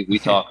 You know, we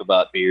talk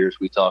about beers,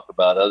 we talk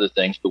about other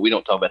things, but we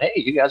don't talk about, hey,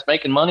 you guys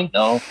making money?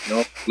 No,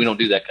 we don't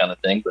do that kind of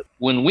thing. But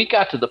when we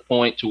got to the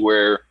point to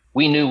where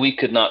we knew we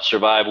could not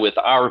survive with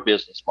our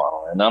business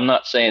model, and I'm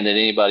not saying that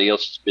anybody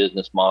else's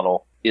business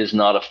model is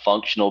not a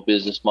functional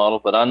business model,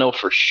 but I know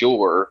for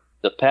sure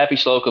the Pappy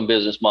Slocum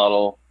business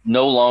model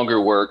no longer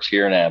works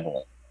here in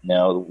Abilene.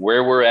 Now,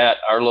 where we're at,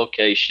 our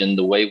location,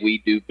 the way we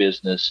do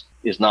business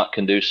is not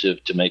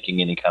conducive to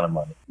making any kind of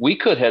money. We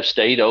could have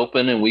stayed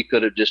open and we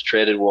could have just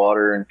treaded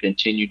water and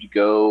continued to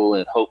go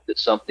and hope that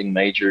something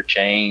major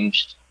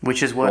changed.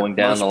 Which is what going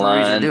down most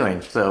breweries are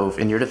doing. So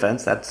in your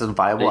defense, that's a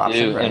viable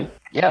option, right?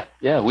 And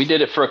yeah. We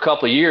did it for a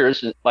couple of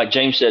years. Like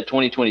James said,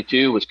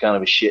 2022 was kind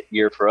of a shit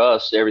year for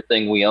us.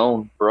 Everything we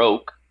owned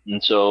broke.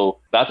 And so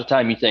about the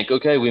time you think,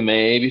 okay, we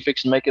may be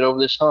fixing to make it over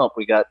this hump,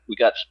 we got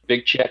a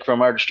big check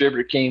from our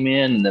distributor came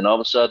in, and then all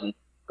of a sudden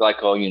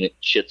glycol unit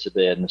shits the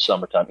bed in the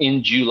summertime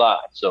in July.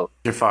 So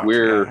you're fucked.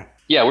 We're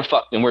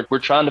fucked, and we're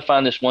trying to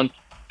find this one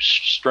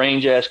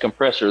strange ass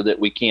compressor that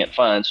we can't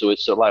find. So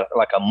it's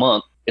like a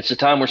month. It's the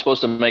time we're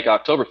supposed to make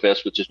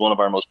Oktoberfest, which is one of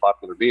our most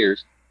popular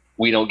beers.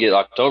 We don't get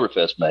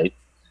Oktoberfest made.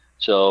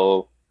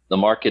 So the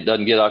market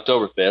doesn't get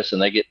Oktoberfest and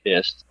they get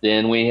pissed.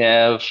 Then we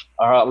have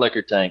our hot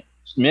liquor tank.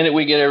 The minute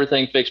we get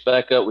everything fixed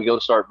back up, we go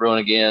to start brewing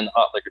again.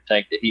 Hot liquor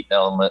tank, the heating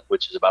element,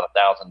 which is about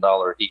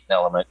 $1,000 heating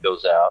element,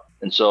 goes out.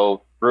 And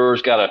so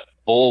brewers got to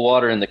boil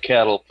water in the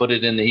kettle, put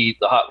it in the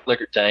hot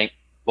liquor tank,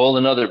 boil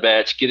another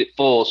batch, get it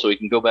full so we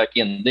can go back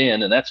in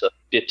then. And that's a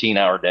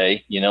 15-hour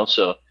day,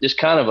 So just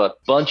kind of a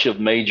bunch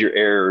of major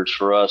errors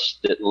for us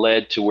that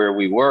led to where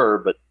we were.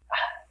 But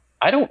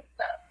I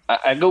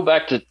go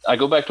back to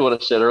what I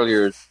said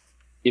earlier.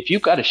 If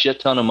you've got a shit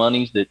ton of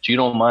money that you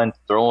don't mind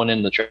throwing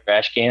in the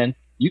trash can,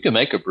 you can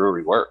make a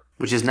brewery work.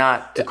 Which is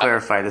not, to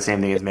clarify, the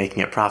same thing as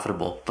making it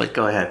profitable. But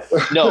go ahead.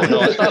 No,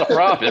 it's not a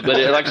profit. But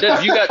like I said,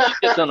 if you got a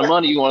shit ton of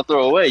money you want to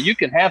throw away, you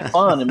can have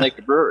fun and make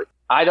a brewery.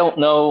 I don't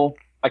know.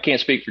 I can't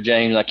speak for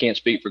James. I can't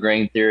speak for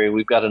Grain Theory.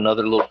 We've got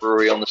another little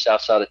brewery on the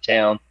south side of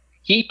town.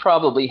 He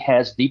probably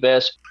has the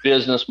best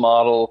business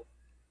model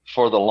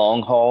for the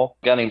long haul.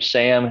 A guy named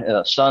Sam,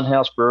 Sun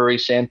House Brewery,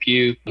 Sam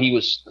Pugh. He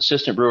was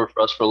assistant brewer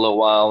for us for a little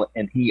while,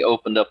 and he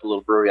opened up a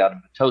little brewery out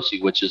in Potosi,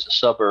 which is a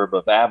suburb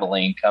of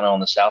Abilene, kind of on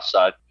the south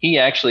side. He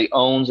actually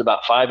owns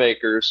about 5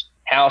 acres,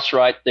 house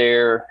right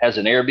there, has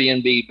an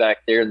Airbnb back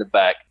there in the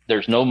back.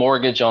 There's no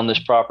mortgage on this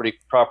property.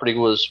 Property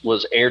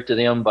was heired to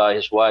them by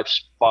his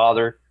wife's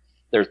father.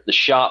 There's the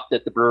shop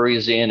that the brewery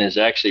is in is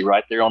actually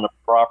right there on the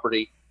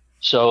property.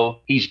 So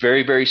he's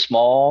very, very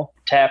small,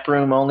 tap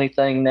room only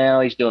thing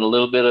now. He's doing a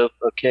little bit of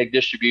keg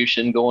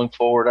distribution going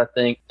forward, I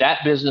think.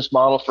 That business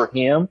model for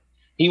him,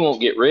 he won't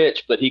get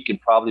rich, but he can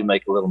probably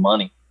make a little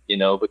money,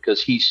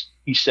 because he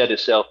set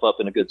himself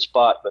up in a good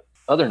spot. But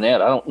other than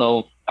that, I don't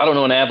know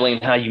in Abilene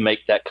how you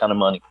make that kind of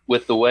money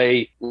with the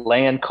way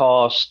land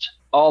cost,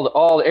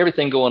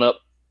 everything going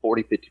up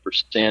 40,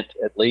 50%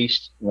 at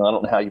least. I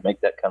don't know how you make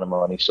that kind of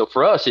money. So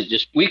for us,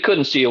 we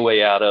couldn't see a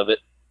way out of it.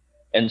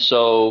 And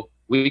so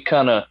we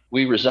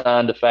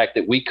resigned the fact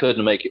that we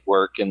couldn't make it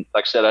work. And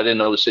like I said, I didn't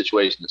know the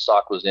situation that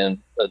Sock was in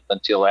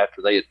until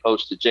after they had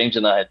posted. James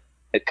and I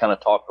had kind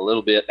of talked a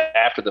little bit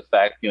after the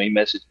fact. He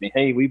messaged me,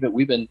 hey, we've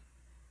been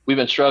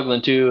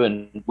struggling too,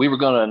 and we were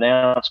going to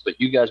announce, but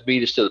you guys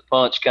beat us to the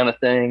punch kind of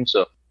thing.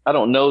 So I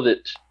don't know that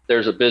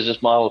there's a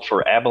business model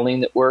for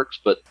Abilene that works,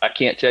 but I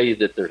can't tell you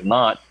that there's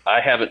not.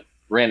 I haven't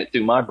ran it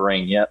through my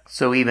brain yet.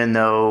 So even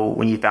though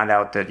when you found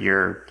out that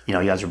you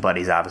guys are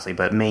buddies, obviously,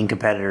 but main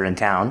competitor in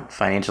town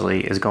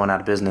financially is going out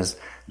of business,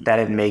 that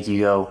didn't make you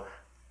go,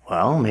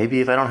 well,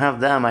 maybe if I don't have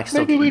them, I can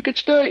still we could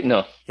stay.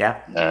 No.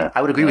 Yeah.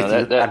 I would agree with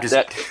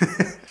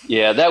you.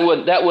 Yeah, that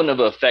wouldn't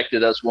have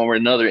affected us one way or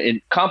another. And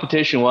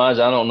competition wise,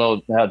 I don't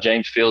know how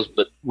James feels,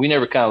 but we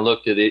never kind of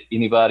looked at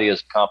anybody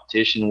as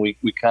competition. We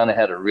kind of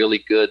had a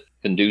really good,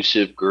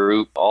 conducive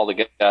group. All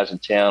the guys in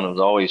town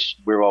we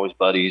were always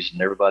buddies,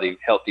 and everybody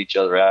helped each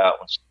other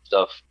out when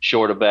stuff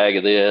short a bag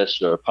of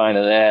this or a pint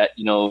of that.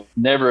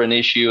 Never an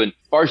issue. And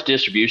as far as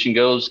distribution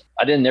goes,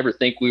 I didn't ever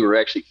think we were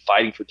actually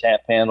fighting for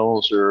tap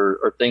handles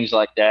or things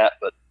like that.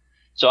 But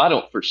so I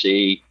don't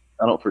foresee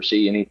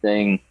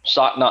anything.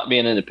 Sock not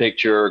being in the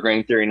picture or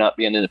Grain Theory not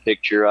being in the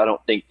picture. I don't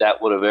think that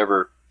would have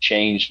ever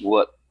changed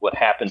what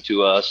happened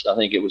to us. I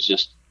think it was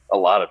just a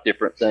lot of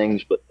different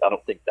things, but I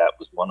don't think that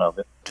was one of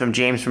it. So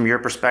James, from your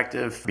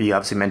perspective, you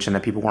obviously mentioned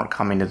that people weren't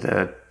coming to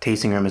the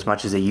tasting room as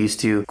much as they used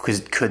to.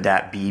 Could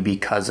that be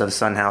because of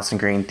Son House and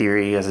Grain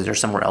Theory? Is there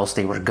somewhere else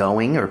they were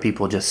going, or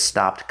people just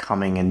stopped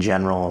coming in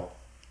general,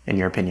 in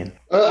your opinion?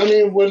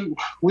 When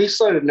we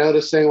started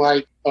noticing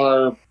like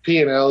our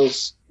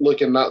P&Ls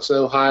looking not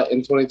so hot in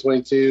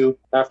 2022,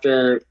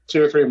 after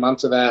 2 or 3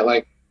 months of that,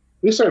 like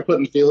we started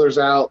putting feelers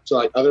out to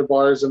like other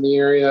bars in the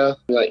area.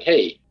 Like,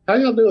 hey, how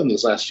y'all doing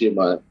these last few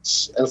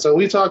months? And so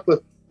we talked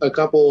with a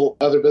couple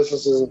other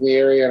businesses in the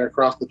area and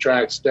across the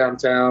tracks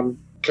downtown,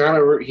 kind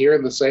of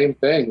hearing the same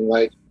thing.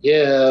 Like,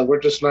 yeah, we're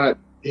just not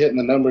hitting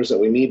the numbers that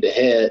we need to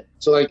hit.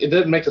 So like, it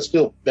didn't make us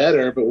feel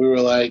better, but we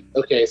were like,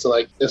 okay, so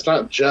like, it's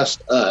not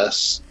just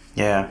us.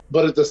 Yeah.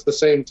 But at the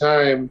same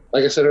time,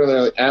 like I said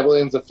earlier, like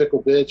Abilene's a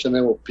fickle bitch and they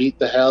will beat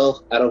the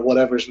hell out of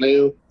whatever's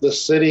new. The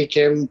city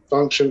can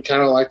function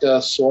kind of like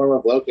a swarm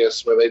of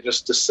locusts where they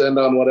just descend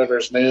on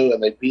whatever's new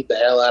and they beat the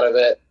hell out of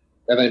it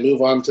and they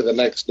move on to the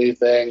next new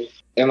thing.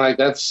 And like,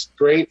 that's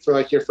great for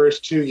like your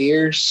first 2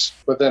 years.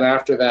 But then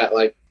after that,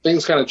 like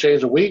things kind of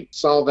change. We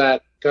saw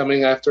that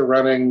coming after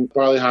running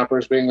Barley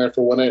Hoppers, being there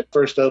for when it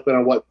first opened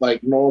and what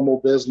like normal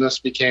business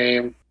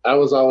became. I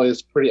was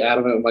always pretty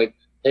adamant, like,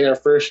 hey, our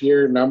first 2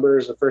 years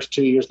numbers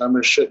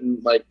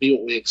shouldn't like be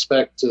what we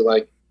expect to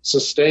like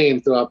sustain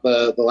throughout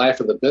the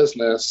life of the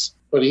business.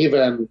 But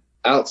even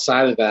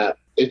outside of that,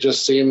 it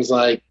just seems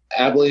like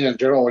Abilene in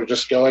general were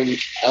just going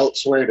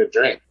elsewhere to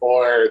drink,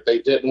 or they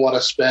didn't want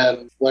to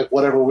spend like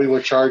whatever we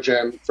were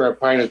charging for a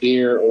pint of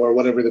beer or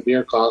whatever the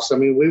beer costs. I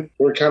mean, we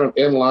were kind of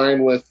in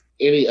line with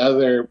any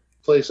other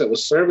place that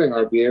was serving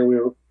our beer. We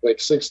were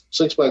like six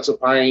bucks a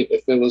pint.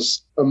 If it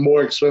was a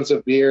more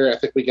expensive beer, I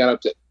think we got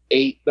up to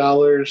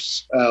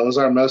 $8. Was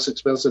our most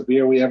expensive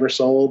beer we ever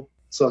sold.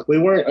 So like, we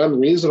weren't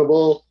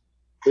unreasonable.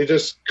 We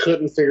just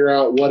couldn't figure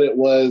out what it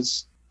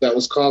was that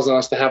was causing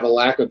us to have a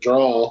lack of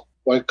draw.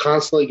 Like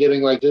constantly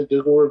getting like good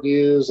Google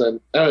reviews, and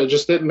I don't know, it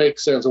just didn't make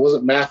sense. It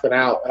wasn't mapping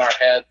out in our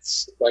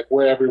heads like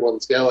where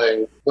everyone's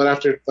going. But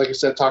after, like I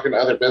said, talking to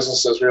other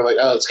businesses, we were like,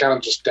 oh, it's kind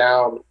of just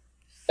down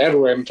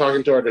everywhere. And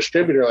talking to our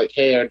distributor, like,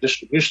 hey, our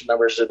distribution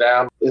numbers are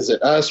down. Is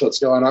it us? What's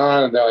going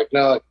on? And they're like,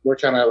 no, like, we're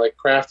kind of like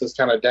craft is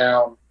kind of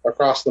down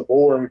across the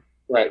board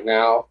right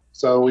now.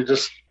 So we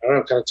just, I don't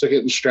know, kind of took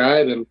it in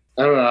stride. And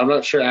I don't know, I'm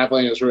not sure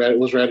Abilene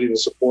was ready to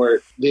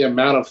support the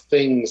amount of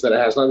things that it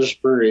has, not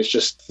just breweries,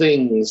 just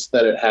things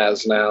that it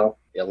has now.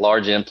 A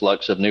large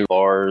influx of new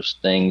bars,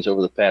 things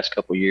over the past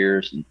couple of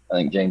years. And I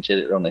think James hit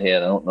it on the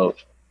head. I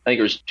think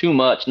there was too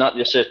much, not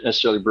just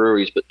necessarily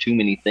breweries, but too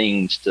many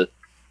things to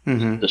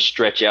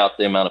stretch out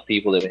the amount of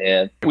people that we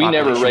had. We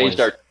never raised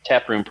our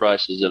taproom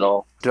prices at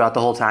all. Throughout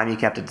the whole time, you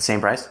kept it the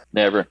same price?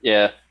 Never,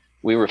 yeah.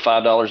 We were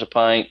 $5 a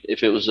pint.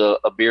 If it was a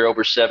beer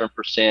over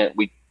 7%,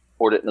 we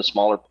poured it in a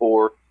smaller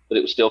pour, but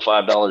it was still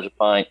 $5 a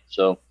pint.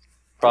 So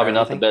probably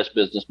not the best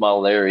business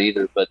model there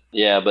either. But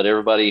yeah, but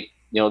everybody,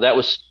 that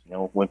was,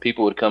 when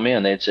people would come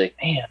in, they'd say,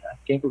 man, I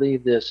can't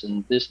believe this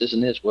and this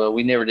and this. Well,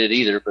 we never did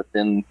either. But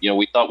then,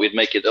 we thought we'd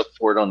make it up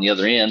for it on the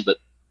other end, but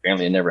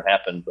apparently it never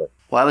happened. But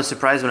well, I was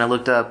surprised when I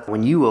looked up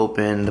when you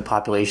opened, the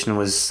population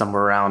was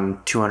somewhere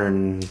around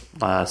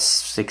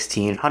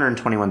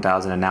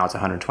 121,000, and now it's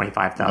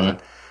 125,000.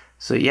 Mm-hmm.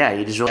 So yeah,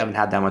 you just really haven't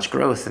had that much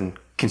growth. And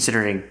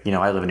considering,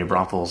 I live in New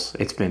Braunfels,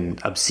 it's been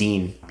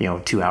obscene,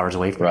 2 hours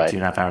away from me,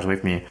 2.5 hours away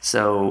from me.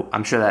 So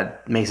I'm sure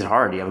that makes it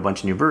hard. You have a bunch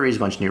of new breweries, a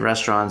bunch of new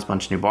restaurants, a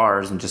bunch of new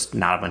bars, and just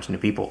not a bunch of new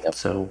people. Yep.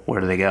 So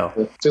where do they go?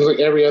 It seems like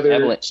every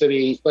other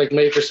city, like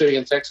major city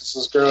in Texas,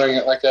 is growing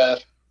at like a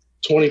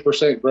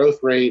 20% growth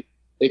rate,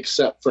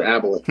 except for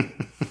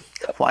Abilene.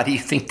 Why do you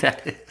think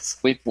that is?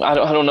 I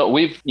don't know.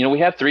 We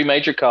have 3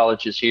 major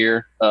colleges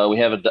here. We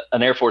have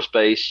an Air Force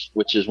base,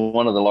 which is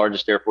one of the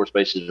largest Air Force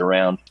bases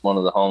around. It's one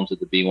of the homes of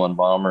the B-1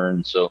 bomber.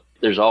 And so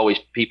there's always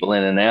people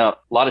in and out.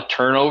 A lot of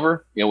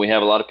turnover. We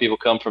have a lot of people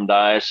come from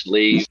Dice,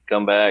 leave,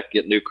 come back,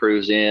 get new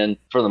crews in.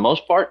 For the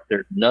most part,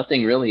 there's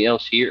nothing really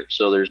else here.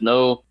 So there's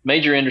no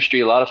major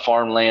industry, a lot of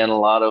farmland, a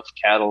lot of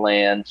cattle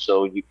land.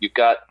 So you've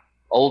got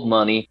old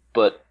money,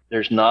 but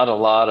there's not a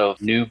lot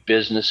of new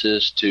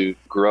businesses to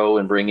grow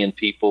and bring in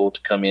people to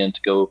come in to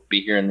go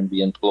be here and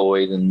be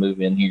employed and move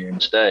in here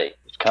and stay.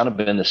 It's kind of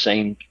been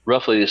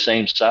roughly the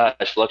same size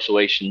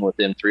fluctuation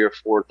within 3,000 or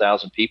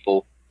 4,000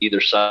 people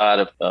either side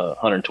of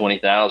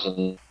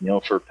 120,000,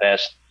 for the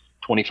past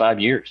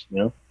 25 years,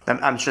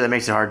 I'm sure that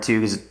makes it hard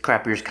too, because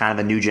craft beer is kind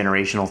of a new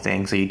generational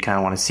thing. So you'd kind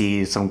of want to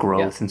see some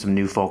growth and some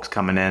new folks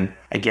coming in.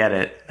 I get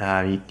it.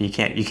 You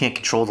can't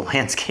control the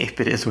landscape.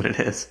 It is what it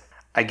is.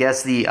 I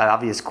guess the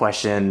obvious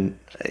question,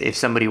 if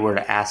somebody were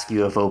to ask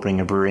you if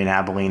opening a brewery in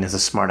Abilene is a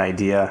smart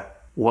idea,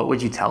 what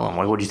would you tell them?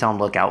 What would you tell them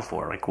to look out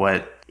for? Like,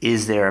 what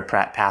is there a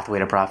pathway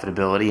to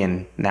profitability?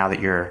 And now that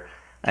you're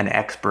an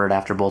expert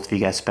after both of you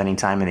guys spending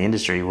time in the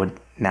industry,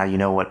 now you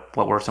know what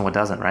works and what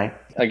doesn't, right?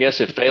 I guess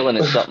if failing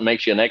at something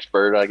makes you an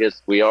expert, I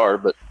guess we are.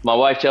 But my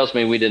wife tells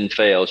me we didn't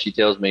fail. She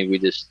tells me we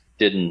just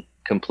didn't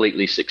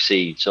completely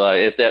succeed. So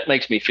if that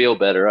makes me feel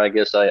better, I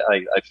guess I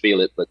feel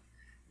it. But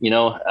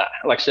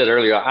like I said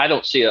earlier, I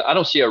don't see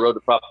a road to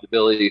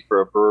profitability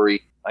for a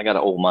brewery. I got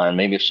an old mind.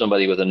 Maybe if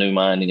somebody with a new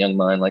mind, a young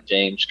mind like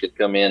James could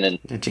come in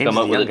and come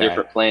up with a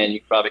different plan, you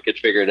probably could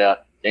figure it out.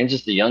 James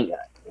is the young guy.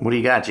 What do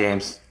you got,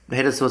 James?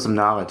 Hit us with some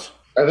knowledge.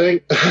 I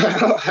think I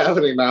don't have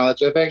any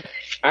knowledge. I think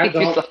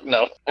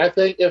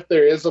if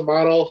there is a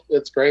model,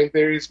 it's Grain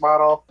Theory's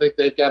model. I think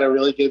they've got a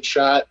really good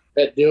shot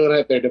at doing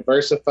it. They're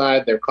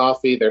diversified. Their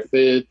coffee, their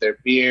food, their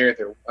beer.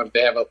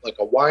 They have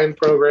a wine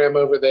program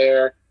over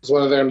there.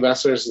 One of their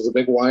investors is a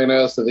big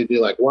wino, so they do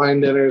like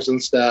wine dinners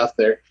and stuff.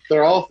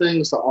 They're all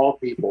things to all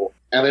people,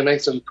 and they make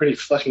some pretty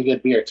fucking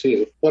good beer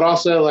too. But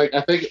also, like,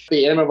 I think at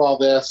the end of all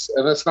this,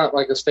 and it's not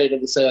like a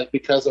statement to say like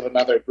because of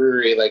another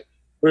brewery, like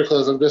we're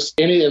closing. Just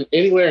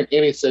anywhere in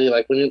any city,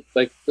 like when you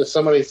like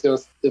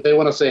if they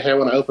want to say, hey, I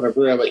want to open a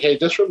brewery, I'm like, hey,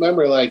 just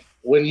remember, like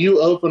when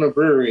you open a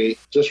brewery,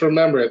 just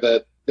remember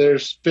that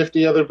there's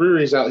 50 other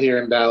breweries out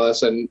here in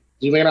Dallas, and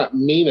you may not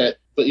mean it,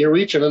 but you're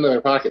reaching into their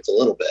pockets a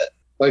little bit.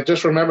 Like,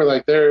 just remember,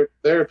 like, there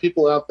are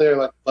people out there,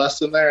 like,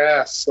 busting their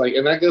ass. Like,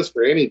 and that goes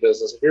for any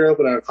business. If you're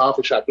opening a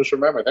coffee shop, just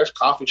remember, there's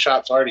coffee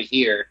shops already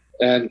here.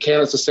 And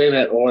can it sustain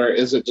it, or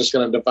is it just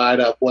going to divide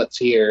up what's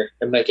here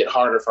and make it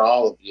harder for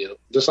all of you?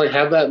 Just, like,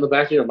 have that in the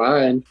back of your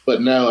mind.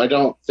 But, no, I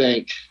don't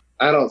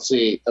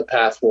see a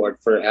path forward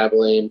for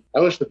Abilene. I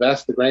wish the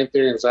best to Grain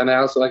Theory and Zen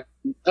House. Like,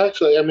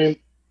 actually, I mean,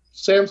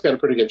 Sam's got a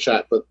pretty good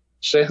shot, but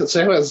Sam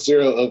has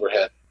zero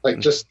overhead. Like,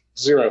 just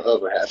zero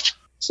overhead.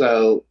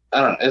 So,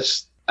 I don't know.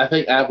 I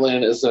think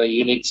Abilene is a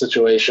unique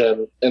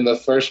situation in the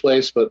first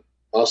place, but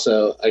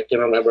also I can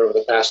remember over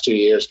the past 2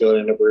 years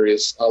going into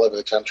breweries all over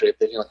the country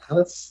thinking, like, how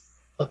the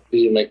fuck do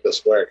you make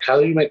this work? How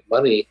do you make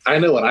money? I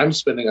know what I'm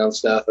spending on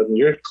stuff, and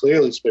you're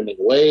clearly spending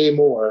way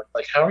more.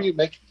 Like, how are you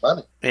making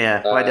money?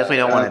 Yeah, well, I definitely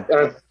don't want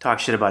to talk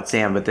shit about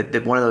Sam,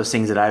 but one of those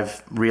things that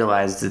I've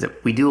realized is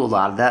that we do a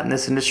lot of that in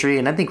this industry,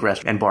 and I think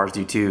restaurants and bars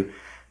do too.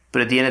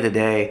 But at the end of the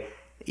day,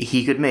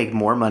 he could make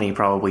more money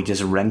probably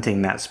just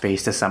renting that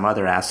space to some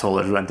other asshole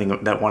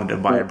that wanted to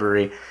buy a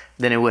brewery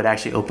than it would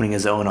actually opening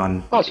his own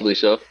on. Possibly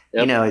so.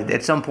 Yep.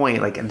 At some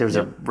point, like there's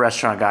a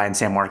restaurant guy in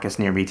San Marcos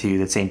near me too,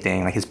 the same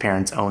thing. Like his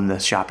parents own the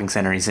shopping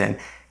center he's in.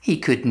 He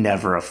could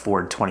never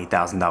afford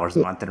 $20,000 a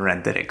month in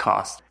rent that it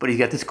costs. But he's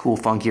got this cool,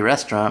 funky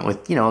restaurant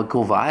with, a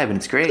cool vibe, and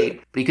it's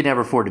great. But he could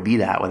never afford to be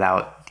that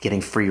without getting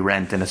free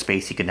rent in a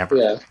space he could never.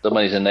 Yeah,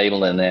 somebody's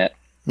enabling that.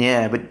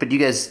 Yeah, but you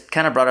guys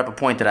kind of brought up a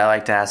point that I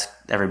like to ask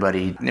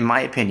everybody. In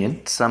my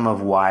opinion, some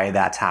of why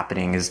that's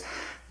happening is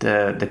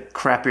the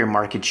craft beer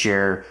market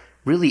share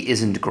really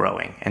isn't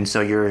growing. And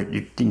so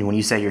when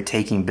you say you're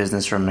taking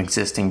business from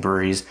existing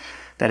breweries,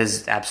 that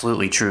is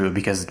absolutely true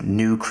because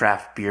new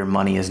craft beer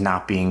money is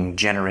not being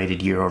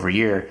generated year over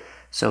year.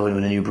 So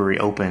when a new brewery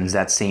opens,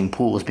 that same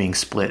pool is being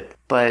split.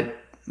 But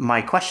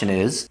my question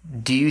is,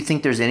 do you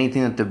think there's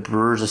anything that the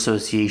Brewers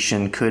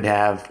Association could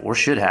have or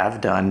should have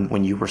done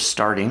when you were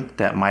starting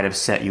that might have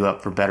set you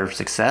up for better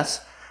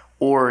success?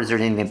 Or is there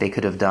anything that they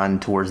could have done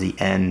towards the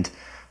end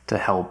to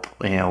help,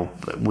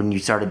 when you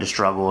started to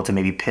struggle to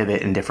maybe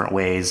pivot in different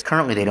ways?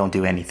 Currently, they don't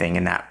do anything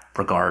in that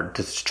regard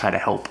to try to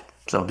help.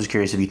 So I'm just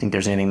curious if you think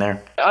there's anything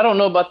there. I don't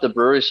know about the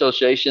Brewery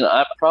Association.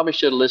 I probably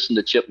should have listened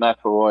to Chip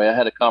McElroy. I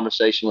had a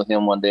conversation with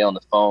him one day on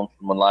the phone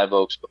from Live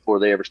Oaks before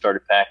they ever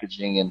started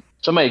packaging. And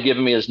somebody had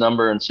given me his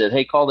number and said,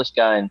 hey, call this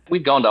guy. And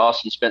we'd gone to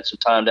Austin, spent some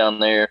time down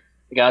there.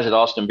 The guys at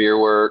Austin Beer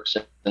Works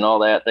and all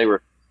that, they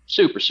were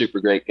super,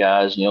 super great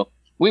guys.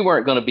 We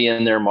weren't going to be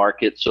in their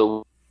market,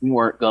 so we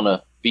weren't going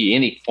to be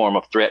any form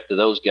of threat to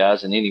those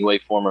guys in any way,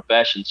 form, or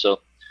fashion.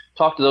 So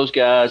talked to those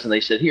guys, and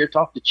they said, here,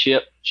 talk to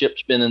Chip.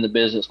 Chip's been in the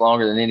business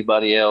longer than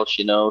anybody else,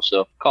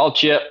 So called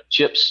Chip.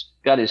 Chip's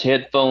got his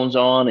headphones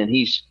on, and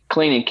he's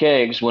cleaning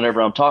kegs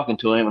whenever I'm talking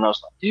to him. And I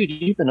was like, dude,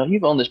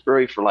 you've owned this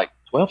brewery for like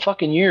 12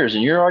 fucking years,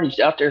 and you're already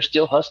out there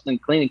still hustling,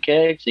 cleaning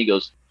kegs? He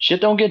goes,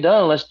 shit don't get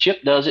done unless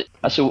Chip does it.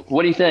 I said,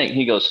 what do you think?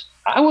 He goes,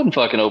 I wouldn't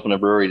fucking open a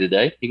brewery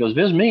today. He goes, if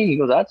it was me, he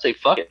goes, I'd say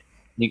fuck it.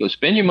 He goes,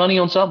 spend your money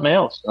on something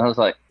else. And I was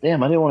like,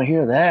 damn, I didn't want to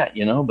hear that,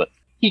 But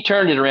he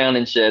turned it around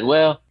and said,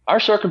 well, our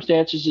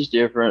circumstances is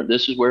different.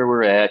 This is where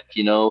we're at.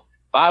 If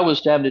I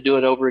was having to do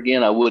it over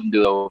again, I wouldn't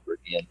do it over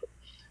again. But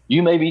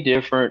you may be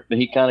different. But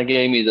he kind of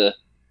gave me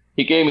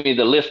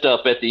the lift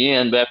up at the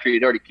end after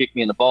he'd already kicked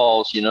me in the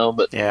balls,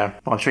 But yeah,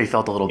 well, I'm sure he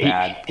felt a little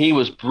bad. He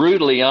was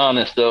brutally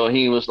honest, though.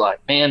 He was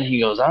like, man, he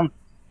goes, I'm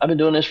I've been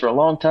doing this for a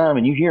long time,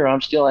 and you hear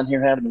I'm still in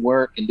here having to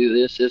work and do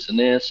this, and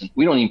this, and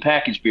we don't even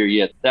package beer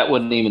yet. That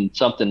wasn't even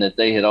something that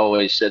they had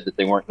always said that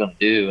they weren't going to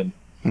do,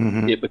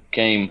 and it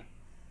became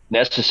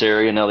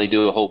necessary, and now they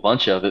do a whole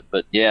bunch of it.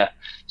 But yeah,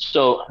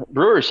 so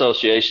Brewer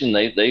Association,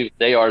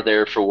 they are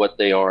there for what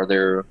they are.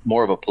 They're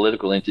more of a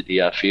political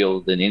entity, I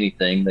feel, than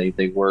anything.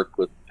 They work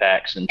with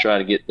PACs and try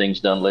to get things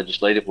done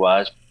legislative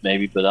wise,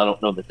 maybe, but I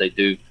don't know that they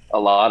do a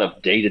lot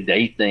of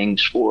day-to-day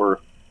things for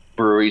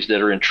breweries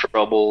that are in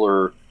trouble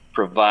or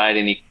provide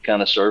any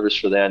kind of service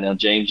for that. Now,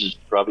 James is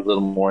probably a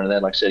little more into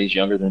that. Like I said, he's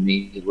younger than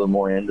me. He's a little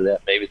more into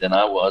that maybe than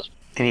I was.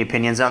 Any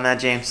opinions on that,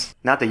 James?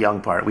 Not the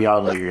young part. We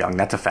all know you're young.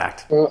 That's a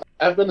fact. Well,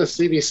 I've been to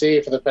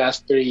CBC for the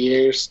past 3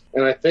 years,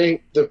 and I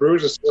think the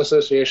Brewers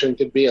Association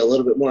could be a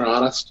little bit more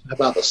honest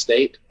about the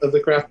state of the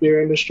craft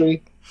beer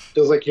industry.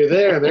 Because, like, you're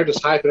there, and they're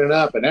just hyping it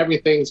up, and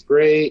everything's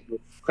great. And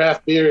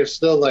craft beer is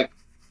still, like,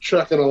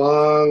 trucking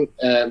along,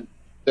 and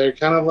they're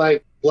kind of,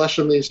 like,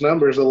 blushing these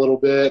numbers a little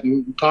bit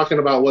and talking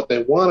about what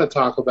they want to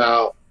talk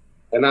about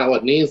and not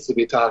what needs to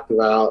be talked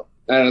about.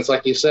 And it's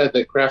like you said,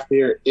 that craft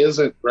beer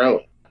isn't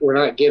growing. We're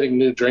not getting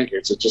new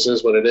drinkers. It just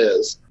is what it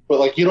is. But,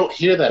 like, you don't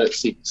hear that at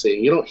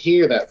CBC. You don't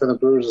hear that from the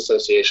Brewers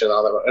Association.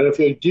 And if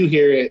you do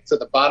hear it, it's at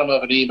the bottom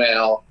of an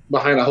email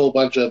behind a whole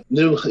bunch of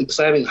new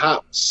exciting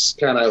hops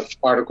kind of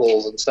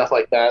articles and stuff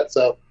like that.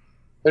 So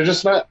they're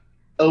just not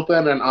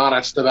open and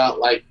honest about,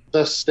 like,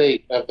 the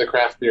state of the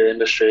craft beer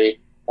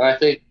industry. And I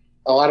think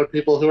a lot of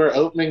people who are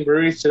opening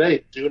breweries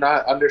today do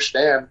not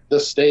understand the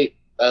state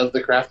of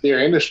the craft beer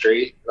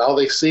industry. All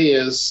they see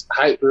is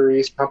hype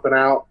breweries pumping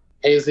out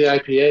hazy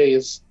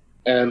IPAs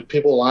and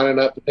people lining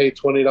up to pay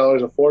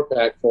 $20 a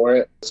 4-pack for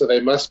it. So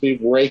they must be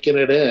raking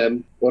it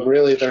in when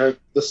really they're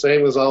the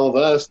same as all of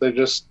us. They're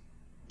just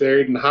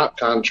buried in hop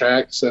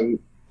contracts and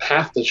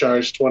have to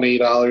charge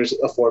 $20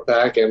 a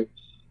 4-pack. And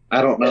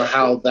I don't know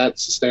how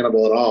that's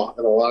sustainable at all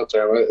in the long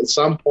term. At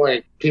some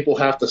point, people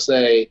have to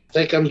say, I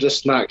think I'm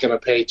just not going to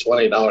pay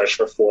 $20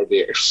 for 4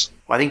 beers.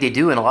 Well, I think they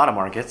do in a lot of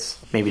markets.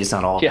 Maybe it's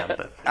not all of them,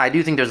 but I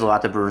do think there's a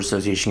lot the Brewers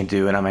Association can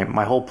do. And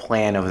my whole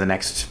plan over the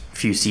next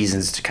few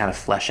seasons is to kind of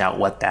flesh out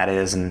what that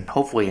is and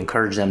hopefully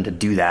encourage them to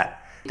do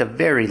that. At the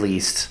very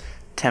least,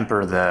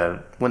 temper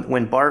the...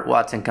 When Bart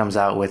Watson comes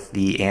out with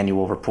the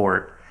annual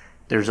report,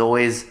 there's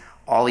always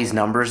all these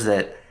numbers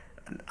that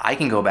I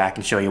can go back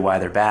and show you why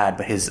they're bad,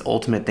 but his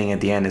ultimate thing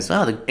at the end is,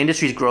 the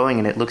industry's growing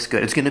and it looks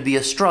good. It's going to be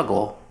a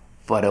struggle,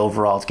 but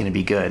overall it's going to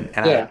be good.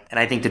 And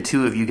I think the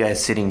two of you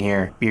guys sitting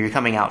here, you're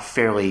coming out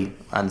fairly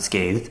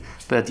unscathed,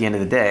 but at the end of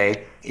the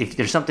day, if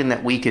there's something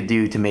that we could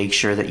do to make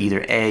sure that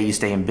either A, you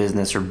stay in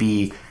business, or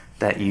B,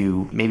 that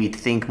you maybe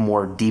think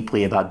more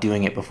deeply about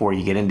doing it before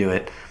you get into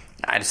it,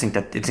 I just think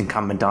that it's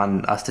incumbent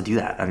on us to do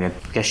that. I mean,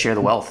 I guess share the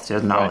wealth, share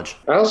the knowledge.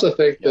 I also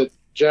think that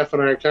Jeff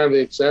and I are kind of the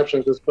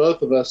exception because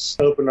both of us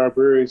opened our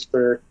breweries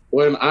for,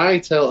 when I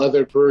tell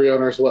other brewery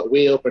owners what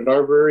we opened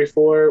our brewery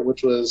for,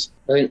 which was,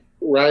 I think,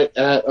 right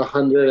at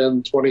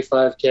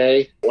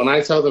 $125K. When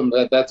I tell them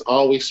that that's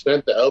all we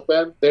spent to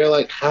open, they're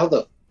like, how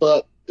the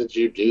fuck did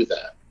you do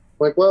that?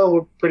 I'm like, well,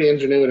 we're pretty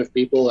ingenuitive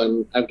people,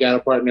 and I've got a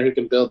partner who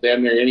can build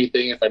damn near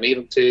anything if I need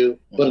him to.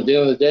 But at the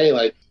end of the day,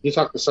 like, you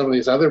talk to some of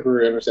these other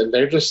brewery owners, and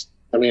they're just,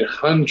 I mean,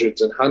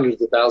 hundreds and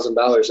hundreds of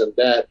 $1,000s in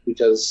debt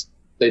because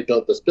they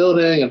built this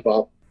building and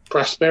bought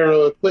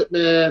Prospero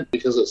equipment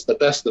because it's the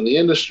best in the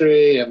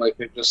industry, and like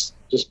they're just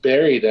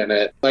buried in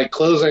it. Like,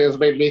 closing has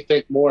made me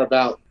think more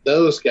about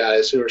those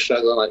guys who are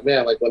struggling. Like,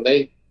 man, like when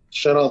they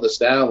shut all this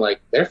down,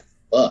 like they're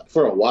fucked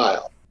for a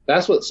while.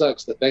 That's what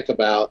sucks to think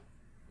about.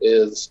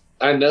 Is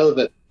I know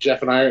that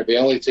Jeff and I are the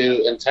only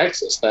two in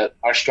Texas that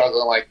are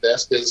struggling like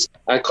this, because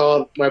I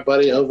called my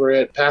buddy over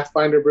at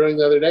Pathfinder Brewing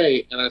the other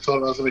day and I told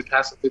him I was going to be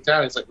passing through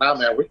town. He's like, nah,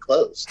 man, we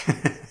closed.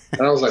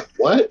 And I was like,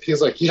 what?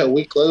 He's like, yeah,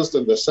 we closed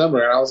in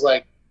December. And I was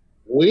like,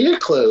 we're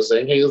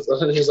closing. He's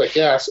like,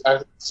 yeah, I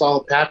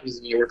saw Pappy's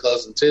and you were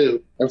closing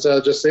too. And so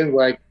it just seemed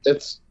like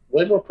it's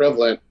way more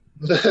prevalent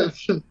than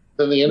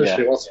the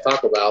industry wants to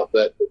talk about,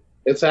 but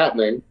it's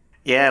happening.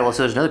 Yeah, well,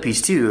 so there's another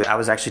piece too. I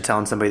was actually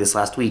telling somebody this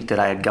last week that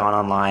I had gone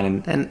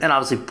online, and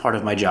obviously part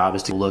of my job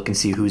is to look and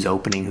see who's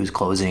opening, who's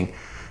closing.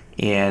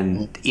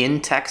 And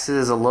in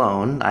Texas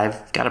alone,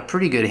 I've got a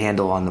pretty good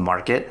handle on the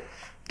market.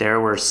 There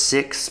were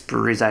 6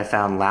 breweries I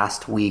found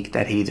last week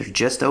that either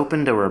just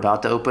opened or were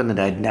about to open that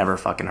I'd never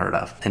fucking heard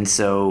of. And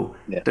so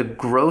the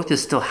growth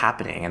is still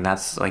happening. And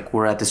that's like,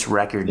 we're at this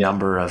record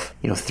number of,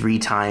 3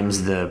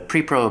 times the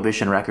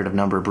pre-prohibition record of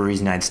number of breweries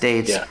in the United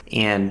States. Yeah.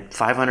 And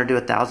 500 to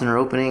 1,000 are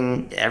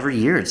opening every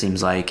year, it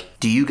seems like.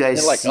 Do you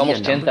guys see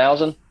almost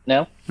 10,000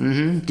 now?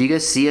 Mm-hmm. Do you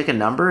guys see like a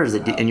number? Is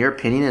it, in your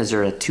opinion, is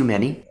there too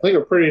many? I think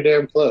we're pretty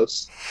damn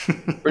close.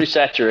 Pretty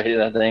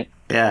saturated, I think.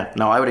 Yeah,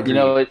 no, I would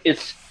agree.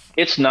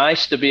 It's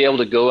nice to be able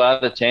to go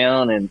out of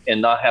town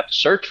and not have to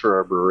search for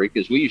our brewery,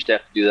 because we used to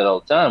have to do that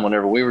all the time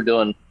whenever we were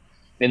doing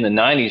in the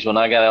 90s when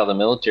I got out of the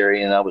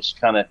military and I was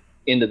kind of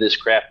into this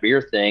craft beer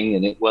thing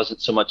and it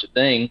wasn't so much a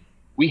thing.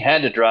 We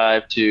had to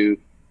drive to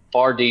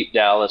far deep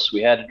Dallas.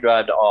 We had to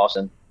drive to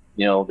Austin.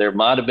 There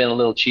might have been a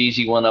little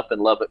cheesy one up in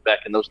Lubbock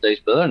back in those days,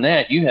 but other than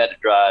that, you had to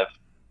drive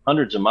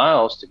hundreds of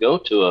miles to go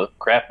to a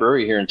craft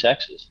brewery here in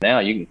Texas. Now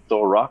you can throw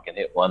a rock and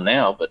hit one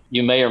now, but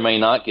you may or may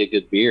not get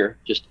good beer.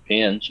 Just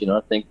depends. You know,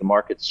 I think the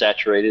market's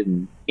saturated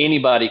and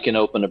anybody can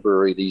open a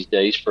brewery these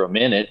days for a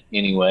minute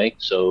anyway.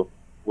 So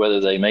whether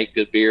they make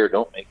good beer or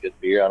don't make good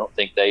beer, I don't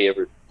think they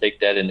ever take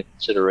that into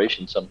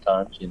consideration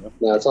sometimes, you know.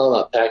 No, it's all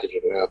about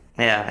packaging now.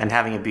 Yeah, and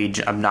having it be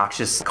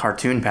obnoxious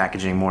cartoon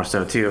packaging more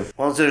so too.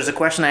 Well, so there's a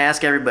question I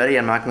ask everybody.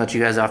 I'm not going to let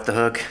you guys off the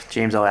hook.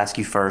 James, I'll ask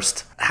you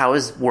first. How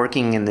has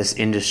working in this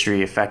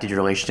industry affected your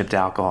relationship to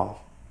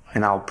alcohol?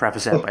 And I'll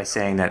preface that by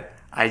saying that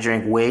I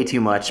drank way too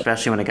much,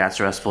 especially when it got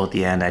stressful at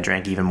the end. I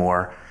drank even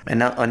more. And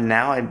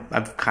now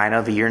I've kind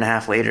of, a year and a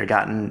half later,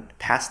 gotten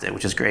past it,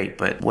 which is great.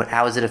 But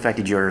how has it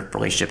affected your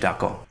relationship to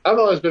alcohol? I've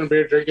always been a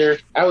beer drinker.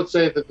 I would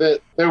say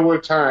that there were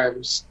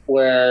times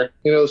where,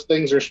 you know,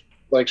 things are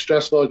like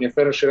stressful and you're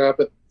finishing up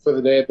for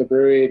the day at the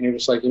brewery and you're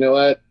just like, you know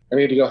what, I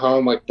need to go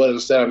home. But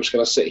instead I'm just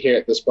going to sit here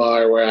at this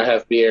bar where I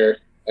have beer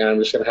and I'm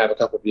just going to have a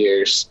couple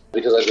beers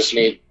because I just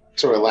need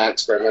to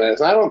relax for a minute.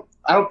 So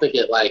I don't think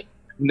it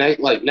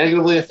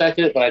negatively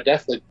affected it, but I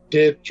definitely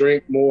did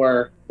drink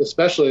more,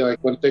 especially like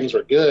when things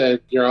were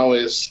good. You're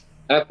always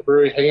at the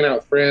brewery, hanging out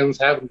with friends,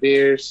 having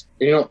beers,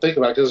 and you don't think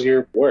about it because of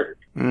your work.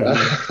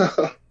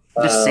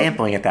 Just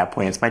sampling at that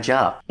point. It's my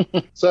job.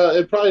 So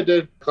it probably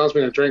did cause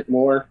me to drink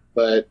more,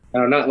 but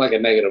not in like a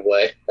negative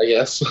way, I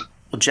guess.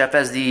 Well, Jeff,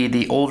 as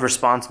the old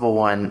responsible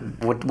one,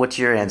 what's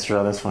your answer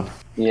on this one?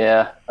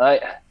 Yeah, I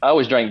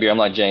always drank beer. I'm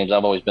like James.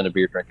 I've always been a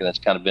beer drinker. That's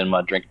kind of been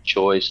my drink of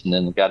choice, and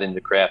then got into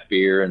craft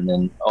beer and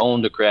then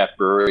owned a craft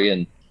brewery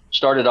and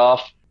started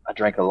off. I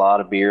drank a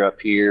lot of beer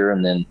up here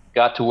and then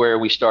got to where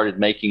we started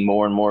making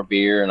more and more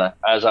beer. And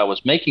as I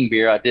was making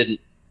beer, I didn't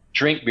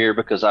drink beer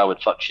because I would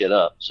fuck shit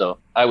up. So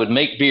I would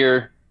make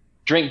beer,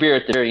 drink beer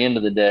at the very end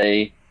of the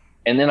day.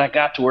 And then I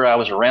got to where I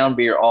was around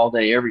beer all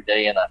day, every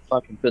day, and I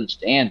fucking couldn't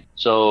stand it.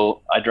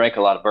 So I drank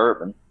a lot of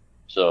bourbon.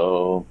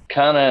 So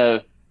kind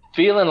of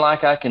feeling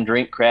like I can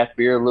drink craft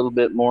beer a little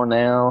bit more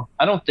now.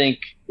 I don't think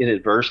it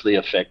adversely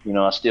affects, you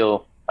know,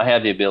 I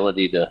have the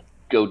ability to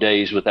go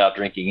days without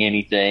drinking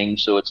anything.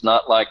 So it's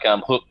not like I'm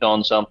hooked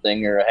on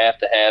something or I have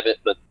to have it,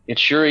 but it's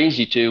sure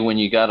easy to when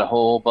you got a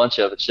whole bunch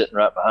of it sitting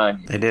right behind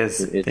you. It is.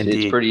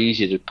 It's pretty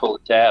easy to pull a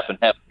tap and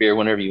have beer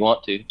whenever you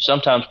want to.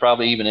 Sometimes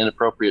probably even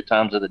inappropriate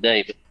times of the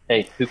day, but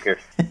hey, who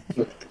cares?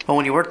 Well,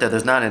 when you work there,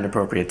 there's not an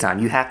appropriate time.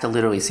 You have to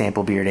literally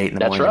sample beer at 8 in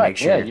the morning to make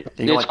sure. Yeah,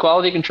 it's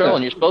quality control,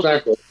 and you're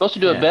supposed to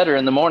do it better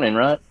in the morning,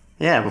 right?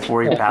 Yeah,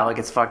 before your palate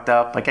gets fucked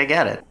up. Like, I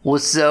get it. Well,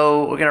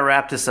 so we're going to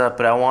wrap this up,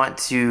 but I want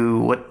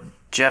to...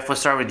 Jeff,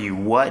 let's start with you.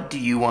 What do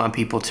you want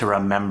people to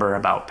remember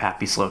about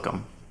Pappy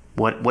Slocum?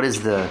 What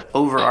is the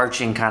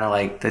overarching kind of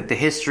like the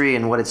history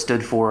and what it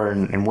stood for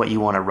and what you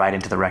want to write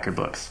into the record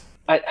books?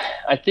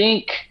 I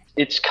think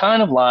it's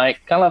kind of like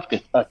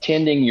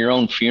attending your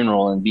own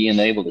funeral and being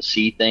able to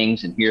see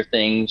things and hear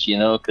things, you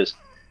know, because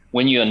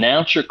when you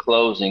announce your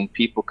closing,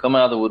 people come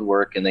out of the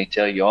woodwork and they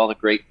tell you all the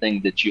great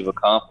things that you've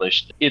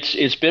accomplished.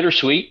 It's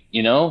bittersweet,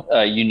 you know,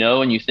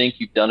 and you think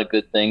you've done a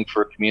good thing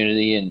for a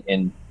community.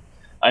 And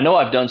I know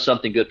I've done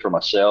something good for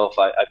myself.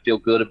 I feel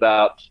good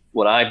about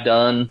what I've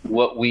done,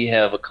 what we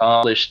have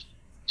accomplished.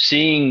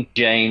 Seeing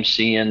James,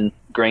 seeing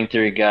Grain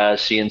Theory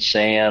guys, seeing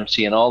Sam,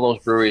 seeing all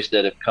those breweries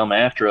that have come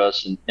after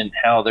us and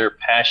how they're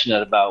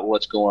passionate about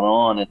what's going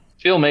on, and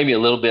feel maybe a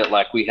little bit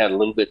like we had a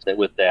little bit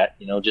with that,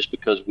 you know, just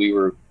because we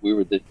were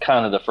the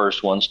kind of the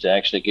first ones to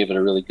actually give it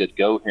a really good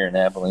go here in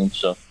Abilene.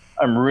 So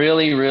I'm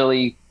really,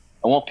 really,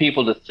 I want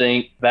people to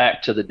think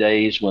back to the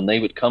days when they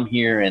would come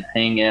here and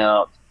hang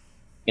out,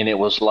 and it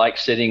was like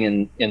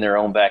sitting in their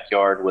own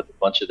backyard with a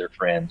bunch of their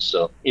friends.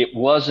 So it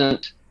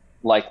wasn't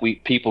like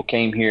people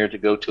came here to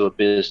go to a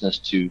business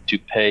to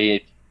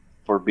pay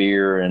for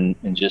beer and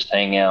just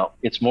hang out.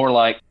 It's more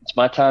like it's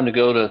my time to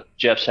go to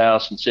Jeff's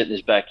house and sit in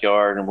his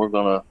backyard, and we're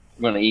gonna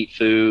eat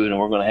food and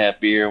we're gonna have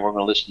beer and we're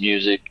gonna listen to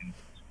music and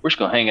we're just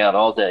gonna hang out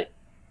all day.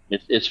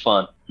 It's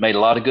fun. Made a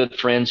lot of good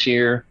friends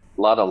here,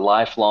 a lot of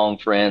lifelong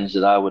friends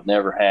that I would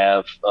never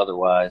have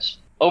otherwise.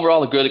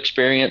 Overall, a good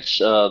experience.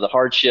 The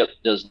hardship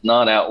does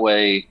not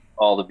outweigh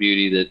all the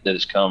beauty that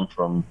has come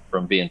from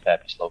being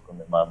Pappy Slocum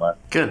in my mind.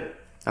 Good.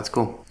 That's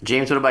cool.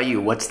 James, what about you?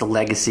 What's the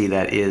legacy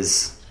that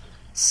is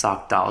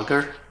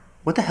Sockdolliger?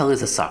 What the hell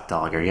is a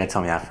Sockdolliger? You gotta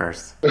tell me that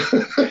first.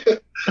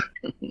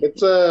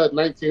 It's a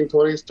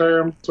 1920s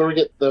term. It's where we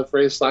get the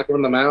phrase "slap him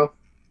in the mouth."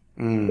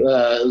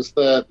 It was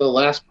the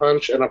last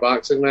punch in a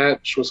boxing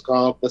match was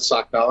called the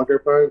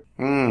Sockdolliger punch.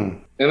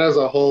 And there's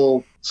a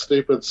whole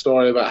stupid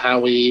story about how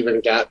we even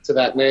got to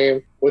that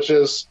name, which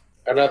is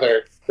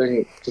another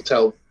thing to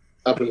tell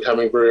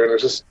up-and-coming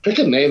brewers. Just pick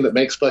a name that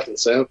makes fucking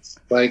sense,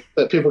 like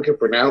that people can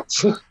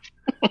pronounce.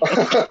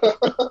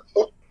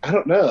 I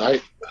don't know.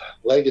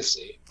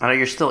 Legacy. I know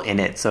you're still in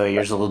it, so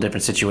yours a little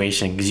different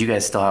situation because you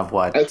guys still have,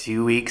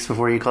 2 weeks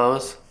before you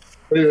close?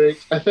 3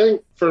 weeks. I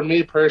think for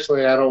me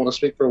personally, I don't want to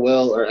speak for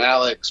Will or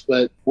Alex,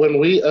 but when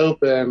we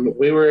opened,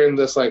 we were in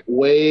this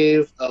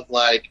wave of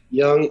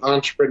young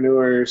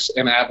entrepreneurs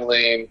in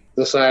Abilene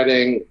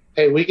deciding,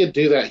 hey, we could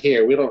do that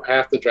here. We don't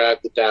have to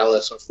drive to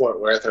Dallas or Fort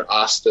Worth or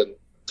Austin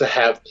to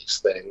have these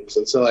things.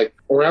 And so like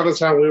around the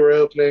time we were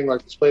opening,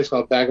 like this place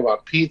called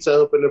Vagabond Pizza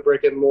opened a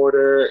brick and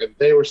mortar, and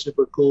they were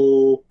super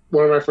cool.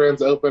 One of my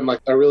friends opened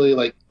like a really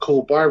like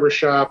cool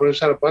barbershop, and we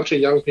just had a bunch of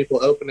young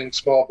people opening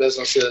small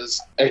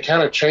businesses and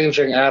kind of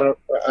changing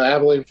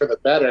Abilene for the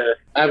better.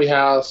 Abbey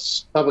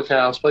House, Public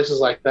House, places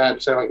like that,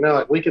 and saying like, no,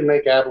 like we can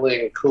make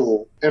Abilene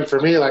cool. And for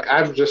me, like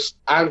I'm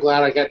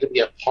glad I got to be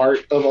a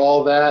part of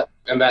all that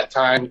in that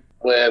time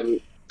when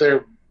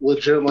there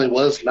legitimately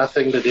was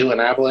nothing to do in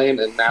Abilene,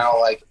 and now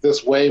like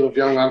this wave of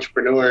young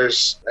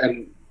entrepreneurs,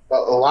 and a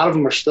lot of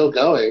them are still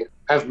going,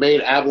 have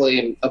made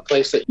Abilene a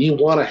place that you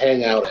want to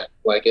hang out at.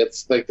 Like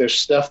it's like there's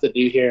stuff to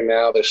do here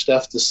now, there's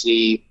stuff to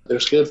see,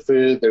 there's good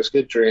food, there's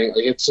good drink.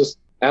 Like it's just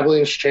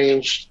Abilene's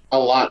changed a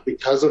lot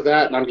because of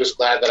that, and I'm just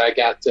glad that I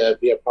got to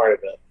be a part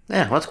of it.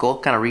 Yeah, well, that's cool.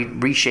 Kind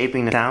of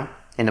reshaping the town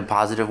in a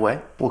positive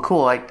way. Well,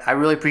 cool. I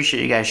really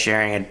appreciate you guys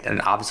sharing it.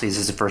 And obviously, this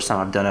is the first time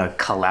I've done a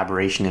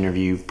collaboration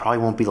interview. Probably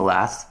won't be the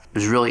last. It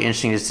was really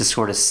interesting just to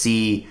sort of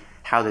see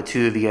how the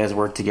two of you guys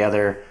work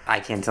together. I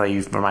can't tell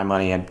you for my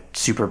money, I'm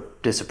super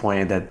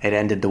disappointed that it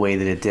ended the way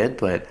that it did.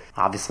 But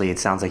obviously, it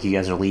sounds like you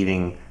guys are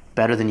leaving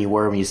better than you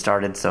were when you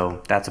started.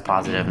 So that's a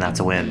positive and that's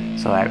a win.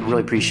 So I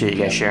really appreciate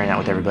you guys sharing that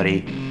with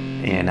everybody.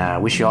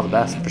 And wish you all the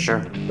best for sure.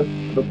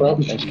 No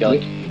problem. Thanks, Kelly.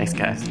 Thanks,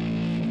 guys.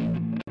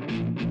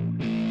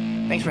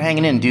 Thanks for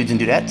hanging in, dudes and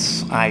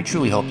dudettes. I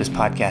truly hope this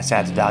podcast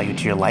adds value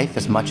to your life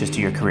as much as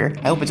to your career.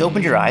 I hope it's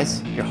opened your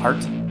eyes, your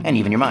heart, and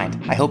even your mind.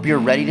 I hope you're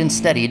readied and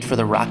steadied for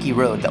the rocky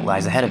road that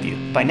lies ahead of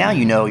you. By now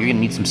you know you're going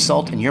to need some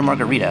salt in your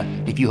margarita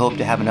if you hope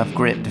to have enough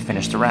grit to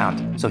finish the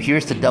round. So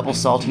here's to double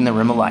salting the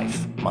rim of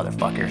life,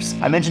 motherfuckers.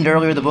 I mentioned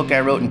earlier the book I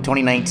wrote in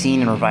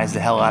 2019 and revised the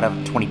hell out of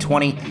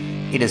 2020.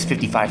 It is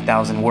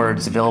 55,000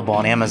 words, available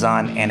on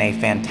Amazon, and a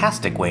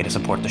fantastic way to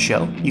support the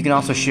show. You can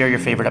also share your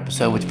favorite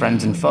episode with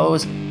friends and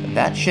foes.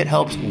 That shit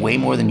helps way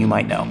more than you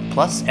might know.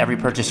 Plus, every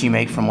purchase you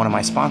make from one of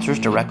my sponsors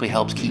directly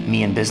helps keep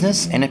me in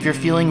business, and if you're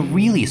feeling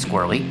really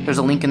squirrely, there's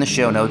a link in the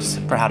show notes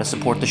for how to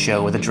support the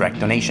show with a direct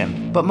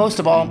donation. But most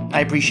of all, I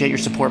appreciate your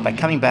support by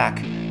coming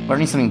back,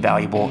 learning something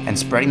valuable, and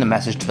spreading the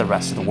message to the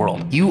rest of the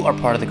world. You are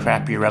part of the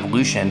craft beer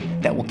revolution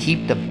that will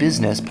keep the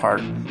business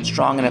part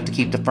strong enough to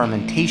keep the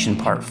fermentation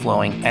part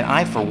flowing, and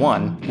I, for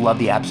one, love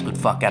the absolute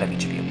fuck out of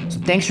each of you.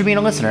 So thanks for being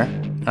a listener,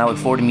 and I look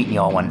forward to meeting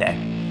you all one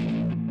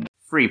day.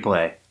 Free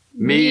play.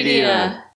 Media.